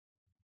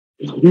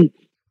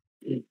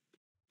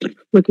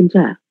 Look in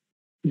chat.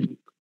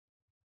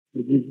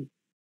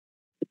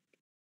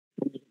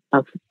 I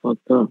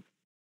fucked up.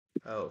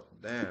 Oh,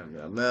 damn,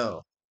 yeah,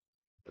 Mel.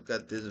 Look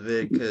at this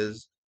vid,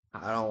 cause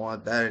I don't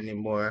want that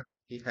anymore.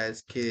 He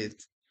has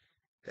kids.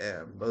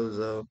 Damn,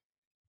 bozo.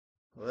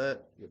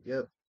 What?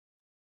 Yep.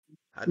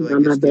 How do I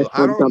Dame get steel? I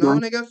beso, don't know,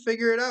 dumbass. nigga.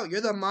 Figure it out.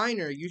 You're the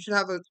miner. You should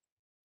have a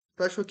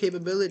special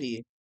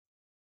capability.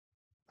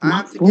 I My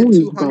have to get phone is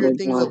about 200 to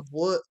things die. of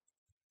wood.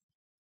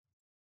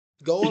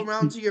 Go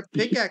around to your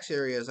pickaxe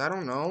areas. I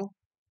don't know.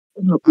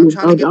 I'm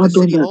trying to get I'll the do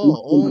city that. My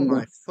hall. phone Oh about to my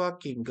die.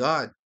 fucking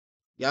god.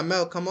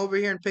 Yamel, come over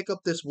here and pick up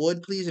this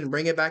wood, please, and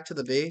bring it back to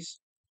the base.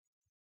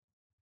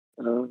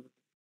 Uh,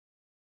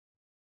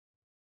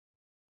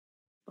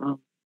 uh,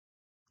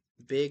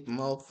 Big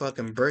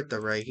motherfucking Bertha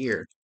right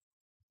here.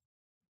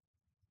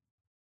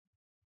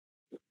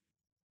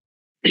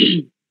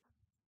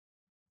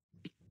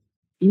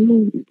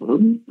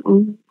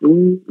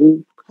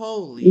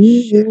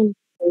 Holy shit.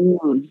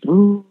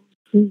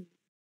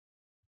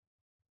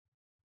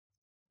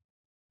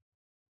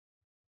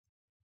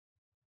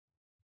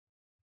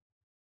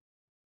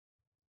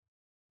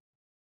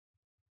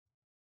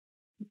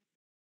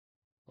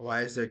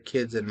 Why is there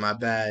kids in my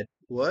bed?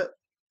 What?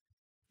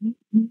 What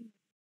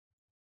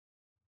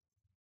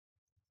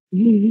do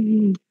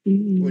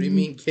you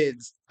mean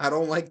kids? I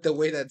don't like the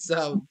way that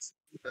sounds.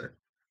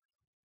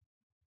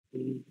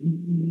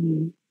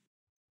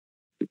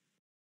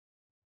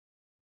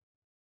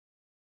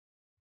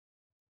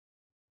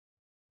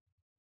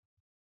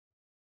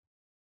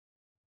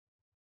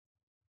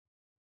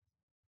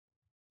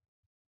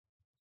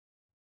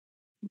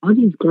 All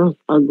these girls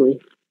ugly.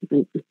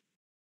 Like,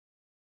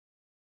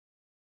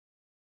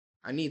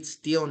 I need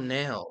steel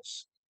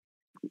nails.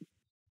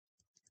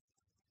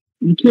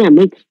 you can't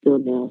make steel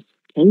nails,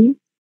 can you?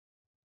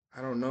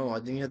 don't know. I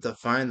think you have to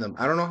find them.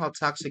 I don't know how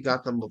Toxic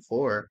got them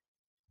before.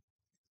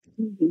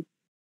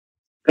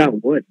 Got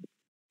what?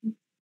 A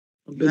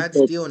You big had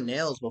head. steel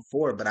nails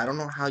before, but I don't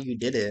know how you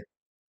did it.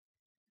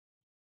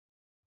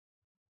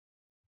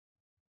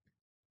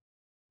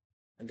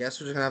 I guess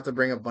we're just gonna have to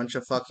bring a bunch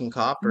of fucking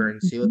copper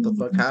and see what the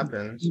fuck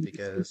happens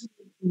because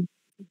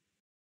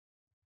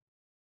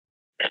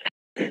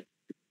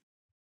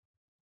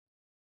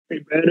They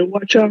better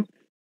watch out.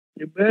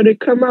 They better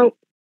come out.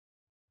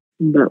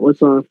 But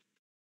what's on?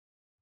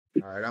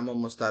 alright, I'm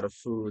almost out of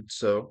food,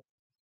 so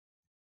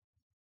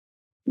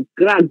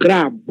Gra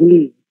gra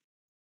boom.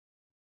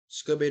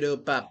 Scooby Doo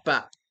pop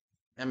pop.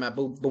 And my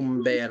boom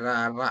boom bear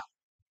ra ra.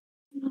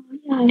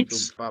 Doom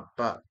Yes. pop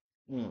pop.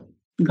 Mm.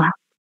 Gra.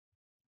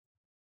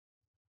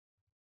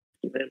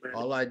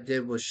 All I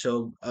did was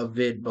show a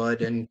vid,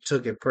 bud, and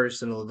took it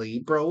personally.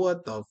 Bro,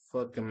 what the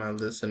fuck am I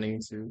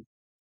listening to?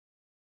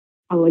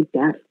 I like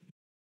that.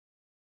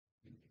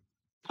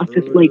 I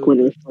just like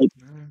when it's like.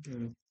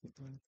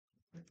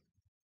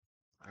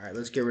 Alright,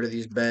 let's get rid of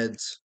these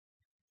beds.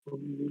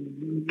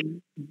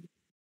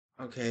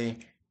 Okay,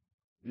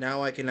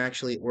 now I can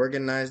actually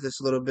organize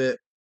this a little bit.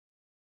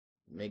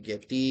 Let me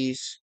get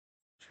these.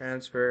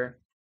 Transfer,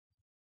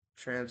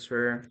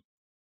 transfer,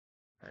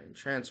 and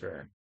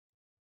transfer.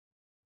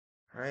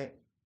 Alright,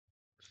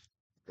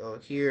 go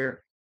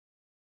here.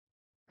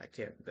 I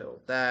can't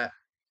build that.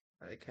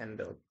 I can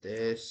build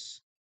this.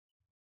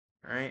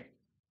 Alright.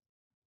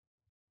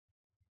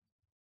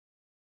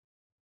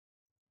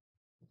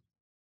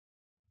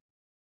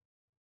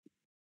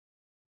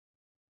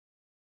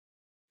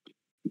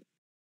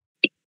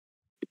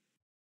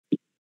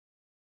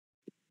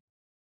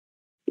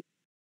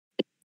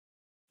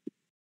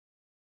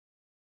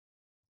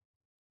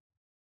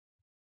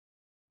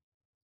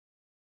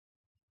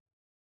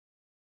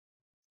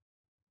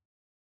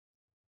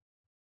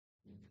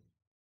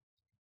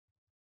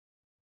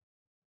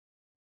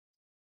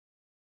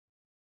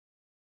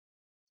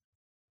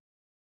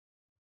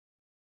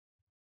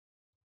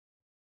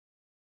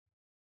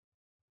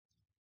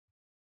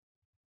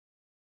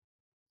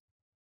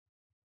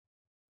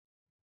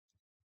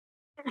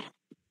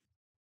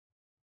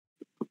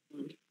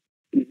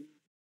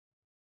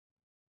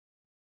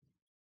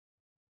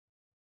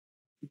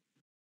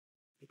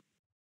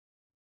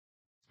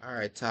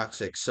 Alright,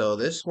 toxic. So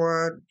this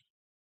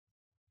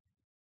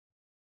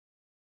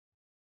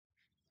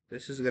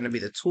is gonna be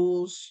the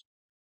tools.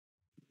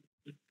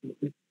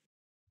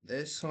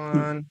 This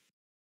one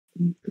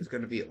is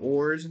gonna be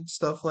ores and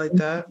stuff like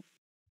that.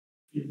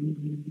 It's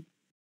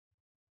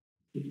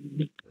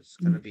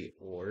gonna be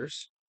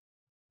ores,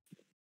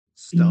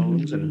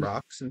 stones and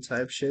rocks and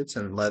type shits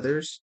and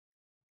leathers.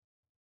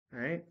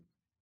 Alright.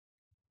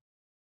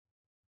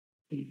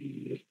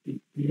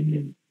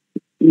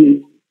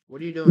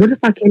 What are you What if doing?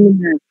 I came in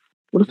there?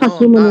 What if I No,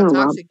 came in there not and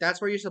robbed? toxic.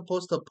 That's where you're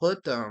supposed to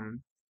put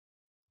them.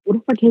 What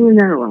if I came in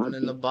there and And robbed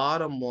then you? the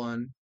bottom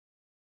one.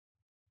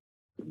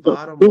 The But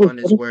bottom Lewis, one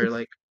what is if where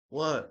like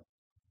what?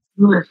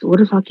 Lewis, what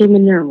if I came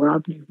in there and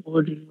robbed you? What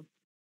would you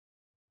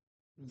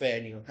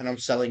Ban you. And I'm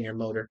selling your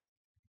motor.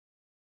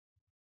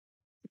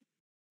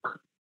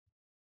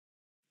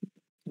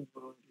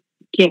 do?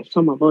 Can't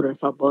sell my motor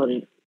if I bought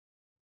it.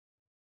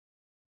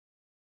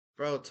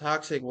 Bro,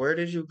 toxic, where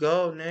did you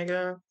go,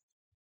 nigga?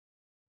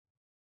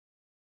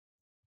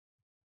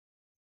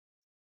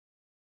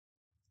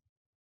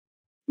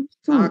 Hmm.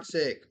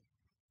 Toxic.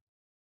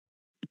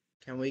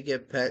 Can we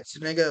get pets?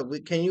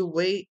 Nigga, can you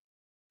wait?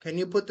 Can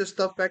you put this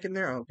stuff back in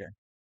there? Okay.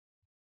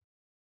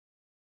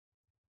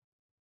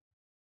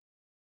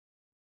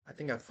 I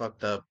think I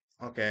fucked up.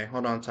 Okay,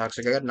 hold on,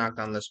 toxic. I got knocked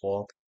on this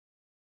wall.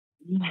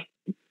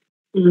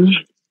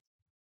 Okay.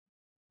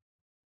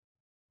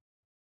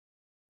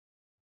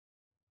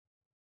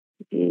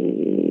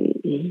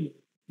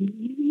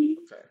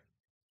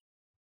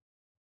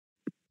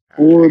 Alright, I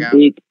Four got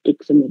big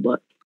dicks in the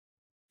butt.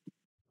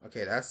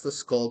 okay, that's the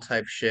skull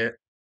type shit.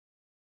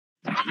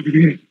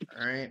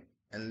 Alright.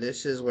 And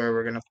this is where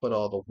we're gonna put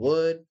all the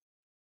wood.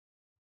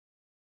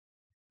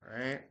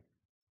 Alright.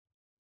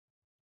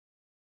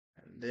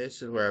 And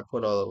this is where I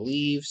put all the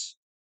leaves.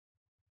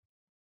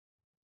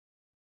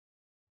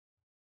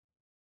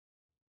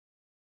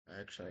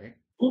 Actually.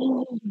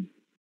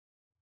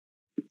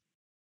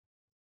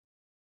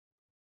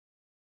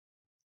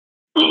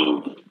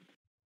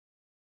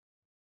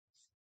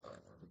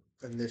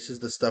 And this is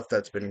the stuff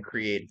that's been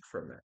created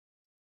from it.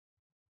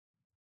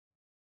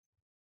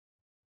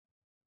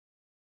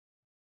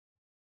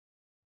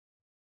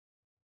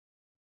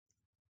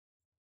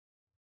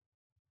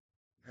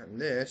 And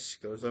this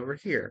goes over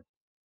here.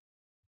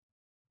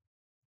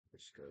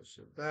 This goes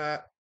to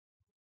that.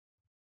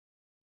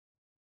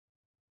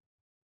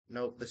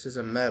 Nope, this is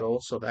a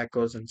metal, so that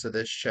goes into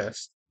this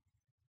chest.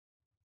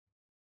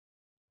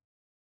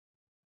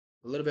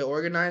 A little bit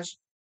organized.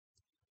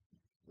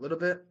 A little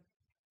bit.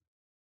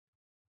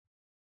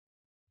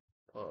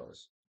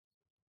 Pause.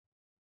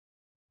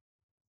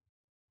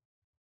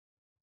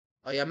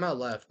 Oh yeah, I'm out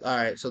left.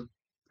 Alright, so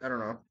I don't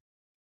know.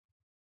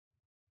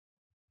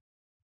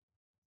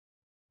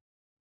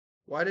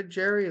 Why did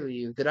Jerry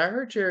leave? Did I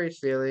hurt Jerry's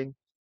feeling?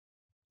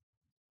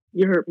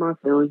 You hurt my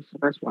feelings, so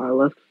that's why I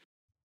left.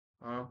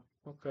 Oh,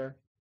 okay.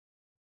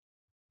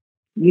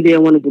 You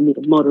didn't want to give me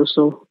the motor,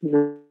 so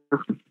you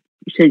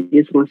said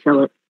you just want to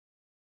sell it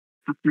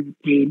after I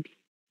paid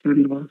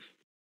 $30.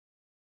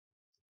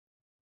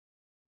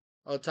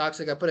 Oh,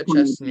 Toxic, I put a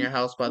chest in your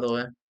house, by the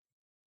way.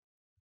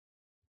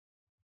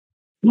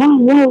 Whoa,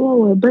 whoa,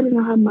 whoa! I better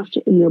not have my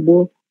shit in there,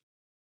 boy.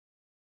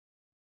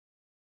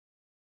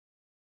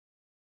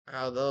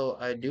 Although,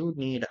 I do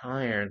need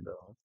iron,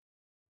 though.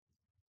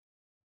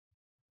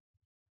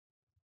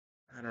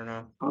 I don't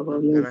know.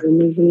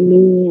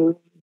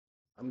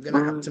 I'm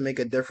gonna have to make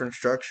a different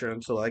structure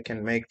until I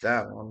can make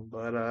that one,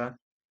 but,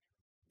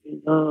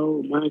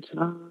 Oh my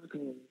God.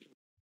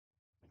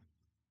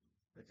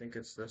 I think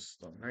it's this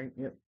one, right?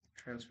 Yep.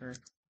 Transfer.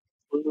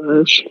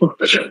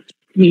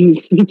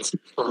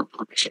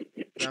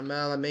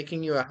 Jamel, I'm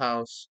making you a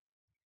house.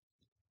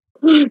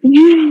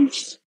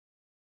 Yes.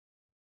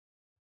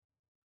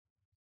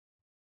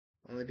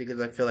 Only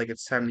because I feel like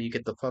it's time that you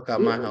get the fuck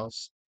out my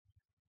house.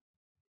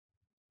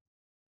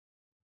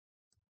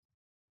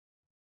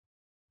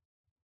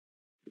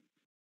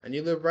 And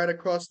you live right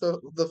across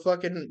the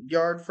fucking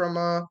yard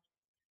from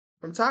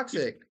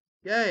Toxic.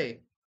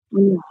 Yay.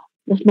 Yeah,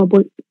 that's my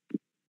boy.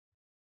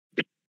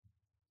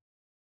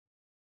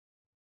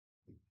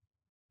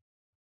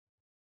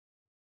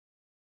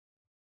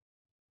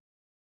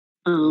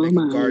 I'm gonna Oh make a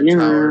my guard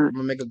tower. God. I'm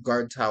gonna make a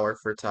guard tower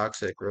for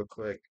Toxic real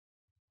quick.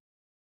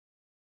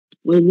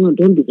 Wait, no,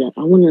 don't do that.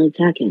 I want to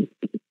attack him.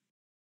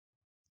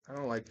 I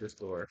don't like this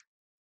door.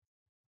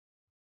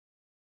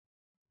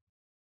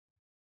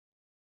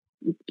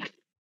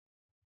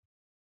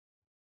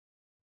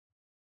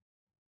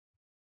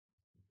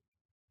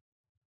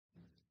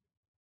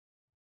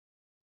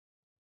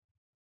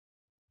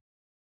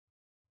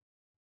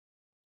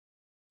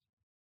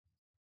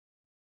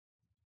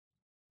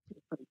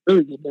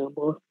 Really get down,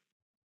 boy.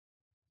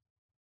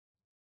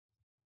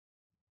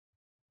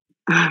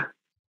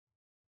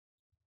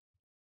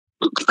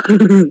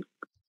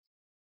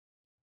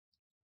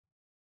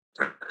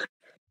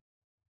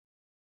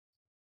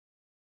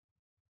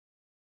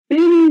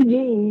 Billie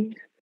Jean,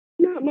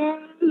 not my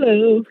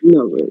love.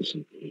 No, worries.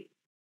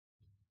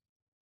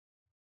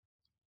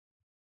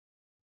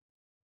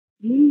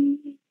 Mm,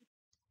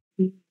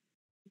 mm,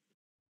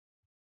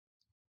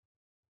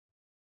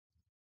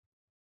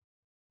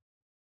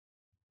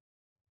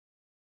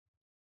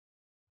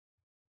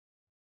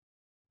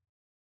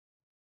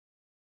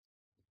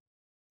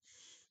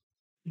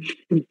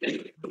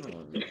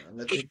 Oh man,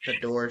 I think the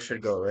door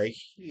should go right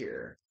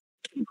here.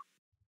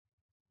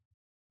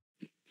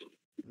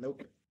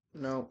 Nope.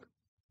 Nope.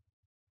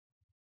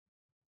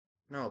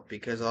 No,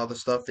 because all the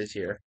stuff is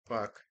here.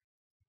 Fuck.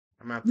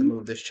 I'm gonna have to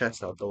move this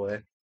chest out the way.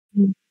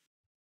 mm,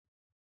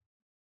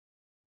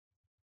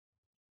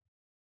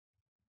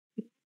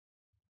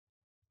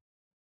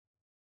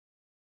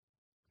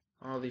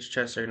 All these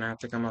chests are gonna have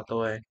to come out the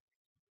way.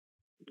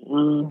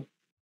 uh,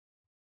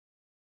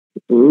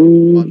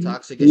 While mm,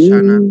 Toxic is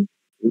trying to. mm,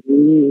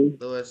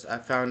 mm. Lewis, I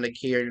found a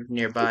key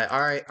nearby.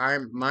 Alright,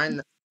 I'm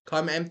mine.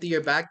 Come empty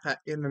your backpack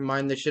and then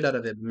mine the shit out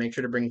of it. Make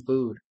sure to bring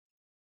food.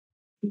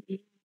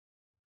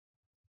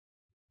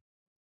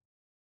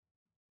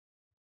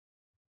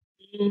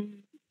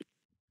 Mm,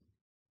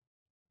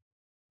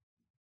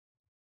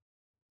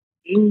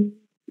 mm.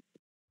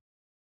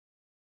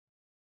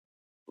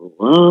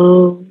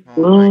 Whoa,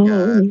 Oh my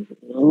god.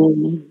 whoa,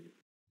 whoa.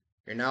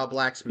 You're now a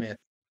blacksmith.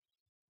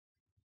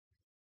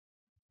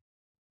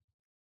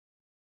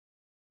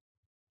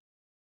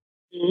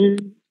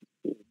 Mm,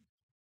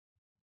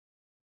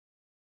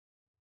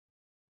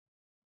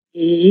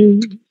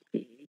 mm,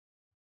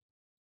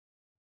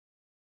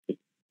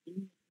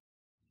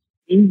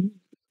 mm,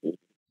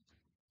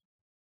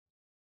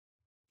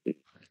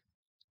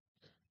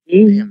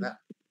 Damn, mm,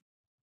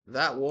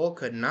 that wall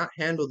could not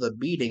handle the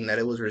beating that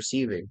it was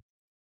receiving.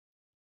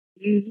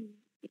 mm,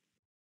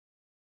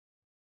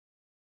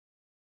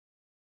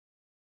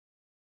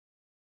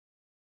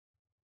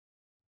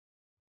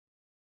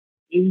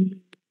 mm,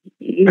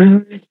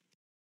 mm,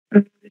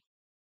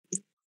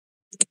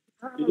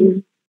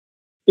 mm,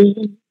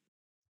 mm,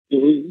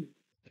 mm.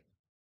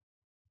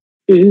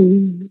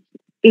 Mm,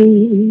 mm,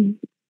 mm,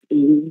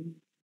 mm,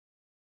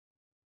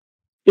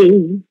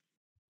 mm,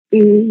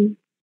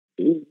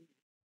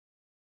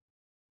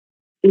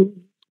 mm,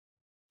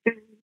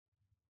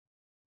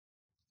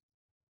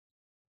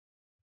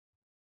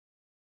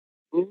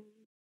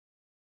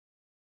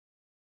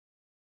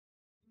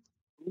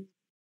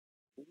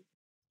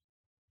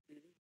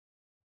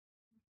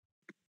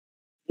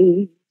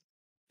 mm,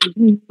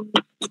 mm,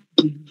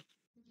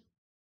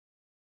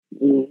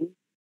 mm.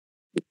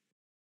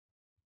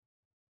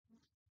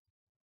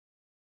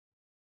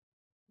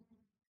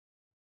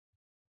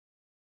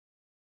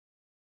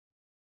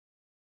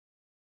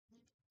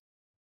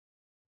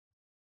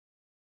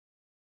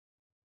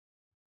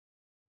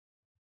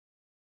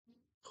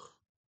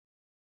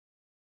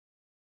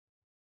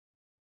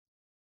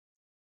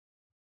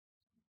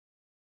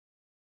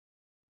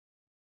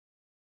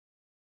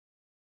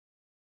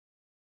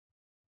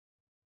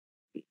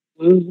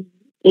 Mm,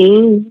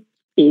 mm,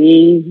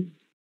 mm,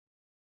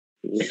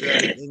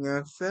 Something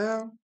I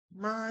felt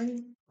my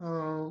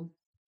home.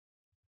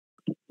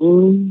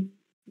 mm,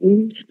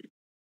 mm.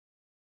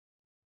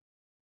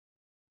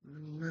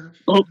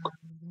 Gok,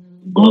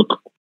 gok,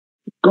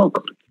 gok.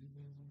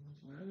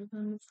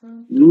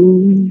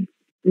 Mm,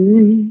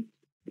 mm.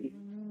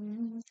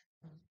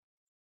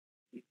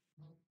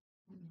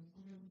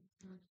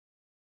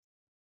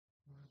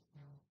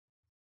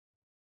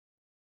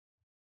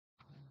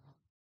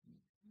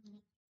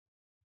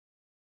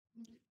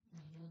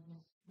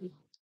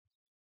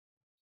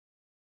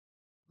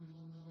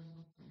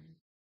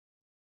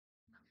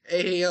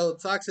 Hey yo,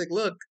 toxic,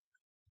 look.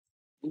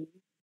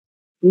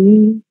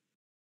 Mm,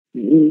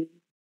 mm.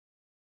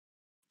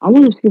 I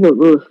want to see what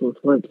Lewis looks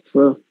like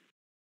for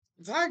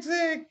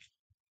Toxic!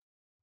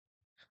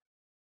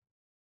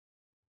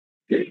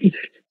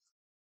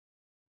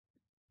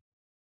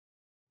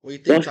 What do you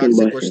think, Busting, toxic?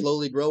 We're busting.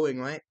 slowly growing,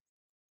 right?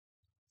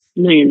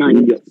 No, you're not.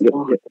 You're Yep, yep,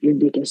 small. yep. Your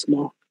dick is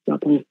small.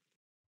 Stop playing.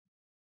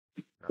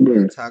 Me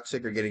Bruh. and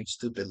toxic are getting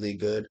stupidly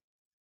good.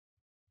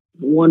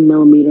 1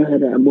 millimeter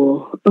head that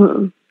ball.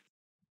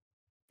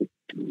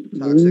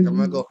 Toxic, I'm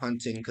gonna Mm, go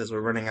hunting because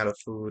we're running out of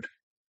food.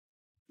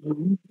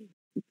 mm.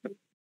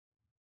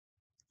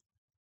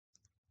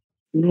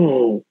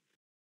 No.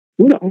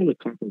 Where the all the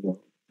copper go?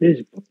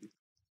 This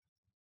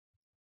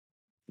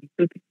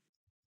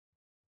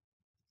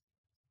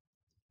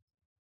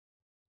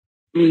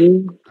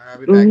Mm, Alright, I'll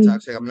be back, mm,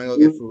 toxic. I'm gonna go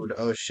get mm, food.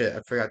 Oh shit,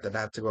 I forgot that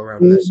I have to go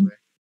around this mm, way.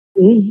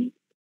 mm,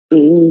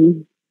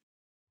 mm,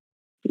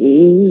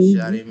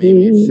 Shawty made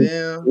me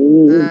feel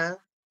mm. at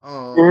Ah,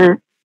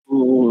 home.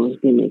 oh,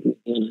 she make me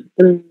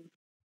feel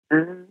ah,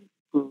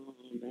 oh,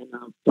 man,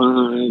 I'm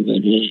fine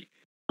with it.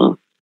 Oh,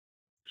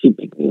 she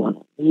make me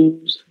wanna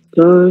lose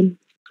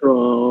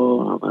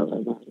control. I'm gonna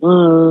let my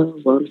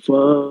love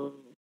unfold.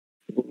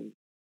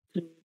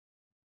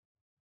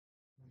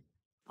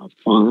 I'm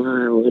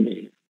fine with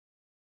it.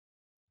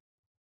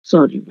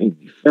 Sorry, make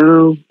me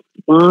feel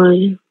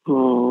my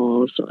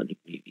home. Sorry,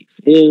 make me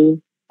feel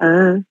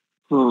at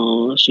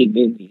home. She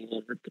made me in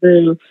a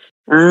thrill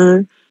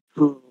at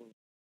home.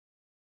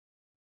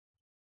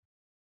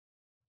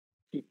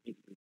 She make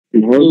me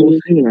some horrible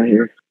lose singing right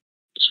here.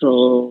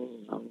 control.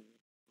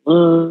 I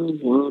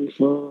love one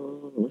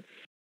for.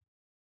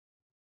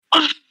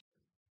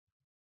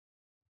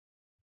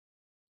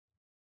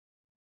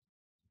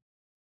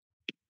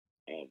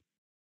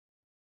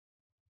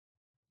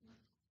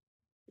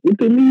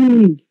 Look at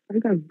me. I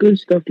got good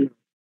stuff now.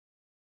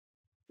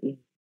 Mm,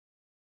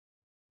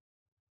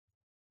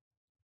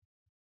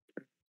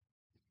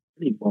 I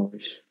need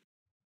bars.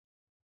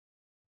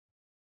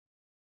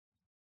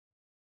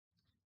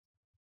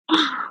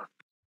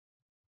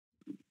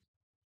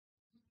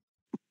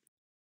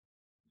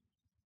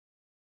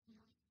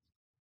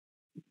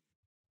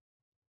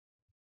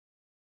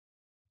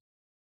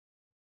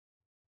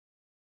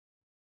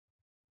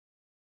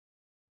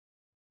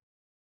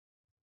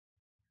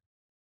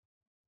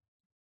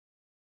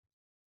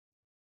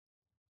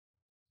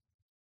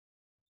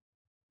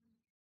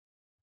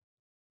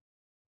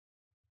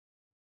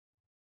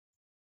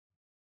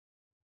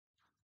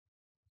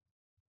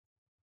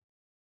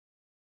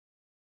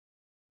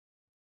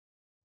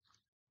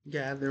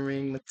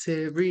 Gathering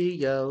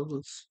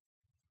materials.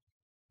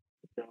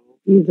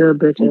 He's a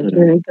bitch Don't ass do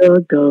that.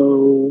 nigga.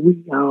 Go.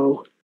 We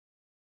out.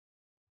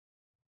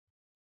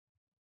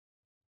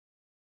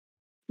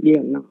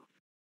 Yeah, no.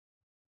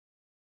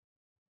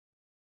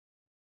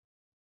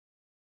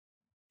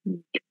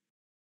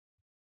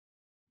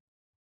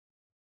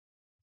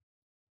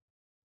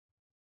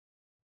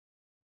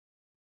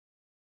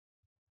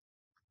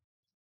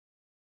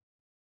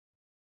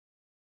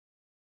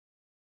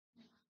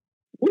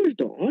 Where's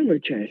the armor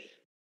chest?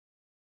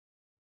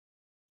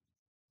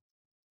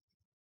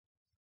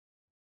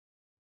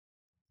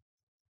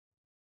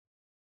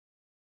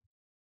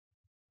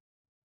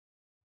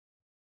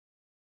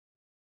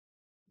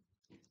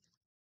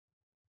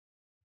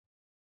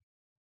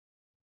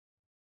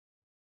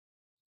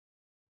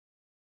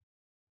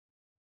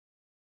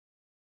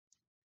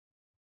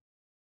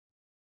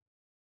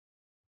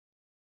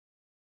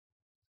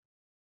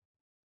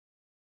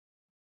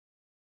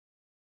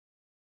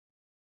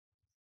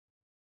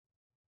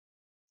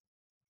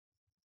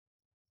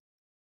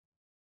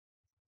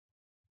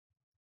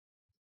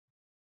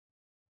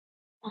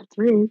 That's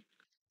real.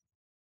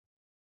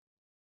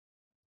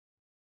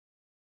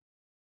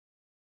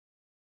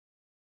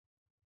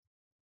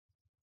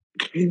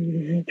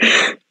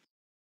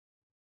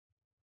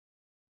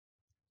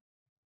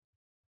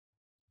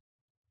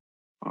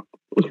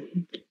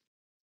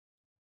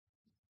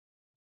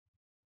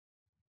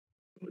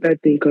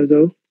 That thing,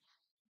 cuzzo.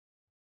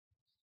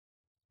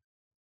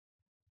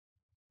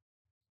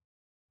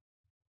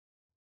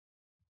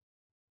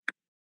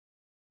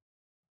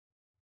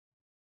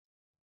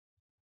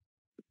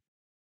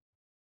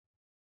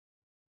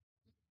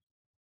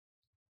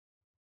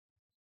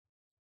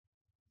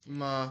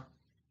 I'm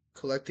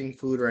collecting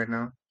food right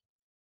now.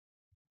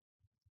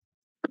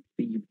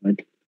 See you,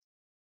 bud.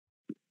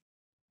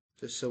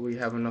 just so we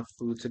have enough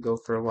food to go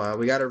for a while.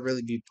 We gotta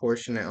really be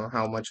portionate on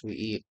how much we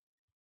eat.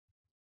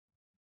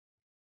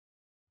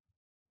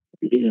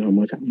 You know how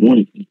much I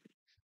want to eat.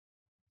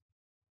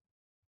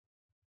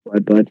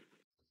 But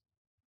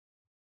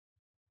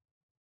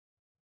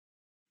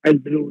I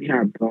literally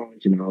have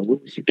dogs, you know.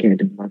 Lewis, you can't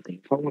do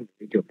nothing. If I want to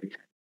make your base,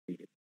 I can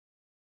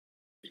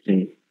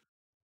make it.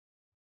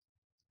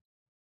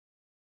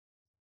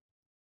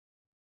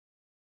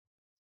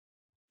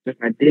 If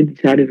I did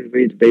decide to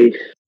raise the base,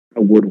 I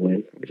would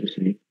win. I'm just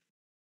saying.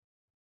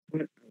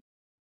 But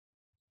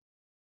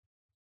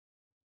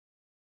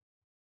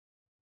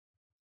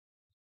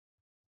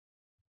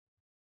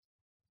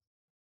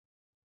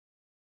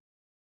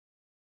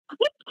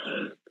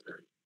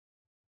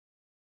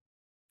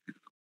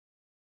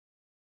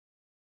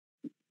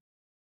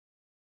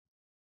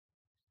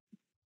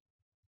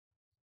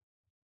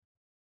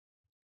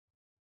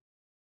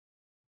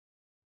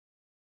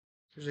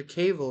There's a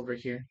cave over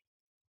here.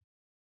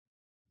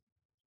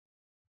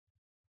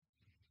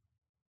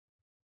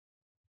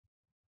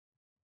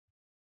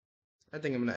 I think I'm gonna